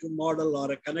cooperative model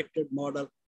or a connected model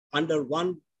under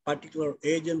one particular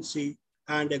agency,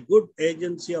 and a good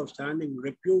agency of standing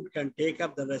repute can take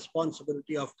up the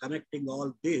responsibility of connecting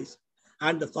all this.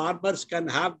 And the farmers can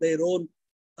have their own,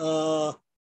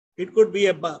 it could be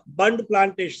a bund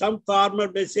plantation. Some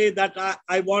farmer may say that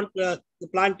I want the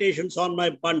plantations on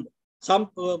my bund. Some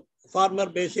farmer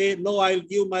may say, no, I'll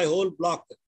give my whole block.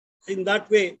 In that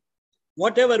way,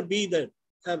 whatever be that,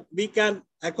 we can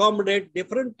accommodate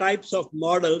different types of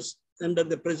models under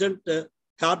the present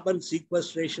carbon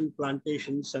sequestration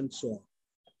plantations and so on.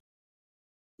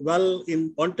 Well,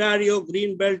 in Ontario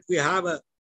Green Belt, we have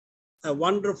a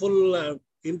wonderful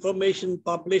information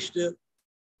published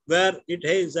where it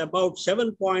is about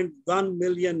 $7.1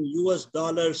 million US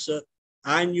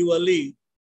annually.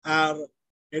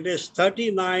 It is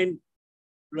 39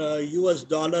 US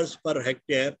dollars per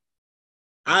hectare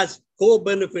as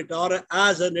co-benefit or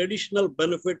as an additional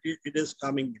benefit it is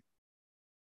coming in.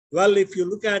 Well, if you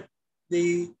look at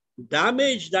the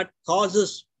damage that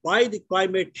causes by the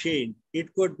climate change,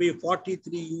 it could be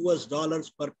 43 US dollars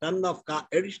per ton of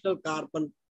additional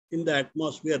carbon in the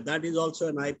atmosphere. That is also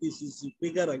an IPCC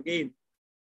figure again.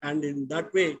 And in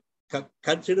that way,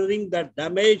 considering that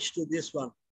damage to this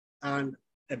one and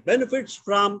benefits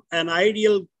from an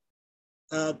ideal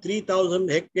 3,000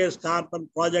 hectares carbon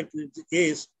project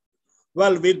is,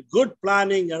 well, with good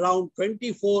planning, around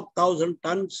 24,000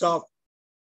 tons of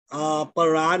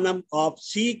per annum of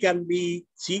C can be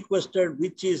sequestered,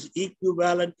 which is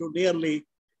equivalent to nearly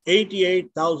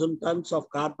 88,000 tons of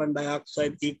carbon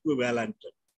dioxide equivalent.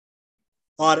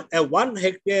 Or a 1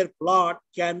 hectare plot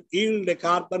can yield a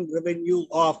carbon revenue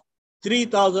of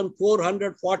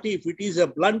 3,440 if it is a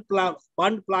blunt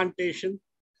plantation,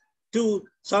 to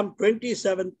some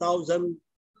 27,000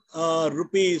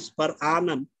 rupees per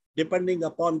annum, depending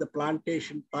upon the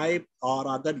plantation type or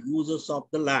other uses of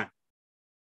the land.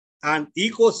 And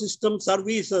ecosystem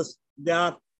services,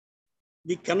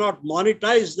 we cannot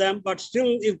monetize them, but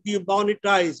still if we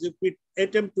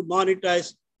attempt to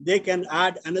monetize, they can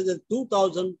add another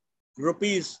 2,000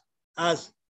 rupees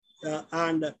as,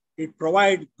 and it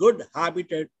provides good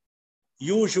habitat,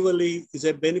 usually is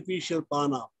a beneficial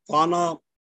fauna. Fauna,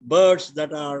 birds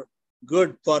that are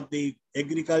good for the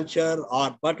agriculture,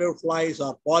 or butterflies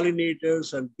or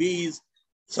pollinators and bees,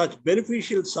 such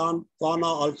beneficial fauna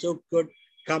also could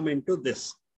come into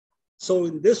this. So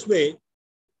in this way,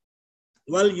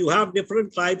 well, you have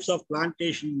different types of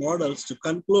plantation models. To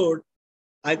conclude,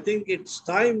 I think it's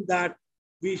time that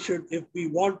we should, if we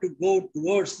want to go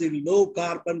towards the low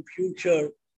carbon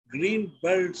future, green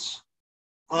belts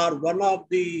are one of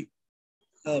the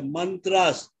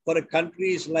mantras for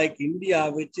countries like India,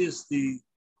 which is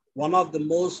one of the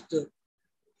most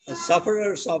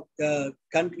sufferers of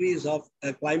countries of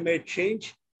climate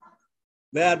change,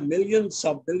 where millions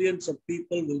of billions of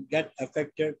people will get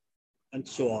affected and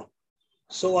so on.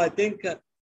 So I think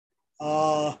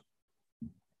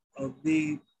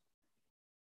the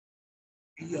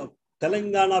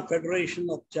Telangana Federation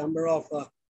of Chamber of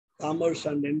Commerce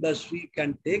and Industry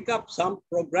can take up some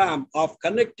program of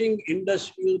connecting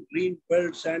industrial green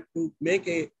belts and to make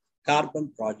a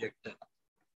carbon project.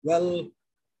 Well,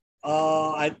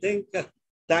 I think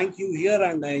thank you here,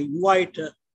 and I invite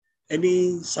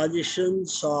any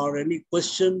suggestions or any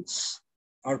questions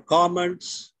or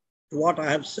comments to what I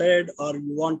have said, or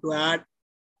you want to add.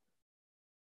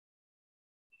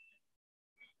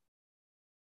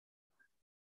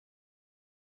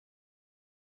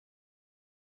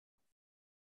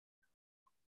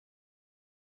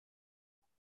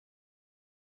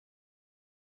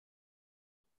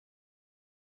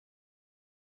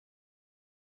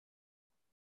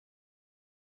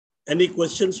 Any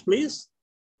questions, please?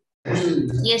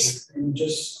 Yes.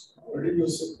 Just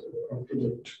reduce it up to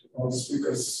that, all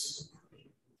speakers.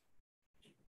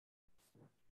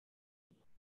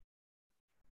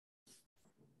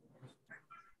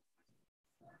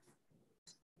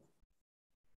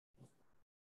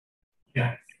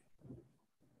 Yeah.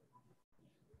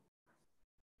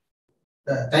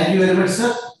 Thank you very much,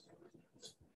 sir,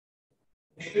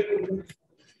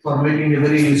 for making a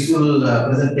very useful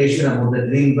presentation about the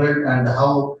green belt and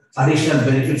how additional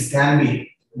benefits can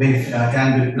be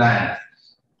planned.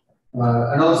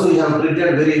 And also, you have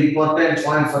treated very important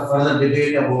point for further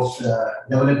debate about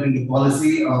developing the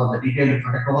policy or the detailed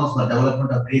protocols for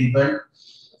development of green belt,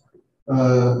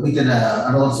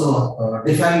 and also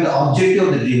define the objective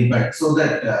of the green belt so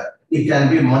that it can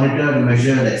be monitored,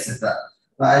 measured, etc.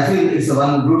 I feel it's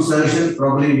one good solution.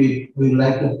 Probably we would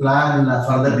like to plan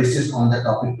further discussion on that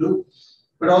topic too.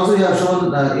 But also you have shown,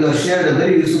 you have shared a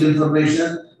very useful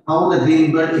information how the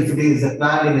green belt, if it is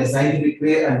planned in a scientific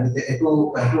way and with the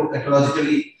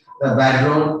ecologically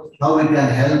background, how it can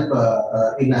help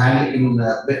in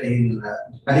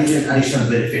additional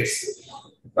benefits.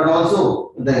 But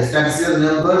also the statistical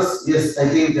numbers, yes, I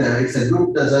think it's a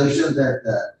good solution that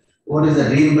what is the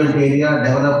green belt area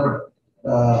developed,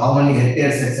 how many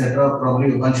hectares, etc.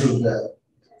 Probably one should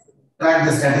track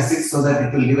the statistics so that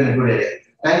it will give a good idea.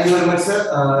 Thank you very much, sir.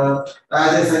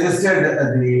 As I suggested,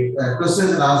 the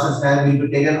questions and answers time will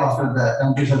be taken after the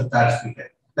completion of the third speaker.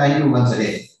 Thank you once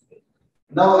again.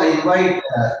 Now I invite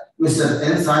Mr.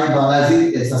 N. Sai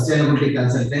Balaji, a sustainability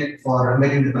consultant, for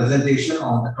making the presentation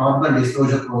on the carbon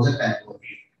disclosure project and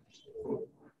overview.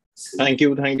 Thank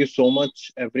you so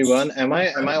much, everyone. Am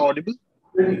I audible?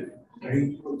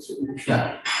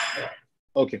 Yeah.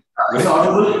 Okay. It's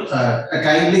audible.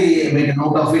 Kindly make a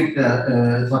note of it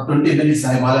for 20 minutes,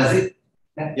 Sai Balaji.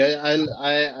 Yeah,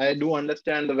 I do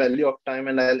understand the value of time,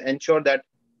 and I'll ensure that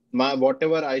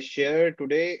whatever I share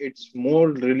today, it's more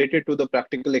related to the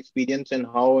practical experience and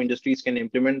how industries can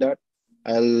implement that.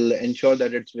 I'll ensure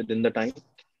that it's within the time.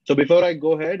 So before I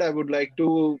go ahead, I would like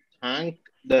to thank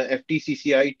the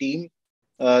FTCCI team.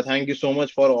 Thank you so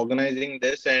much for organizing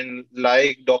this. And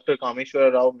like Dr.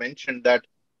 Kameshwara Rao mentioned, that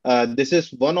this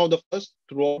is one of the first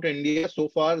throughout India so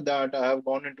far that I have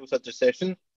gone into such a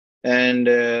session. And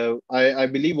I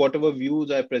believe whatever views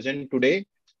I present today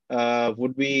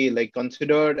would be like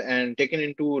considered and taken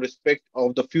into respect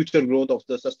of the future growth of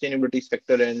the sustainability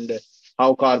sector and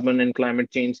how carbon and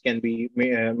climate change can be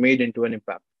made into an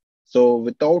impact. So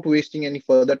without wasting any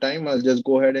further time, I'll just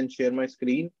go ahead and share my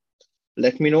screen.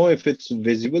 Let me know if it's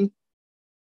visible.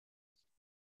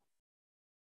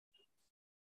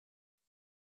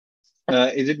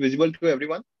 Is it visible to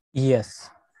everyone? Yes.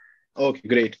 Okay,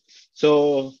 great.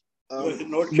 So,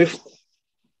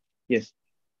 yes.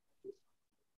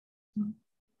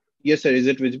 Yes, sir. Is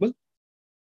it visible?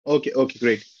 Okay, okay,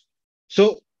 great.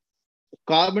 So,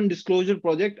 carbon disclosure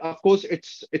project, of course,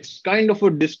 it's kind of a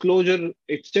disclosure.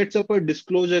 It sets up a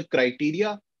disclosure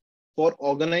criteria for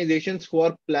organizations who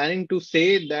are planning to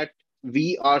say that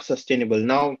we are sustainable.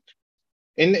 Now,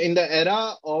 in the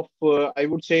era of I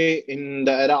would say in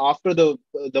the era after the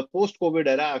post COVID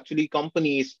era, actually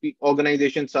companies,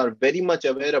 organizations are very much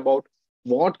aware about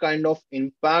what kind of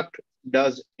impact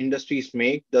does industries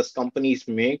make, does companies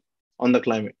make on the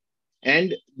climate,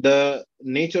 and the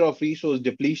nature of resource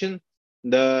depletion,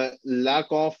 the lack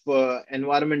of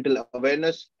environmental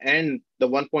awareness, and the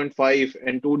 1.5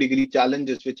 and 2-degree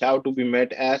challenges which have to be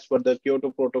met as per the Kyoto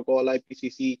Protocol,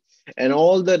 IPCC, and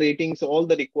all the ratings, all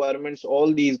the requirements,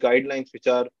 all these guidelines which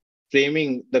are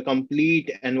framing the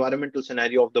complete environmental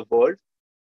scenario of the world.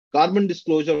 Carbon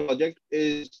disclosure project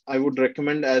is, I would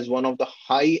recommend, as one of the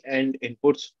high-end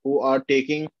inputs who are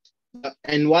taking the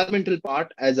environmental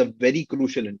part as a very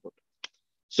crucial input.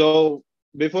 So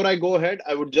before I go ahead,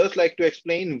 I would just like to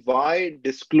explain why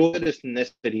disclosure is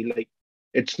necessary. Like,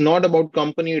 it's not about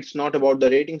company, it's not about the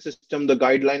rating system, the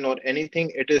guideline, or anything.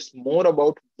 It is more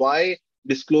about why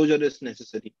disclosure is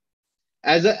necessary.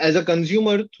 As a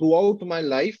consumer throughout my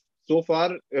life so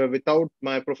far, without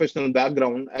my professional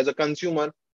background, as a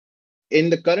consumer in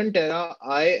the current era,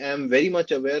 I am very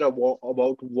much aware of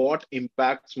about what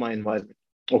impacts my environment.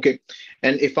 Okay.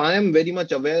 And if I am very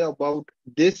much aware about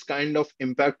this kind of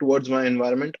impact towards my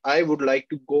environment, I would like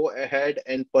to go ahead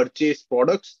and purchase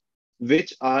products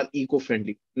which are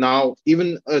eco-friendly. Now,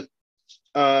 even a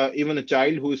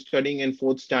child who is studying in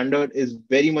fourth standard is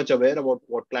very much aware about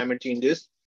what climate change is.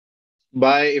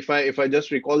 By if I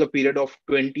just recall the period of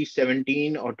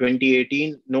 2017 or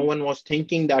 2018, no one was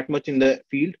thinking that much in the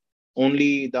field.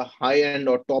 Only the high end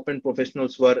or top end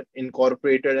professionals were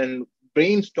incorporated and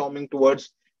brainstorming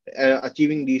towards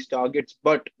achieving these targets.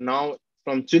 But now,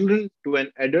 from children to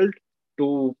an adult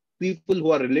to people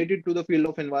who are related to the field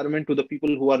of environment to the people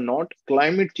who are not,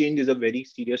 climate change is a very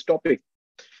serious topic.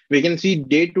 We can see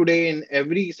day to day in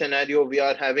every scenario we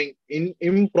are having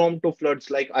impromptu floods.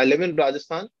 Like, I live in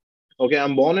Rajasthan. Okay,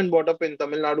 I'm born and brought up in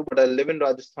Tamil Nadu, but I live in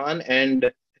Rajasthan.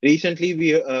 And recently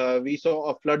we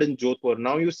saw a flood in Jodhpur.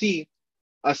 Now you see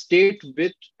a state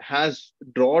which has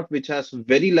drought, which has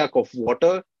very lack of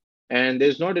water, and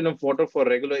there's not enough water for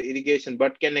regular irrigation,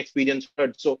 but can experience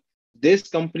flood. So this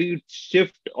complete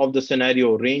shift of the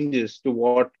scenario ranges to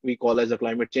what we call as a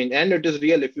climate change, and it is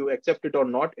real. If you accept it or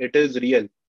not, it is real.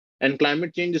 And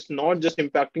climate change is not just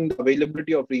impacting the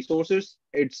availability of resources;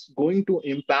 it's going to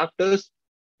impact us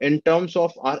in terms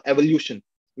of our evolution.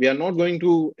 We are not going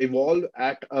to evolve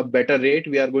at a better rate.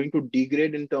 We are going to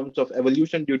degrade in terms of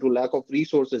evolution due to lack of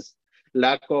resources,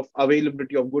 lack of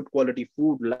availability of good quality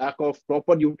food, lack of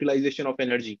proper utilization of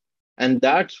energy. And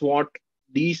that's what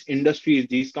these industries,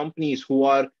 these companies who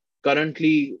are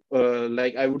currently,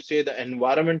 like I would say, the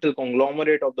environmental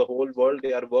conglomerate of the whole world,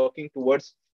 they are working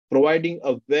towards providing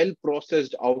a well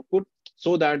processed output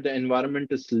so that the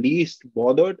environment is least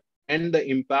bothered and the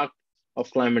impact of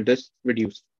climate is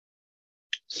reduced.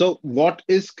 So what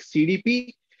is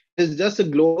CDP? It is just a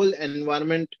global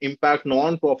environment impact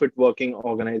non-profit working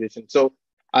organization. So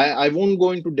I won't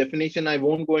go into definition. I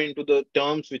won't go into the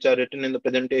terms which are written in the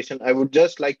presentation. I would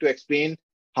just like to explain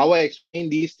how I explain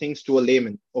these things to a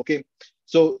layman. Okay.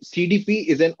 So CDP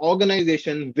is an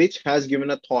organization which has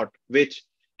given a thought,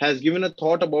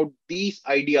 about these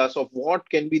ideas of what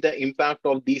can be the impact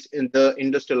of these in the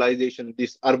industrialization,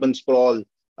 this urban sprawl,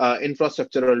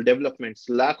 infrastructural developments,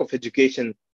 lack of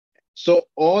education. So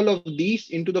all of these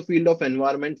into the field of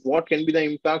environment, what can be the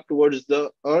impact towards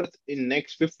the earth in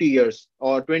next 50 years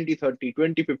or 2030,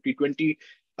 2050,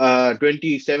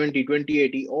 2070,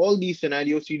 2080, all these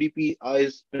scenarios, CDP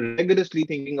is rigorously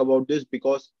thinking about this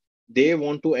because they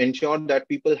want to ensure that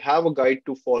people have a guide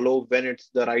to follow when it's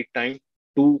the right time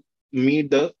to meet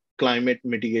the climate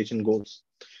mitigation goals.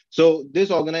 So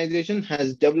this organization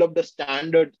has developed a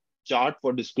standard chart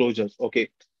for disclosures. Okay.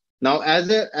 Now, as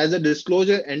a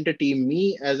disclosure entity,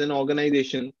 me as an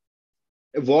organization,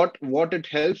 what it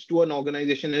helps to an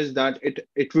organization is that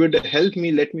it would help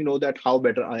me let me know that how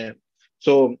better I am.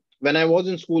 So when I was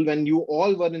in school, when you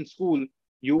all were in school,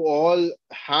 you all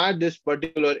had this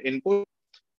particular input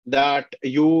that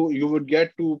you would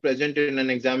get to present in an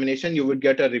examination, you would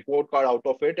get a report card out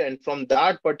of it, and from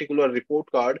that particular report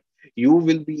card you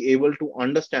will be able to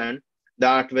understand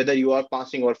that whether you are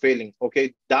passing or failing.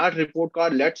 Okay, that report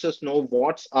card lets us know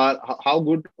what's our how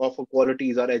good of a quality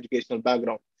is our educational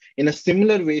background. In a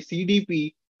similar way,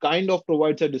 CDP kind of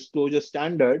provides a disclosure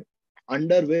standard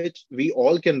under which we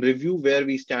all can review where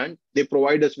we stand. They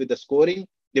provide us with the scoring,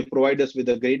 they provide us with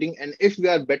a grading, and if we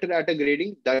are better at a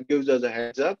grading, that gives us a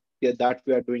heads up, yeah, that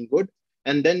we are doing good,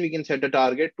 and then we can set a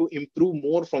target to improve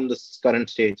more from this current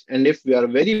stage. And if we are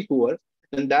very poor,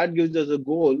 then that gives us a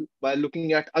goal by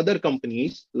looking at other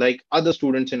companies like other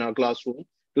students in our classroom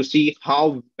to see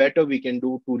how better we can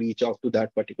do to reach out to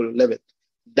that particular level.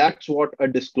 That's what a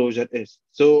disclosure is.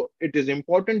 So it is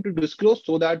important to disclose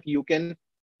so that you can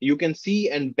see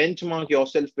and benchmark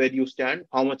yourself where you stand,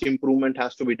 how much improvement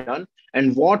has to be done,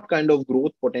 and what kind of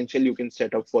growth potential you can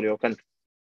set up for your country.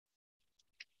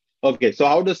 Okay, so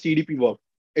how does CDP work?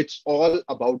 It's all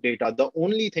about data. The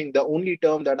only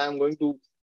term that I'm going to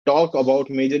talk about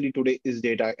majorly today is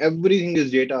data. Everything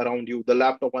is data around you. The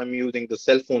laptop I'm using, the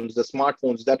cell phones, the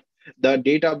smartphones, that the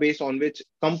database on which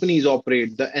companies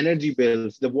operate, the energy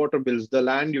bills, the water bills, the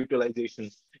land utilization,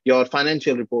 your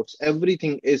financial reports,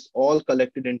 everything is all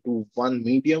collected into one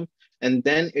medium, and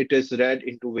then it is read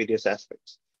into various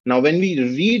aspects. Now, when we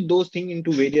read those things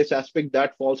into various aspects,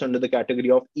 that falls under the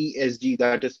category of ESG,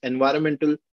 that is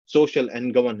environmental, social,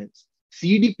 and governance.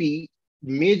 CDP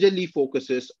majorly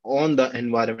focuses on the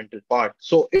environmental part.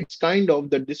 So it's kind of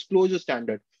the disclosure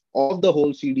standard of the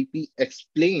whole CDP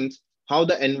explains how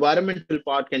the environmental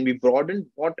part can be broadened,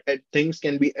 what things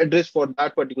can be addressed for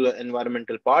that particular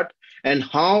environmental part, and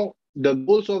how the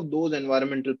goals of those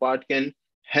environmental part can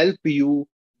help you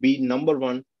be number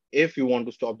one if you want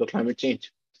to stop the climate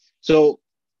change. So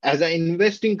as an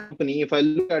investing company, if I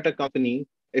look at a company,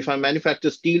 if I manufacture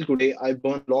steel today, I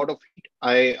burn a lot of heat.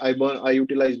 I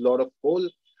utilize a lot of coal.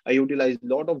 I utilize a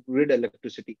lot of grid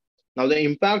electricity. Now, the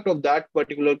impact of that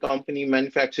particular company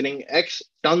manufacturing X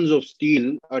tons of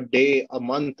steel a day, a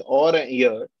month, or a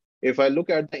year, if I look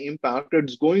at the impact,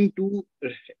 it's going to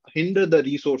hinder the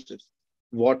resources,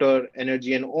 water,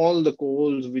 energy, and all the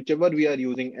coals, whichever we are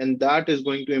using, and that is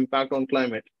going to impact on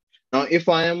climate. Now, if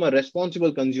I am a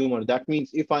responsible consumer, that means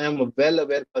if I am a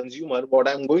well-aware consumer, what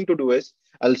I'm going to do is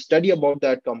I'll study about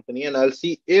that company and I'll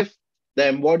see if the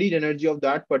embodied energy of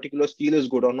that particular steel is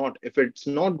good or not. If it's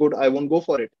not good, I won't go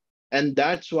for it. And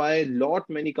that's why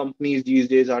many companies these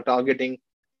days are targeting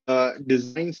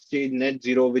design stage net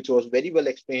zero, which was very well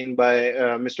explained by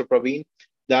Mr. Praveen,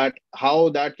 that how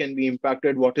that can be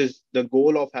impacted. What is the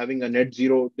goal of having a net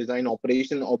zero design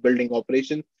operation or building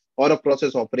operation or a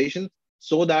process operation,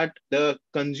 so that the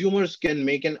consumers can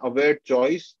make an aware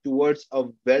choice towards a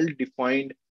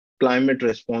well-defined climate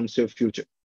responsive future.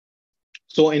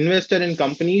 So investor in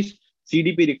companies,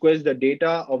 CDP requests the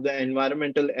data of the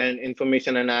environmental and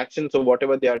information and action. So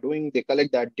whatever they are doing, they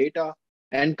collect that data,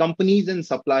 and companies and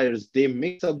suppliers, they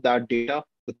mix up that data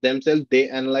with themselves. They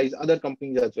analyze other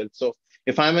companies as well. So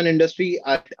if I'm an industry,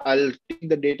 I'll take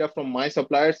the data from my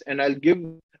suppliers and I'll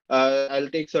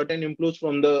take certain inputs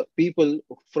from the people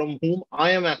from whom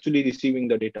I am actually receiving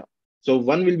the data. So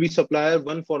one will be supplier,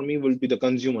 one for me will be the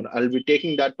consumer. I'll be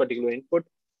taking that particular input.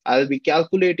 I'll be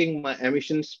calculating my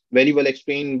emissions, very well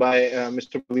explained by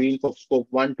Mr. Praveen, for scope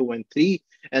 1, 2, and 3.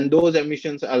 And those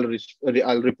emissions I'll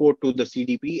report to the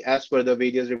CDP as per the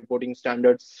various reporting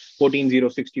standards.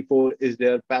 14064 is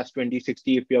there, past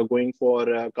 2060 if you are going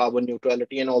for carbon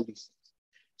neutrality and all these things.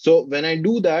 So when I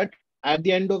do that, at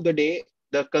the end of the day,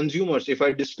 the consumers, if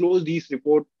I disclose these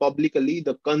reports publicly,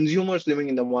 the consumers living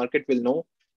in the market will know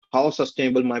how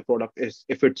sustainable my product is.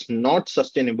 If it's not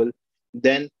sustainable,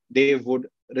 then they would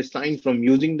resign from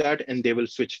using that and they will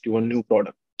switch to a new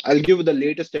product. I'll give the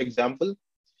latest example.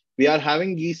 We are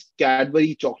having these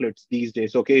Cadbury chocolates these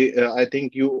days. Okay, I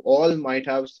think you all might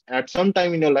have at some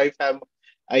time in your life have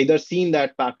either seen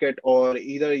that packet or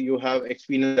either you have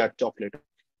experienced that chocolate.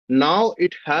 Now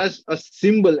it has a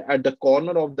symbol at the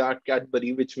corner of that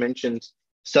Cadbury which mentions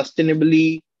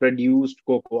sustainably produced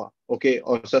cocoa, okay,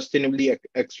 or sustainably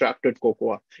extracted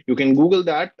cocoa. You can Google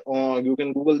that, or you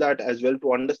can Google that as well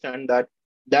to understand that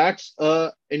that's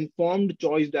a informed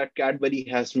choice that Cadbury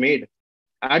has made.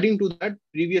 Adding to that,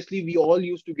 previously we all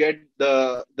used to get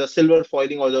the silver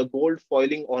foiling or the gold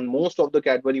foiling on most of the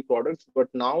Cadbury products, but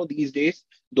now these days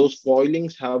those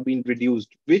foilings have been reduced,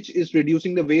 which is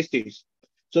reducing the wastage.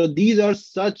 So these are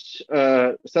such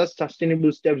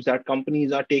sustainable steps that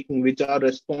companies are taking, which are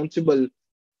responsible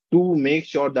to make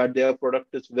sure that their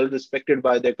product is well respected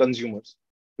by their consumers.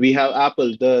 We have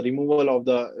Apple, the removal of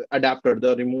the adapter,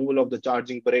 the removal of the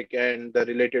charging brick and the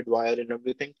related wire and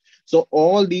everything. So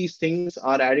all these things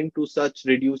are adding to such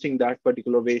reducing that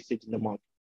particular wastage in the market.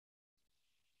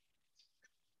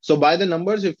 So by the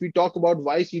numbers, if we talk about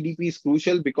why CDP is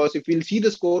crucial, because if we'll see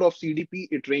the score of CDP,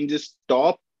 it ranges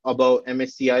top above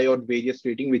MSCI or various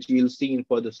rating, which we'll see in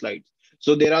further slides.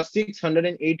 So there are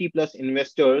 680 plus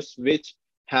investors which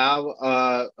have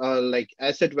like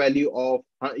asset value of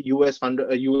US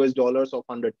dollars of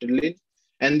 100 trillion.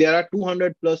 And there are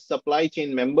 200 plus supply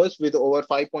chain members with over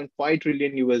 5.5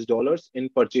 trillion US dollars in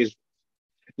purchase.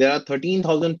 There are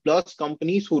 13,000 plus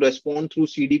companies who respond through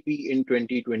CDP in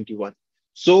 2021.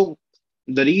 So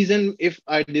the reason, if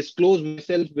I disclose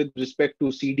myself with respect to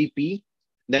CDP,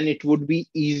 then it would be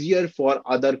easier for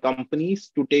other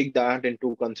companies to take that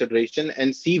into consideration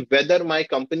and see whether my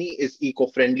company is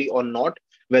eco-friendly or not,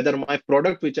 whether my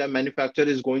product which I manufacture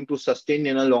is going to sustain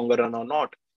in a longer run or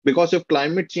not. Because if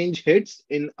climate change hits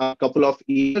in a couple of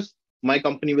years, my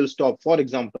company will stop. For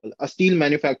example, a steel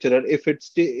manufacturer, if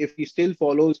he still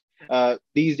follows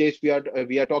these days, we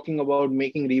are talking about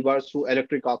making rebars through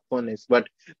electric arc furnace, but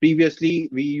previously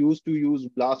we used to use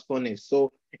blast furnace.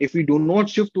 So if we do not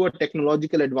shift to a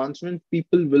technological advancement,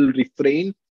 people will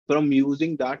refrain from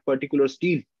using that particular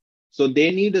steel. So they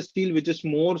need a steel which is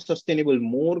more sustainable,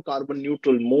 more carbon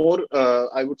neutral, more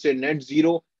I would say net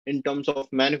zero in terms of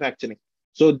manufacturing.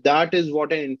 So that is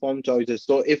what an informed choice is.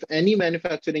 So if any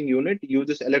manufacturing unit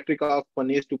uses electric arc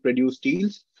furnace to produce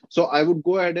steels, so I would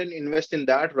go ahead and invest in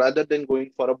that rather than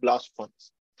going for a blast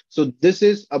furnace. So this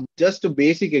is just a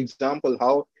basic example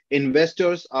how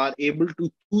investors are able to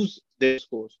choose their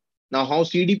scores. Now, how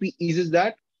CDP eases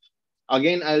that?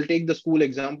 Again, I'll take the school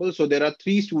example. So there are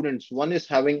 3 students. One is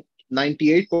having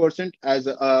 98% as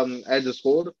a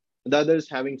score. The other is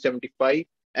having 75.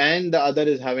 And the other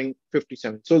is having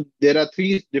 57. So there are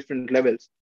 3 different levels.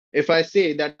 If I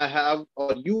say that I have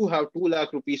or you have 2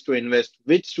 lakh rupees to invest,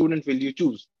 which student will you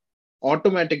choose?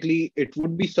 Automatically, it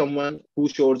would be someone who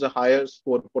shows a higher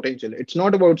score potential. It's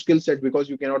not about skill set because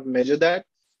you cannot measure that,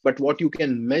 but what you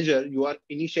can measure, you are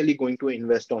initially going to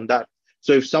invest on that.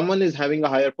 So if someone is having a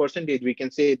higher percentage, we can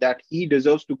say that he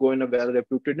deserves to go in a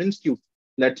well-reputed institute.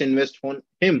 Let's invest on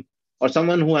him. Or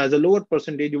someone who has a lower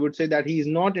percentage, you would say that he is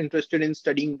not interested in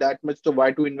studying that much, so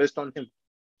why to invest on him?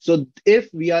 So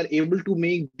if we are able to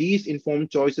make these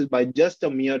informed choices by just a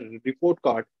mere report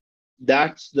card,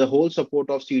 that's the whole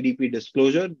support of CDP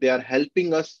disclosure. They are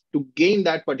helping us to gain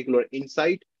that particular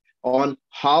insight on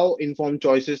how informed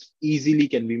choices easily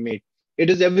can be made.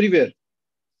 It is everywhere.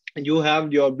 You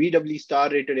have your BW star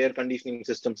rated air conditioning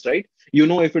systems, right? You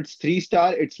know, if it's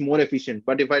 3-star, it's more efficient.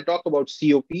 But if I talk about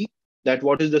COP, that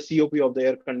what is the COP of the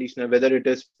air conditioner, whether it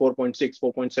is 4.6,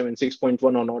 4.7, 6.1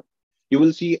 or not, you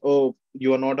will see, oh,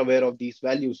 you are not aware of these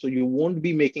values. So you won't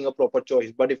be making a proper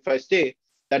choice. But if I say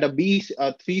that a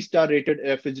 3-star rated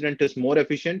refrigerant is more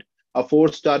efficient, a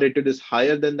 4-star rated is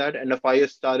higher than that, and a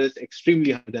 5-star is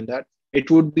extremely higher than that,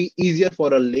 it would be easier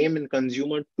for a layman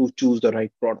consumer to choose the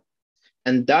right product.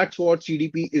 And that's what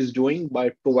CDP is doing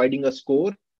by providing a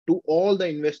score to all the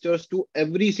investors, to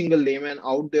every single layman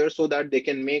out there, so that they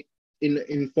can make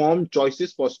informed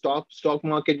choices for stock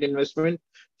market investment,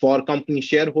 for company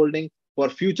shareholding, for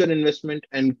future investment,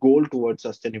 and goal towards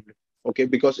sustainability. Okay,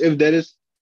 because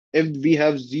if we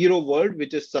have zero world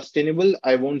which is sustainable,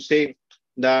 I won't say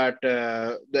that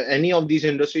any of these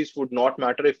industries would not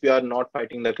matter if we are not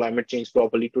fighting the climate change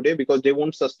properly today, because they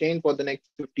won't sustain for the next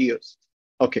 50 years.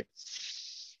 Okay.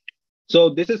 So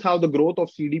this is how the growth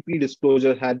of CDP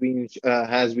disclosure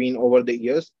has been over the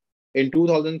years. In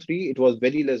 2003, it was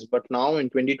very less, but now in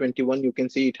 2021, you can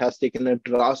see it has taken a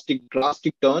drastic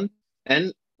turn.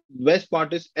 And best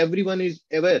part is everyone is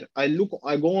aware. I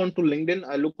go onto LinkedIn,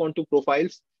 I look onto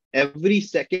profiles. Every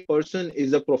second person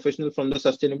is a professional from the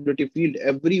sustainability field.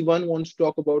 Everyone wants to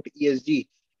talk about ESG.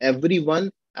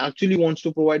 Everyone actually wants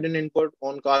to provide an input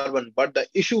on carbon. But the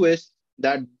issue is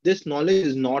that this knowledge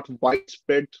is not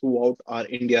widespread throughout our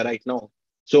India right now.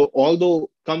 So although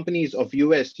companies of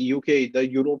US, UK, the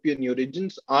European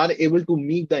regions are able to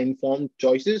make the informed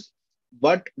choices,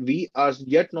 but we are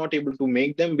yet not able to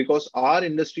make them because our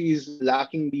industry is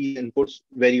lacking these inputs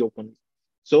very openly.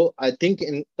 So I think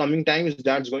in coming times,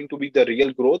 that's going to be the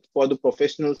real growth for the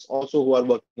professionals also who are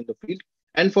working in the field,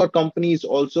 and for companies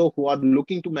also who are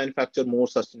looking to manufacture more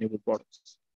sustainable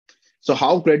products. So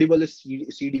how credible is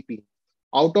CDP?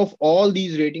 Out of all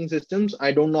these rating systems,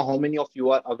 I don't know how many of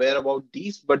you are aware about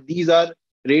these, but these are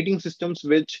rating systems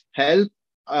which help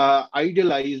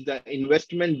idealize the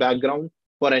investment background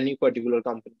for any particular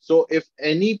company. So if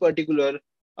any particular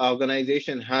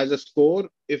organization has a score,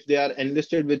 if they are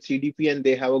enlisted with CDP and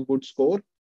they have a good score,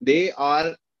 they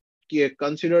are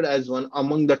considered as one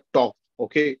among the top.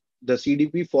 Okay, the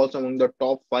CDP falls among the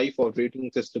top 5 of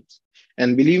rating systems.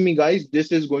 And believe me, guys,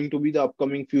 this is going to be the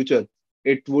upcoming future.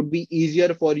 It would be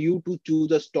easier for you to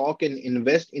choose a stock and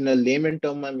invest in a layman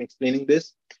term. I'm explaining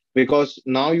this because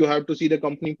now you have to see the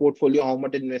company portfolio, how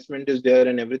much investment is there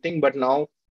and everything. But now,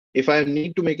 if I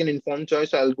need to make an informed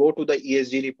choice, I'll go to the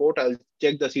ESG report. I'll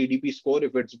check the CDP score.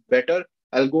 If it's better,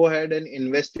 I'll go ahead and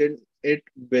invest in it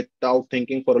without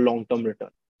thinking for a long-term return.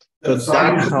 So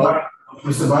Sorry, that's how.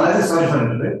 Mr. Balaji, sorry for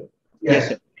interrupting. Yes,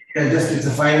 sir. Yeah, just it's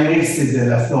a 5 minutes is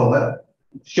left over.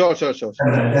 Sure. Just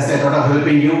I thought of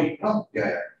helping you. Oh,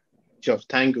 yeah. Sure.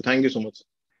 Thank you so much.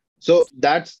 So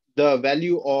that's the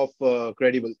value of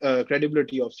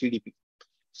credibility of CDP.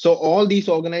 So all these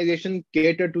organizations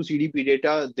cater to CDP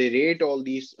data. They rate all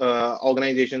these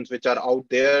organizations which are out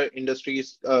there,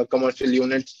 industries, commercial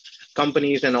units,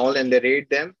 companies and all, and they rate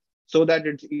them so that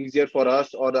it's easier for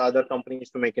us or the other companies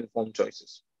to make informed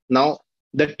choices. Now,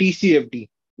 the TCFD,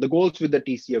 the goals with the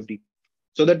TCFD.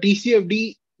 So the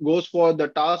TCFD goes for the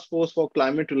Task Force for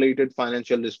Climate-Related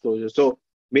Financial Disclosure. So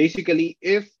basically,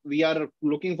 if we are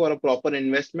looking for a proper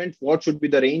investment, what should be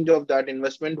the range of that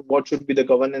investment? What should be the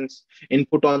governance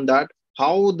input on that?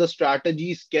 How the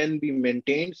strategies can be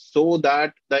maintained so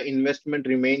that the investment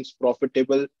remains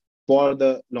profitable for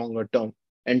the longer term.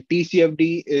 And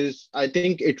TCFD is, I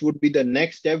think it would be the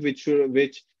next step, which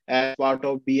as part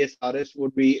of BSRS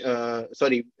would be,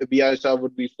 BRSR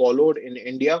would be followed in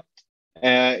India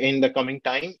in the coming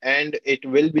time, and it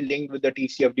will be linked with the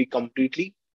TCFD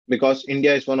completely because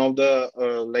India is one of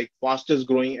the fastest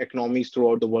growing economies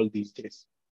throughout the world these days.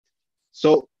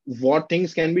 So what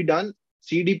things can be done?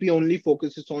 CDP only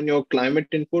focuses on your climate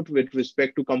input with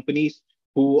respect to companies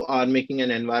who are making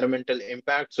an environmental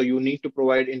impact. So you need to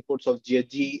provide inputs of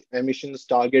GHG emissions,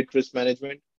 target risk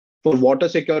management. For water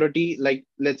security, like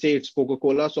let's say it's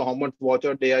Coca-Cola, so how much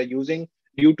water they are using.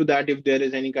 Due to that, if there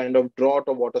is any kind of drought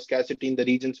or water scarcity in the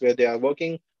regions where they are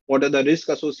working, what are the risks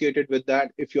associated with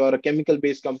that? If you are a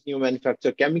chemical-based company, you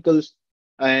manufacture chemicals,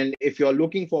 and if you are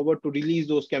looking forward to release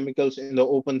those chemicals in the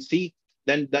open sea,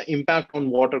 then the impact on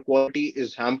water quality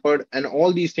is hampered, and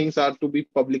all these things are to be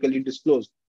publicly disclosed.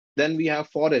 Then we have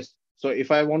forests. So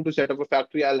if I want to set up a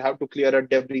factory, I'll have to clear a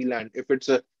debris land. If it's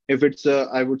a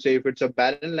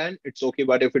barren land, it's okay.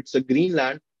 But if it's a green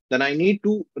land, then I need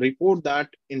to report that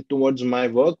in towards my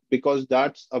work because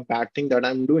that's a bad thing that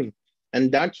I'm doing. And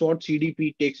that's what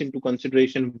CDP takes into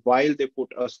consideration while they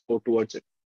put a score towards it.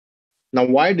 Now,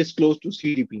 why disclose to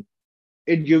CDP?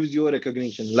 It gives you a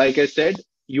recognition. Like I said,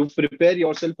 you prepare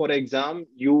yourself for exam,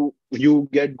 you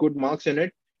get good marks in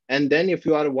it. And then if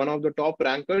you are one of the top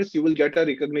rankers, you will get a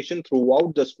recognition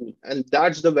throughout the school. And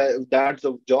that's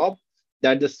the job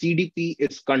that the CDP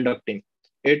is conducting.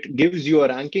 It gives you a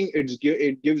ranking.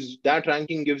 That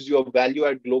ranking gives you a value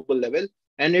at global level.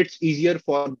 And it's easier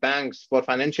for banks, for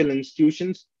financial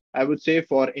institutions, I would say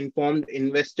for informed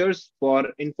investors, for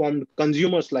informed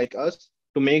consumers like us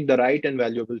to make the right and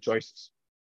valuable choices.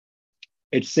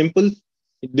 It's simple.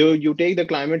 You take the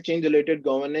climate change related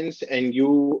governance and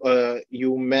you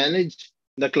manage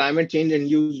the climate change and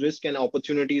use risk and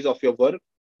opportunities of your work.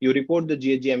 You report the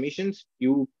GHG emissions.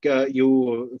 You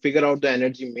figure out the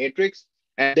energy matrix,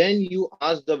 and then you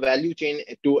ask the value chain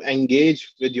to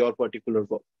engage with your particular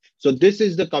work. So this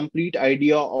is the complete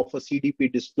idea of a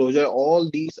CDP disclosure. All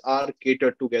these are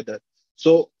catered together.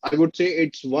 So I would say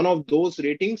it's one of those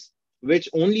ratings which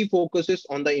only focuses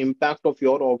on the impact of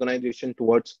your organization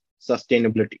towards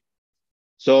sustainability.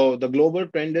 So the global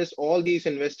trend is all these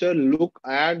investors look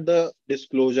at the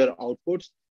disclosure outputs,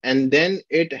 and then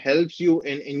it helps you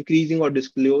in increasing or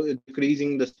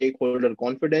decreasing the stakeholder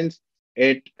confidence.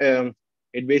 It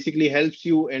basically helps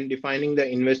you in defining the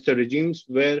investor regimes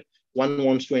where one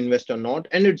wants to invest or not.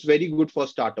 And it's very good for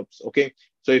startups. Okay.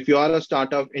 So if you are a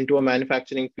startup into a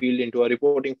manufacturing field, into a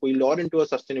reporting field, or into a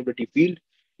sustainability field,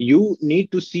 you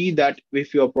need to see that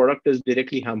if your product is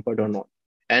directly hampered or not.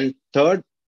 And third,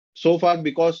 so far,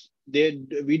 because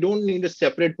we don't need a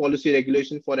separate policy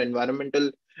regulation for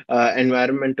environmental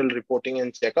reporting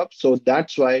and checkup. So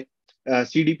that's why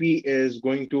CDP is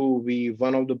going to be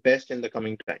one of the best in the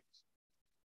coming times.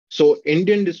 So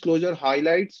Indian disclosure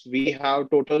highlights, we have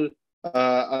reported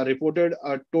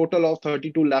a total of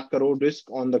 32 lakh crore risk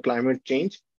on the climate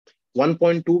change.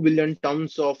 1.2 billion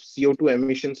tons of CO2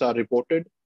 emissions are reported,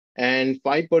 and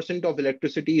 5% of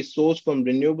electricity is sourced from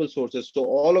renewable sources. So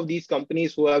all of these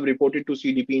companies who have reported to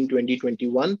CDP in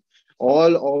 2021,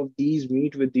 all of these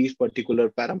meet with these particular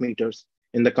parameters.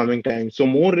 in the coming time. So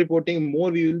more reporting,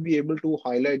 more we will be able to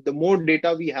highlight. The more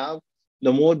data we have,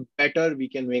 the more better we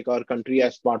can make our country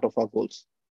as part of our goals.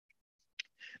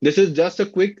 This is just a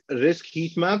quick risk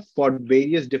heat map for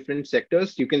various different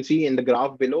sectors. You can see in the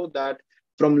graph below that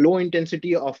from low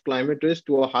intensity of climate risk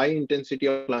to a high intensity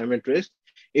of climate risk,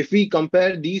 if we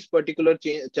compare these particular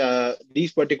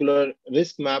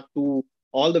risk map to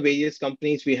all the various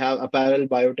companies we have, apparel,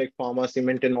 biotech, pharma,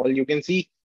 cement, and all, you can see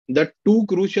the two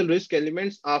crucial risk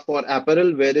elements are for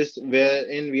apparel,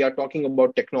 wherein we are talking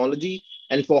about technology,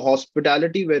 and for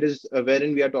hospitality,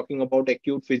 wherein we are talking about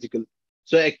acute physical.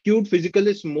 So acute physical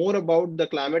is more about the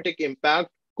climatic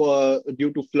impact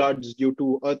due to floods, due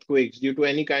to earthquakes, due to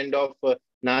any kind of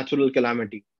natural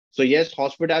calamity. So yes,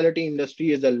 hospitality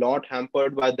industry is a lot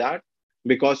hampered by that,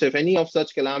 because if any of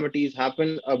such calamities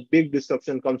happen, a big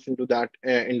disruption comes into that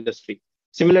industry.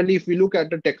 Similarly, if we look at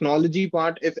the technology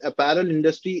part, if apparel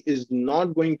industry is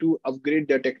not going to upgrade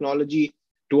their technology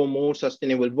to a more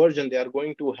sustainable version, they are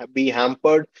going to be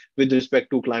hampered with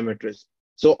respect to climate risk.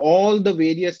 So all the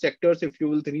various sectors, if you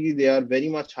will see, they are very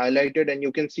much highlighted, and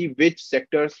you can see which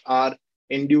sectors are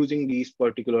inducing these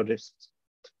particular risks.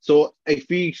 So if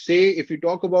we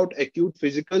talk about acute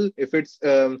physical, if it's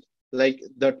like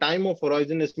the time of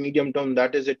horizon is medium term,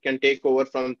 that is, it can take over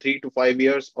from 3 to 5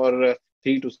 years or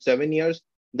 3 to 7 years,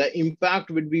 the impact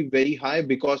would be very high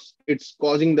because it's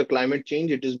causing the climate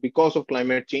change. It is because of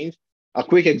climate change. A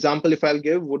quick example, if I'll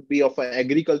give, would be of an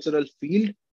agricultural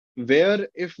field, where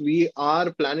if we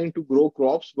are planning to grow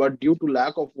crops, but due to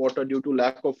lack of water, due to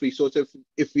lack of resources,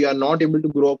 if we are not able to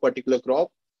grow a particular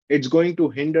crop, it's going to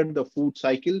hinder the food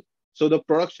cycle. So the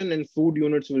production in food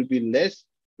units will be less.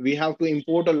 We have to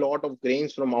import a lot of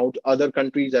grains from other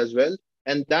countries as well,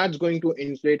 and that's going to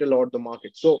inflate a lot the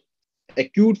market. So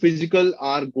acute physical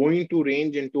are going to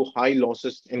range into high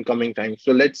losses in coming times.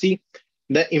 So let's see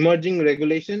the emerging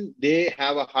regulation. They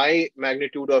have a high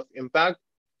magnitude of impact.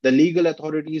 The legal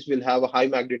authorities will have a high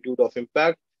magnitude of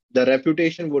impact. The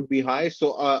reputation would be high.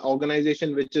 So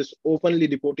organization which is openly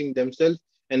reporting themselves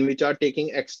and which are taking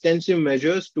extensive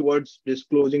measures towards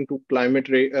disclosing to climate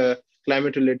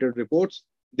related reports,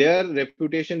 their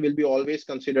reputation will be always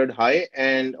considered high.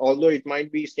 And although it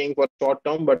might be staying for short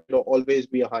term, but it will always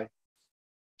be a high.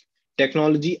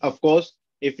 Technology, of course,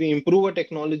 if we improve a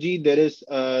technology, there is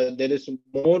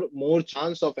more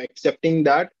chance of accepting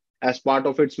that as part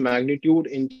of its magnitude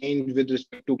in change with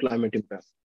respect to climate impact.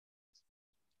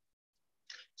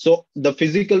 So the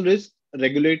physical risk,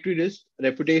 regulatory risk,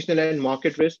 reputational and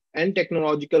market risk, and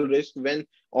technological risk, when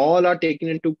all are taken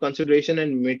into consideration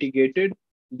and mitigated,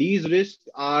 these risks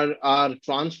are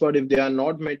transferred. If they are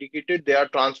not mitigated, they are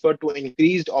transferred to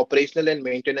increased operational and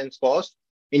maintenance costs,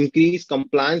 increased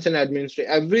compliance and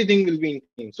administration. Everything will be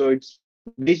increasing. So it's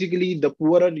basically the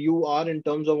poorer you are in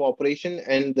terms of operation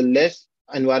and the less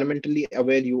environmentally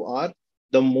aware you are,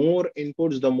 the more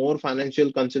inputs, the more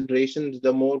financial considerations,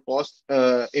 the more cost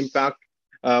impact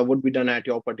would be done at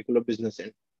your particular business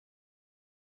end.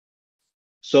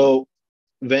 So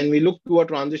when we look to a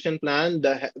transition plan,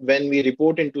 when we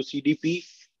report into CDP,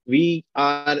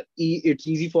 it's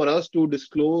easy for us to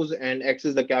disclose and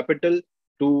access the capital,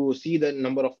 to see the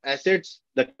number of assets.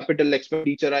 The capital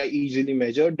expenditure are easily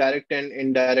measured, direct and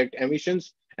indirect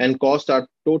emissions and costs are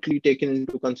totally taken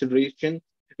into consideration.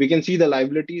 We can see the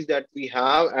liabilities that we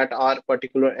have at our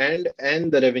particular end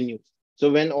and the revenues. So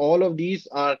when all of these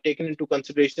are taken into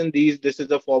consideration, this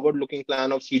is a forward-looking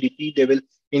plan of CDP. They will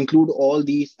include all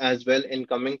these as well in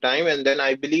coming time. And then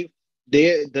I believe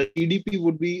the CDP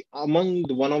would be among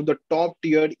one of the top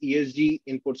tier ESG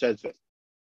inputs as well.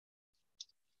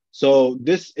 So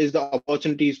this is the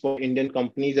opportunities for Indian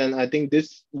companies. And I think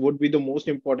this would be the most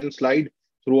important slide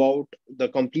throughout the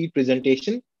complete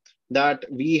presentation, that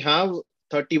we have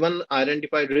 31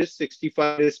 identified risks,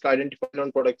 65 risks identified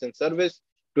on products and service,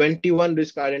 21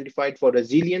 risks identified for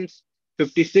resilience,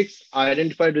 56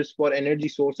 identified risks for energy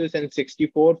sources, and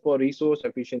 64 for resource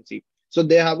efficiency. So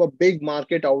they have a big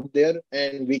market out there,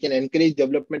 and we can encourage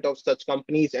development of such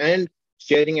companies and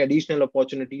sharing additional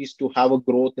opportunities to have a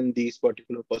growth in these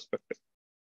particular perspectives.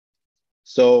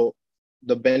 So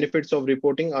the benefits of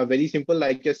reporting are very simple.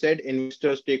 Like I said,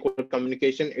 investor stakeholder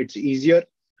communication, it's easier.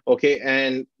 Okay,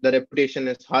 and the reputation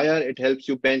is higher. It helps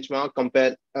you benchmark,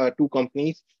 compare two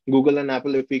companies, Google and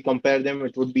Apple. If we compare them,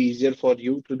 it would be easier for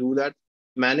you to do that.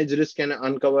 Manage risk and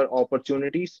uncover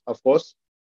opportunities, of course.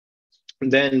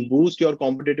 Then boost your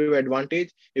competitive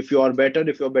advantage. If you're better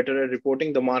at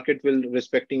reporting, the market will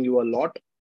respecting you a lot.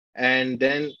 And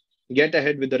then get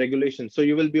ahead with the regulation. So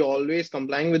you will be always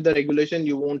complying with the regulation.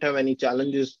 You won't have any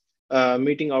challenges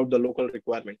meeting out the local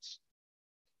requirements.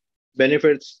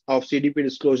 benefits of CDP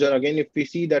disclosure. Again, if we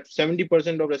see that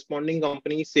 70% of responding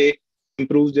companies say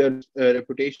improves their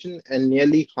reputation, and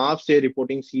nearly half say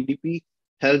reporting CDP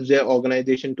helps their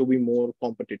organization to be more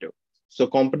competitive. So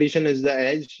competition is the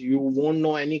edge. You won't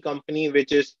know any company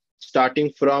which is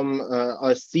starting from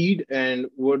a seed and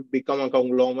would become a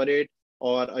conglomerate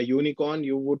or a unicorn.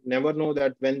 You would never know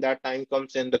that when that time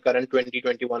comes in the current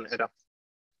 2021 era.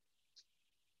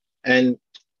 And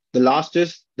the last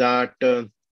is that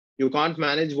you can't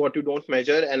manage what you don't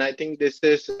measure. And I think this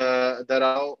is the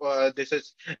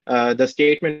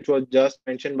statement which was just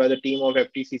mentioned by the team of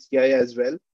FTCCI as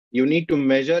well. You need to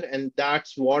measure, and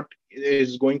that's what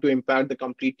is going to impact the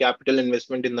complete capital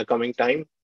investment in the coming time.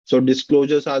 So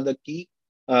disclosures are the key.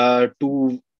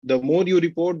 To the more you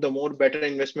report, the more better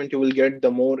investment you will get,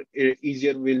 the more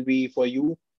easier will be for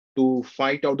you to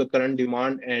fight out the current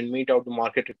demand and meet out the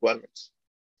market requirements.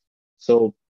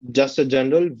 So just a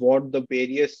general what the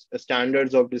various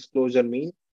standards of disclosure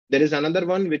mean. There is another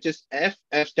one which is F.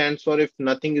 F stands for if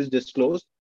nothing is disclosed.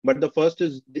 But the first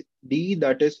is D,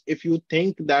 that is if you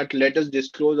think that let us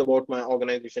disclose about my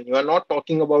organization. You are not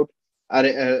talking about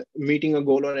meeting a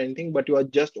goal or anything, but you are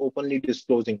just openly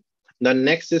disclosing. The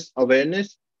next is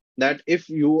awareness, that if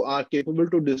you are capable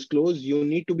to disclose, you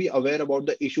need to be aware about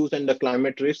the issues and the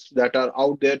climate risks that are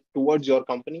out there towards your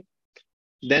company.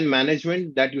 Then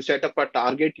management, that you set up a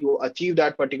target, you achieve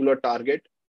that particular target.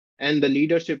 And the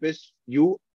leadership is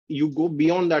you go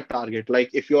beyond that target. Like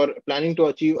if you're planning to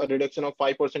achieve a reduction of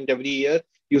 5% every year,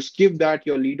 you skip that.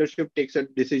 Your leadership takes a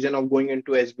decision of going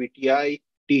into SBTI,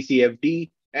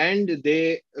 TCFD, and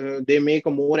they make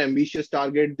a more ambitious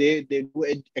target. They do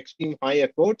extreme high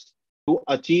efforts to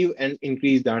achieve and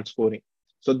increase that scoring.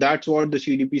 So that's what the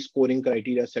CDP scoring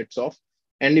criteria sets off.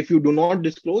 And if you do not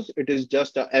disclose, it is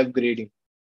just a F grading.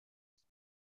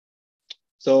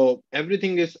 So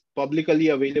everything is publicly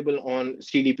available on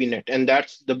CDPnet. And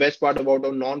that's the best part about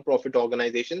a non-profit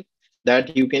organization,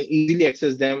 that you can easily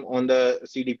access them on the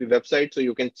CDP website. So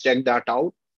you can check that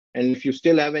out. And if you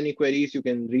still have any queries, you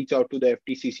can reach out to the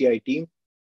FTCCI team.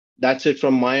 That's it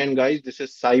from my end, guys. This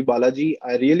is Sai Balaji.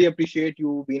 I really appreciate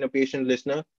you being a patient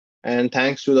listener. And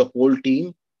thanks to the whole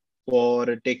team for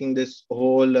taking this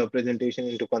whole presentation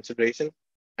into consideration.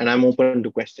 And I'm open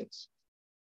to questions.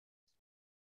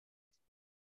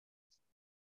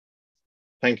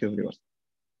 Thank you, everyone.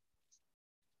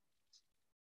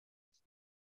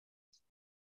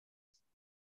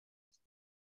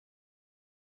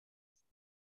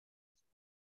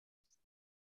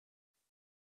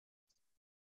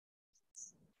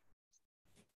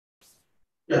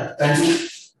 Yeah, thank you,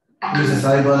 Mr.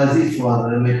 Sai Balaji,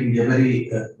 for making a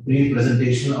very brief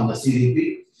presentation on the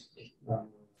CDP,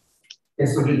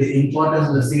 especially the importance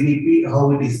of the CDP,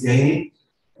 how it is gaining.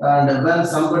 And when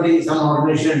some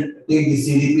organization take the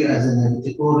CDP as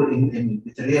a core with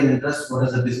real interest, what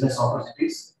is the business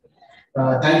opportunities?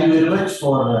 Thank you very much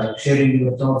for sharing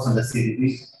your thoughts on the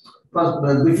CDP.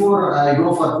 But before I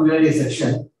go for Q&A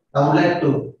section, I would like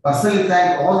to personally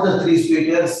thank all the three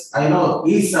speakers. I know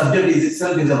each subject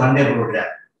itself is a one-day program.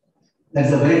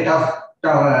 That's a very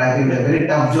I think a very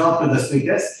tough job to the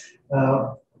speakers.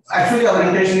 Actually, our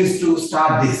intention is to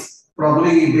start this.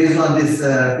 Probably based on this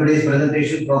today's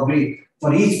presentation, probably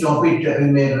for each topic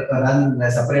we may run a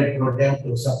separate program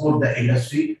to support the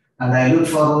industry. And I look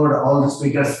forward all the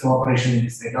speakers' cooperation in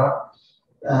this regard.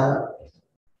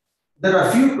 There are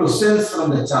a few questions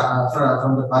from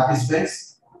the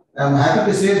participants. I'm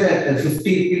happy to say that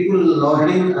 50 people logged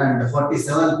in and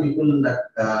 47 people that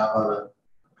are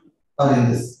in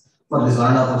this for this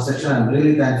 1.5 hour session. I'm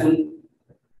really thankful.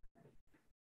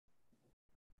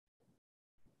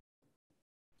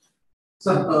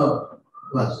 So,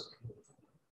 first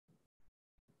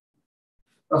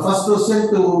question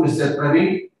to Mr.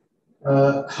 Praveen.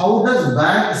 How does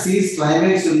bank sees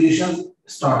climate solution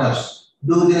startups?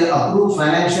 Do they approve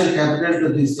financial capital to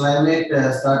these climate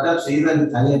startups even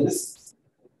with higher risks?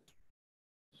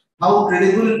 How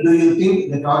credible do you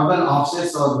think the carbon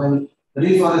offsets or when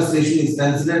reforestation is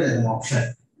considered as an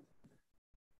option?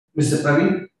 Mr.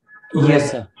 Praveen? Yes,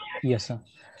 sir. Yes, sir.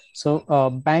 So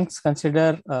banks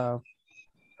consider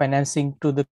financing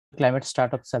to the climate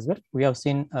startups as well. We have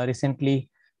seen recently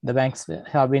the banks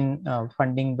have been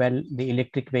funding well the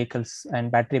electric vehicles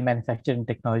and battery manufacturing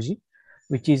technology,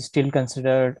 which is still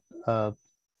considered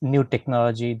new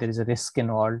technology. There is a risk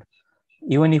involved.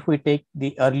 Even if we take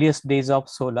the earliest days of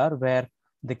solar, where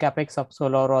the capex of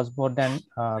solar was more than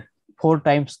 4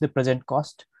 times the present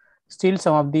cost, still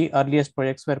some of the earliest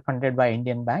projects were funded by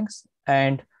Indian banks.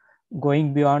 And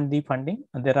going beyond the funding,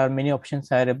 there are many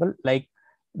options available, like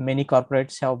many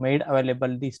corporates have made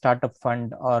available the startup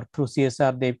fund, or through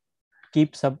CSR, they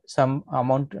keep some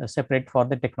amount separate for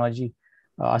the technology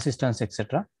assistance,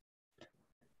 etc.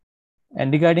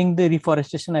 And regarding the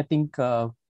reforestation, I think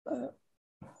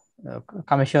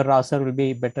Commissioner Rao sir will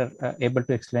be better able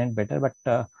to explain better.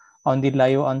 But on the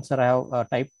live answer, I have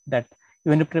typed that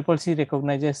even if FTCCI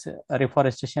recognizes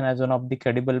reforestation as one of the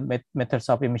credible methods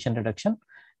of emission reduction,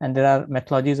 and there are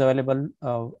methodologies available,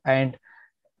 and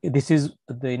this is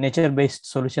the nature-based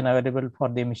solution available for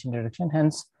the emission reduction.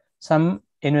 Hence, some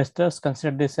investors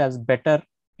consider this as better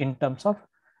in terms of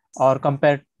or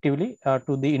comparatively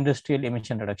to the industrial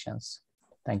emission reductions.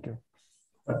 Thank you.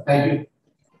 Thank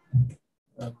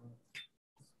you.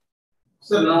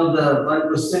 So now the one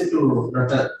question to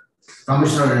Dr.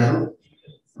 Commissioner Nehru.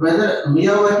 Whether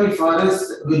Miyawaki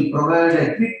Forest will provide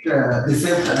a quick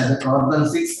research as a carbon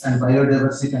 6 and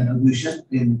biodiversity contribution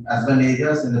in urban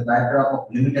areas in the backdrop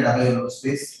of limited available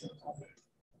space?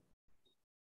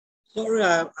 Sorry,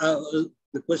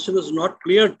 the question is not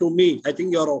clear to me. I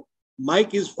think your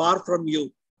mic is far from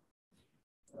you.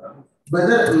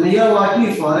 Whether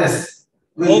Miyawaki Forest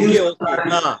will give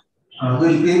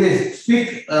a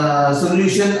quick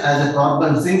solution as a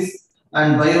carbon 6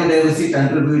 and biodiversity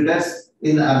contributors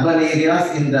in urban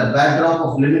areas in the backdrop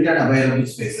of limited available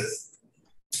spaces.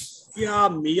 Yeah,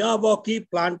 Miyawaki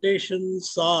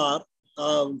plantations are,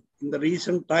 in the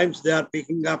recent times, they are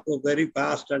picking up very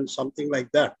fast and something like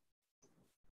that.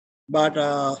 But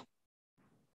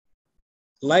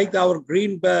like our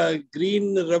Green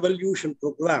Revolution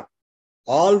program,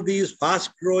 all these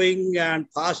fast growing and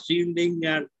fast yielding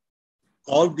and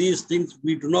all these things,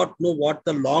 we do not know what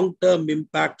the long-term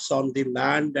impacts on the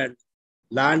land and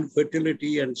land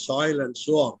fertility and soil and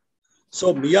so on.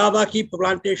 So Miyawaki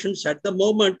plantations at the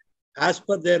moment, as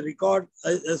per their record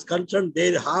is concerned,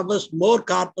 they harvest more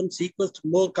carbon, sequester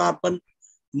more carbon,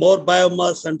 more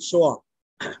biomass and so on.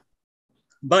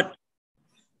 But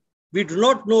we do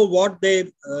not know what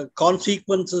the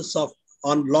consequences of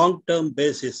on long-term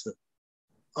basis.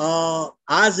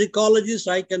 As ecologists,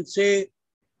 I can say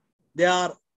they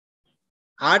are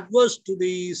adverse to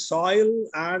the soil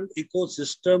and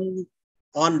ecosystem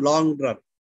on long run.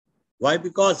 Why?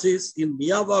 Because in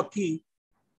Miyawaki,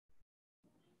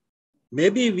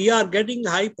 maybe we are getting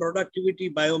high productivity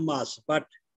biomass, but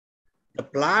the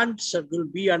plants will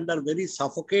be under very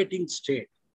suffocating state.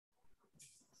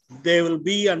 They will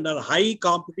be under high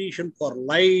competition for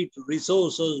light,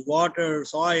 resources, water,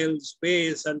 soil,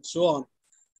 space, and so on.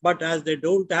 But as they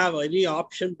don't have any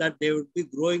option that they would be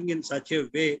growing in such a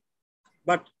way,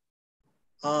 but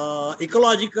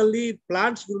ecologically,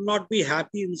 plants will not be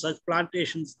happy in such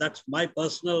plantations. That's my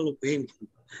personal opinion.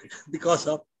 Because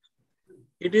of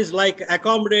it is like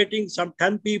accommodating some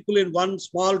 10 people in one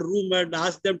small room and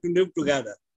ask them to live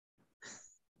together.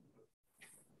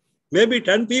 Maybe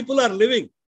 10 people are living,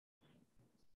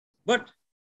 but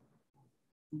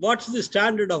what's the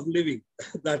standard of living?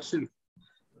 That's it.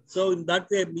 So in that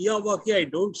way, Miyawaki, I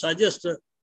don't suggest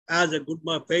as a good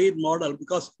fair model,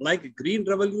 because like Green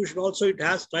Revolution also, it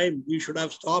has time. We should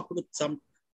have stopped with some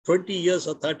 20 years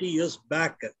or 30 years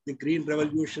back, the Green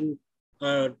Revolution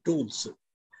tools.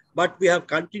 But we have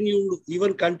continued,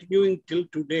 even continuing till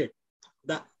today.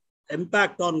 The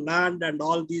impact on land and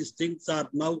all these things are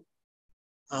now,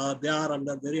 they are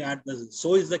under very adverse.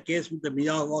 So is the case with the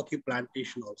Miyawaki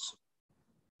plantation also.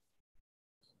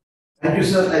 Thank you,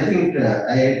 sir. I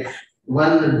think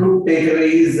one good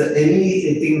takeaway is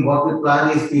anything what we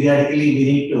plan is periodically we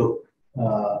need to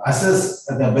assess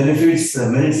the benefits,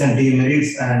 merits and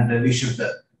demerits, and we should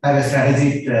have a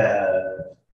strategy,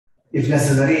 if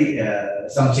necessary,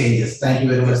 some changes. Thank you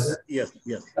very much, sir. Yes,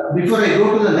 yes. Before I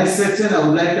go to the next section, I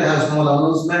would like to have a small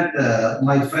announcement.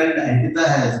 My friend Ankita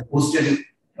has posted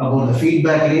about the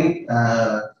feedback link.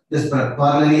 Just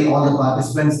parallelly, all the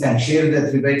participants can share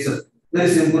their feedback. So very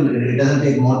simple. It doesn't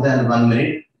take more than 1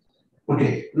 minute.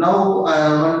 Okay. Now,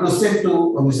 one question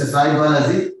to Mr. Sai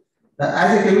Balaji.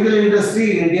 As a chemical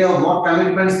industry in India, what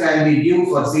commitments can we give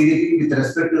for CDP with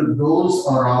respect to goals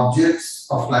or objects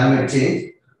of climate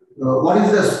change? What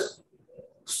is the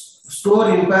store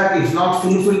impact if not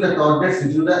fulfill the targets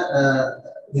within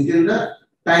the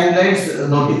timelines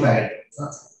notified,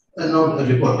 not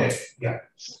reported? Yeah.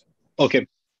 Okay.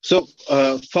 So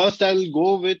first I'll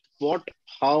go with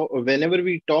how whenever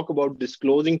we talk about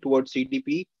disclosing towards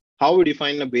CDP, how we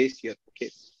define a base year. Okay.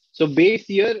 So base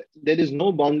year, there is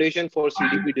no foundation for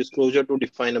CDP disclosure to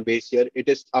define a base year. It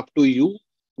is up to you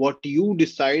what you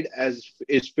decide as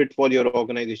is fit for your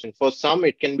organization. For some,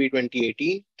 it can be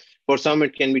 2018. For some,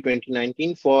 it can be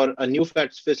 2019. For a new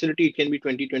facility, it can be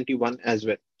 2021 as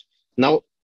well. Now,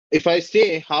 if I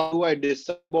say, how do I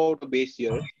decide about a base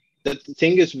year? The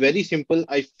thing is very simple.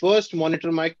 I first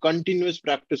monitor my continuous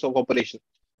practice of operation.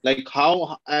 Like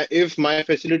how, if my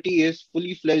facility is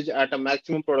fully fledged at a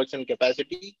maximum production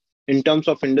capacity in terms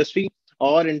of industry,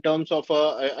 or in terms of,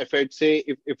 if I'd say,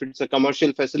 if it's a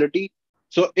commercial facility.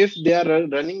 So if they are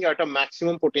running at a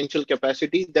maximum potential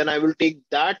capacity, then I will take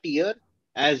that year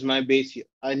as my base year.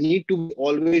 I need to be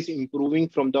always improving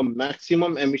from the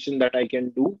maximum emission that I can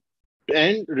do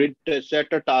and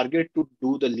set a target to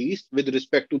do the least with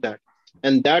respect to that.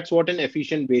 And that's what an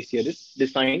efficient base year is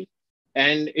defined.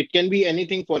 And it can be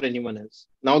anything for anyone else.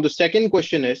 Now, the second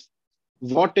question is,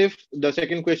 what if the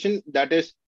second question that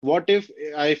is, what if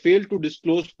I fail to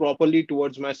disclose properly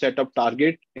towards my setup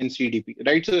target in CDP,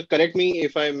 right? So correct me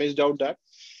if I missed out that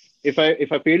if I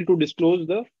fail to disclose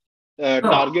the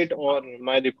target or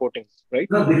my reporting, right?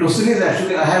 No, the question is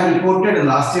actually, I have reported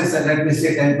last year, let me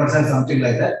say 10%, something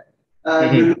like that.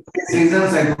 Due to these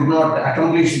reasons, I could not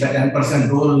accomplish the 10%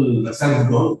 goal, self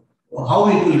goal. How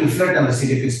it will reflect on the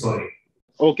CDP scoring?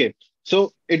 Okay,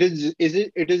 so it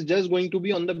is just going to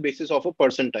be on the basis of a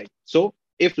percentile. So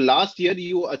if last year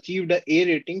you achieved an A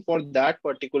rating for that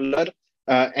particular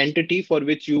entity for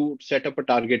which you set up a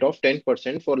target of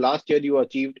 10%, for last year you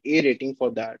achieved A rating for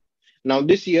that. Now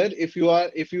this year, if you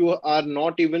are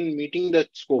not even meeting the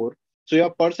score, so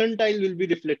your percentile will be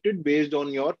reflected based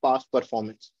on your past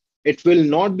performance. It will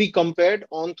not be compared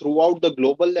on throughout the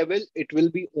global level. It will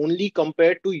be only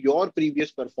compared to your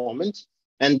previous performance,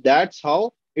 and that's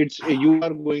how you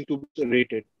are going to be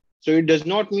rated. So it does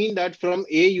not mean that from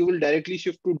A you will directly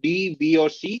shift to D, B, or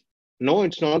C. No,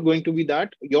 it's not going to be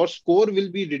that. Your score will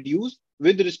be reduced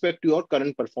with respect to your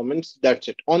current performance. That's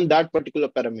it on that particular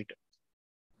parameter.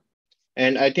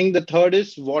 And I think the third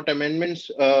is what amendments,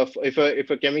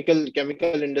 if a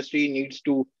chemical industry needs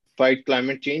to fight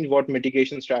climate change, what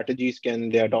mitigation strategies can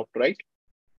they adopt, right?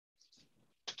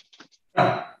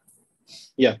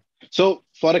 Yeah. So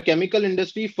for a chemical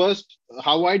industry, first,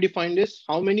 how I define this,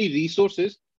 how many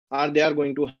resources are they are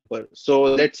going to have. So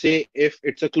let's say if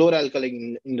it's a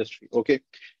chloralkali industry, okay.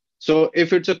 So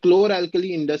if it's a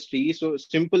chloralkali industry, so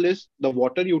simple is the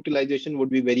water utilization would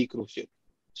be very crucial.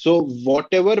 So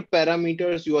whatever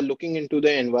parameters you are looking into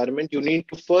the environment, you need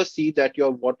to first see that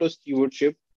your water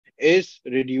stewardship is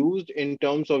reduced in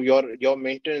terms of your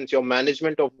maintenance, your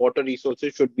management of water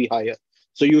resources should be higher.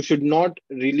 So you should not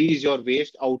release your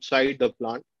waste outside the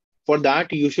plant. For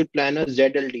that, you should plan a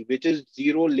ZLD, which is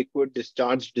zero liquid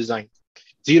discharge design.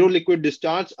 Zero liquid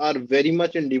discharge are very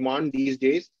much in demand these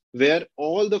days, where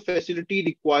all the facility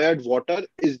required water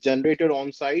is generated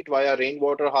on site via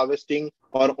rainwater harvesting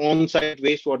or on site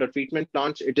wastewater treatment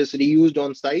plants. It is reused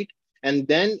on site, and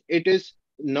then it is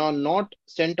not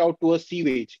sent out to a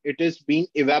sewage. It is being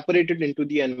evaporated into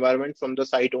the environment from the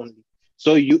site only.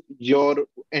 So your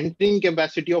entering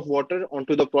capacity of water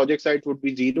onto the project site would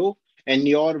be zero, and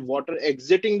your water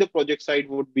exiting the project site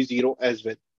would be zero as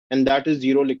well. And that is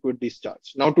zero liquid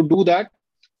discharge. Now to do that,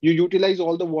 you utilize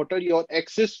all the water, your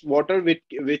excess water,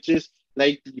 which is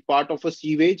like part of a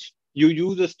sewage. You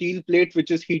use a steel plate, which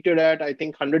is heated at, I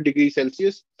think, 100 degrees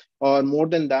Celsius or more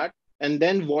than that. And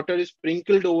then water is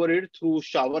sprinkled over it through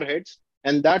shower heads.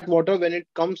 And that water, when it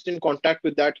comes in contact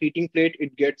with that heating plate,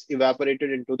 it gets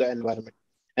evaporated into the environment.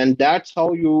 And that's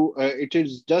how it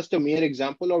is just a mere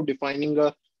example of defining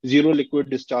a zero liquid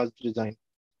discharge design.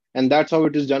 And that's how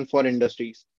it is done for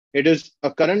industries. It is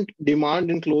a current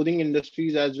demand in clothing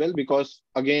industries as well, because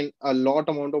again, a lot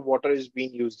amount of water is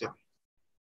being used there.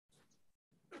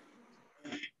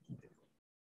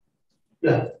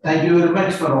 Yeah, thank you very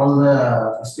much for all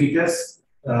the speakers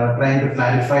trying to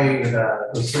clarify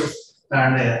the issues.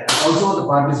 And also the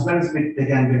participants, they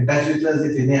can be in touch with us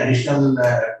if any additional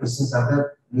questions are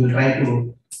there. We will try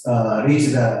to reach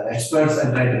the experts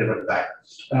and try to revert back.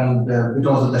 And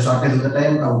because of the shortage of the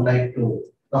time, I would like to,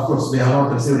 of course, we have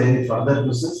not received any further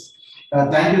questions.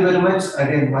 Thank you very much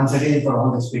once again for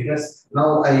all the speakers.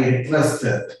 Now I request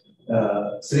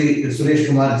Sri Suresh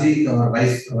Kumarji, our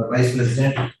Vice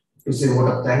President, to say a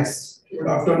word of thanks. Good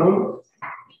afternoon.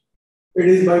 It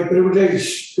is my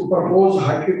privilege to propose a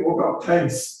hearty vote of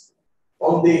thanks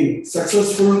on the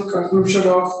successful conclusion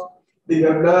of the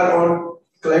webinar on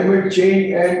climate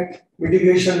change and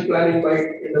mitigation planning by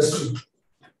industry.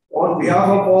 On behalf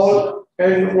of all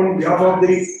and on behalf of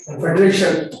the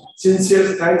Federation,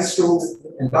 sincere thanks to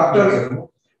Dr.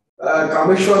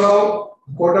 Kameshwarrao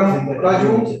Kodam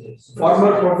Raju,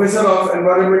 former Professor of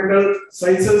Environmental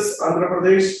Sciences, Andhra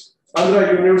Pradesh,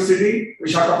 Andhra University,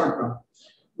 Visakhapatnam.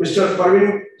 Mr.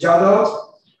 Parveen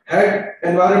Jadhav, Head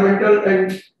Environmental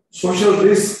and Social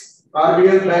Risk,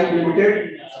 RBL Bank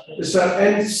Limited. Mr.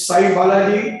 N. Sai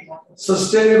Balaji,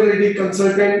 Sustainability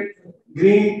Consultant,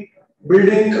 Green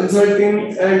building,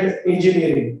 consulting, and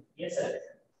engineering. Yes, sir.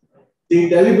 The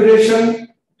deliberation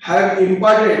have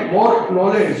imparted more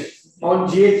knowledge on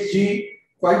GHG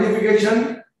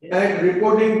quantification and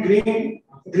reporting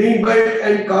green belt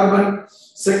and carbon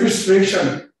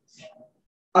sequestration.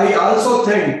 I also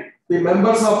thank the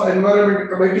members of Environment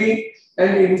Committee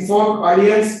and informed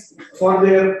audience for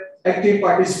their active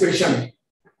participation.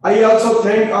 I also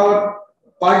thank our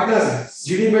partner,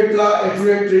 GD Metla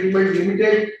Effluent Treatment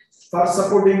Limited, for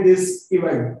supporting this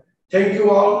event. Thank you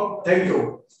all. Thank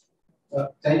you.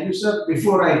 Thank you, sir.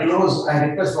 Before I close, I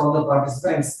request all the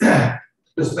participants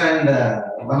to spend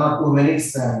 1 or 2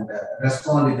 minutes and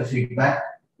respond with the feedback.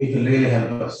 It will really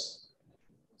help us.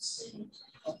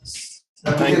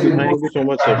 Thank you so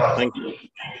much, sir. Thank you.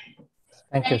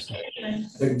 Thank you, sir.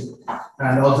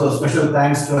 And also special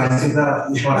thanks to Ankita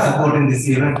for supporting this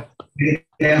event. We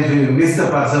miss the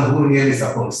person who really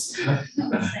supports.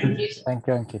 Thank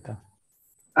you, Ankita.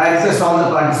 I request all the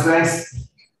participants.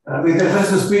 With reference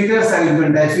to speakers, I will be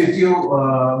in touch with you.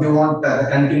 We want the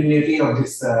continuity of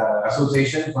this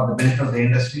association for the benefit of the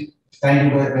industry.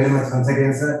 Thank you very much once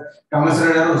again, sir.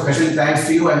 Commissioner, special thanks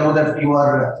to you. I know that you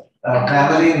are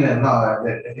traveling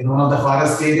in one of the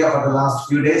forest area for the last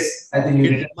few days. I think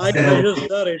it's my pleasure,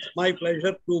 sir. It's my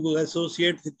pleasure to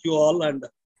associate with you all, and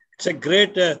it's a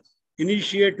great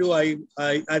initiative.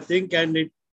 I think, and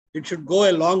it should go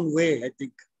a long way. I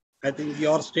think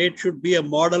your state should be a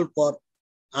model for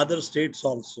other states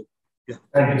also. Yeah.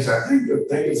 Thank you, sir. Thank you.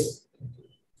 Thank you, sir.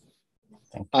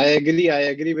 I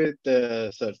agree with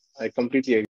sir. I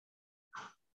completely agree.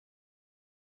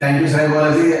 Thank you, Sai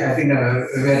Balaji. I think we are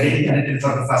getting connected for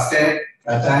the first time.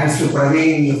 Thanks to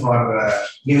Praveen for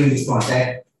giving this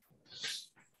contact.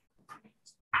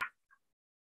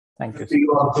 Thank you.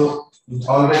 You also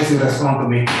always you respond to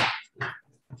me.